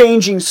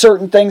changing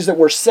certain things that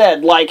were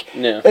said. Like,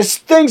 as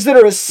things that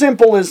are as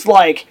simple as,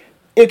 like,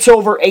 it's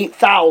over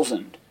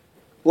 8,000.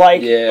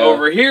 Like, Yeah.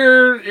 Over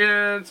here,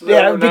 it's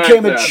it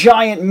became a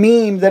giant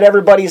meme that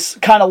everybody's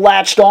kind of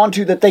latched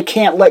onto that they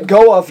can't let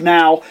go of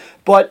now,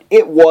 but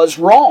it was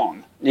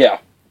wrong. Yeah.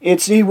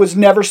 He was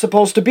never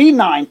supposed to be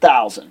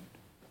 9,000.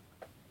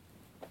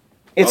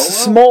 It's a well.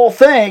 small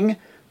thing,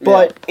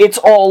 but it's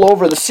all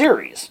over the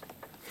series.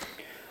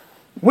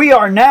 We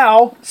are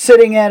now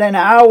sitting at an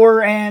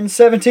hour and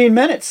 17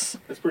 minutes.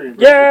 That's pretty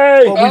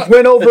impressive. Yay! Well, we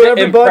went over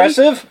everybody.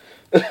 Impressive?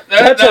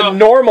 That's a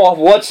normal.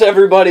 What's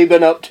everybody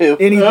been up to?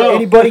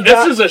 Anybody This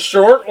got is a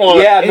short one.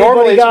 Yeah, Anybody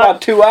normally it's got-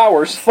 about 2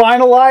 hours.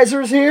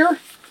 finalizers here?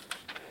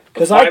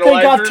 Because I think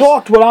I've Finalizers?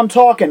 talked what I'm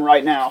talking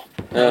right now.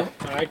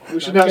 We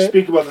should not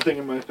speak about the thing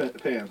in my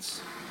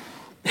pants.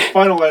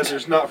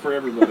 Finalizer's not for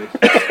everybody.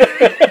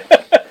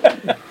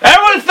 And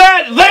with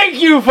that,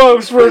 thank you,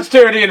 folks, for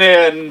tuning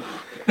in.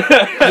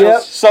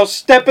 Yep. So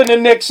step into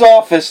Nick's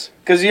office,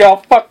 because y'all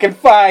fucking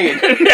fired.